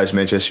rejuvenized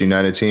Manchester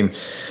United team.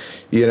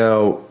 You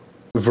know,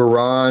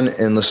 Varane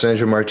and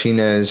Lisandro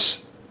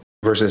Martinez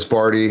versus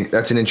Vardy.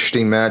 That's an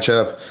interesting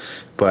matchup.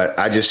 But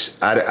I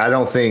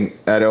don't think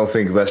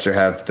Leicester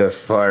have the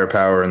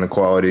firepower and the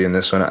quality in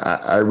this one.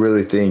 I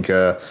really think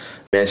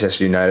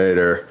Manchester United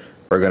are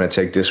going to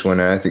take this one.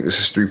 And I think this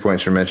is 3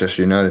 points for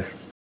Manchester United.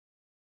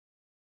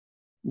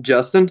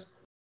 Justin?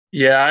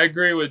 Yeah, I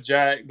agree with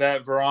Jack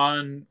that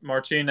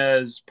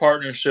Varane-Martinez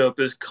partnership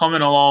is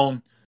coming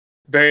along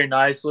very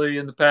nicely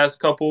in the past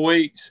couple of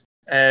weeks.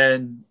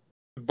 And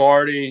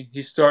Vardy,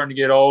 he's starting to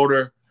get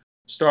older.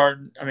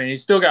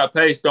 He's still got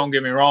pace, don't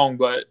get me wrong,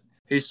 but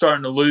he's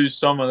starting to lose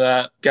some of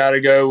that. Got to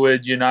go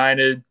with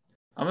United.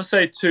 I'm going to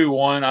say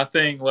 2-1. I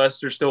think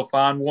Leicester still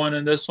find one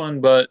in this one,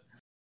 but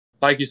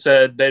like you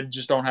said, they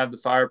just don't have the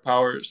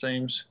firepower, it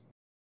seems.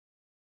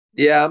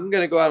 Yeah, I'm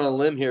going to go out on a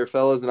limb here,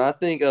 fellas, and I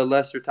think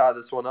Leicester tie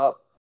this one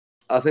up.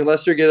 I think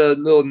Leicester get a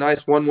little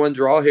nice 1-1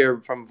 draw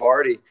here from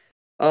Vardy.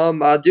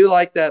 I do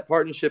like that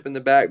partnership in the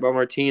back by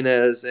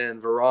Martinez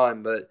and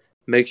Varane, but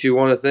makes you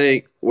want to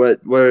think,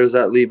 where does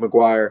that leave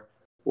Maguire?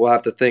 We'll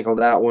have to think on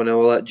that one, and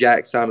we'll let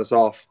Jack sign us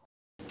off.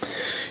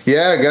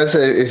 Yeah, guys,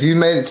 if you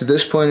made it to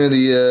this point of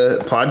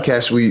the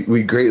podcast,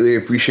 we greatly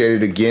appreciate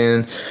it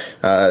again.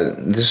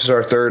 This is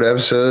our third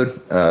episode,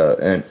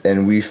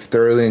 and we've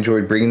thoroughly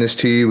enjoyed bringing this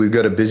to you. We've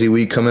got a busy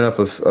week coming up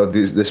of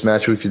this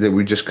match week that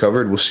we just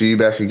covered. We'll see you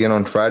back again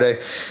on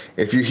Friday.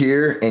 If you're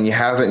here and you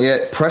haven't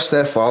yet, press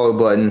that follow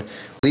button.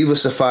 Leave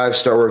us a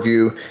 5-star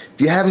review.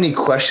 If you have any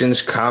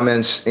questions,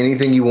 comments,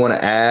 anything you want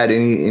to add,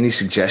 any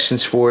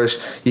suggestions for us,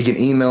 you can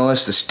email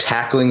us. It's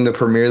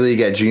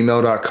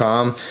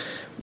tacklingthepremierleague@gmail.com.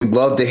 We'd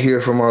love to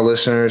hear from our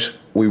listeners.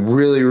 We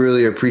really,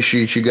 really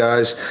appreciate you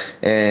guys.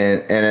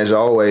 And as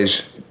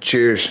always,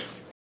 cheers.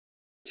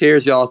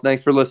 Cheers, y'all.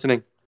 Thanks for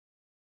listening.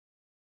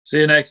 See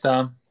you next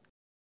time.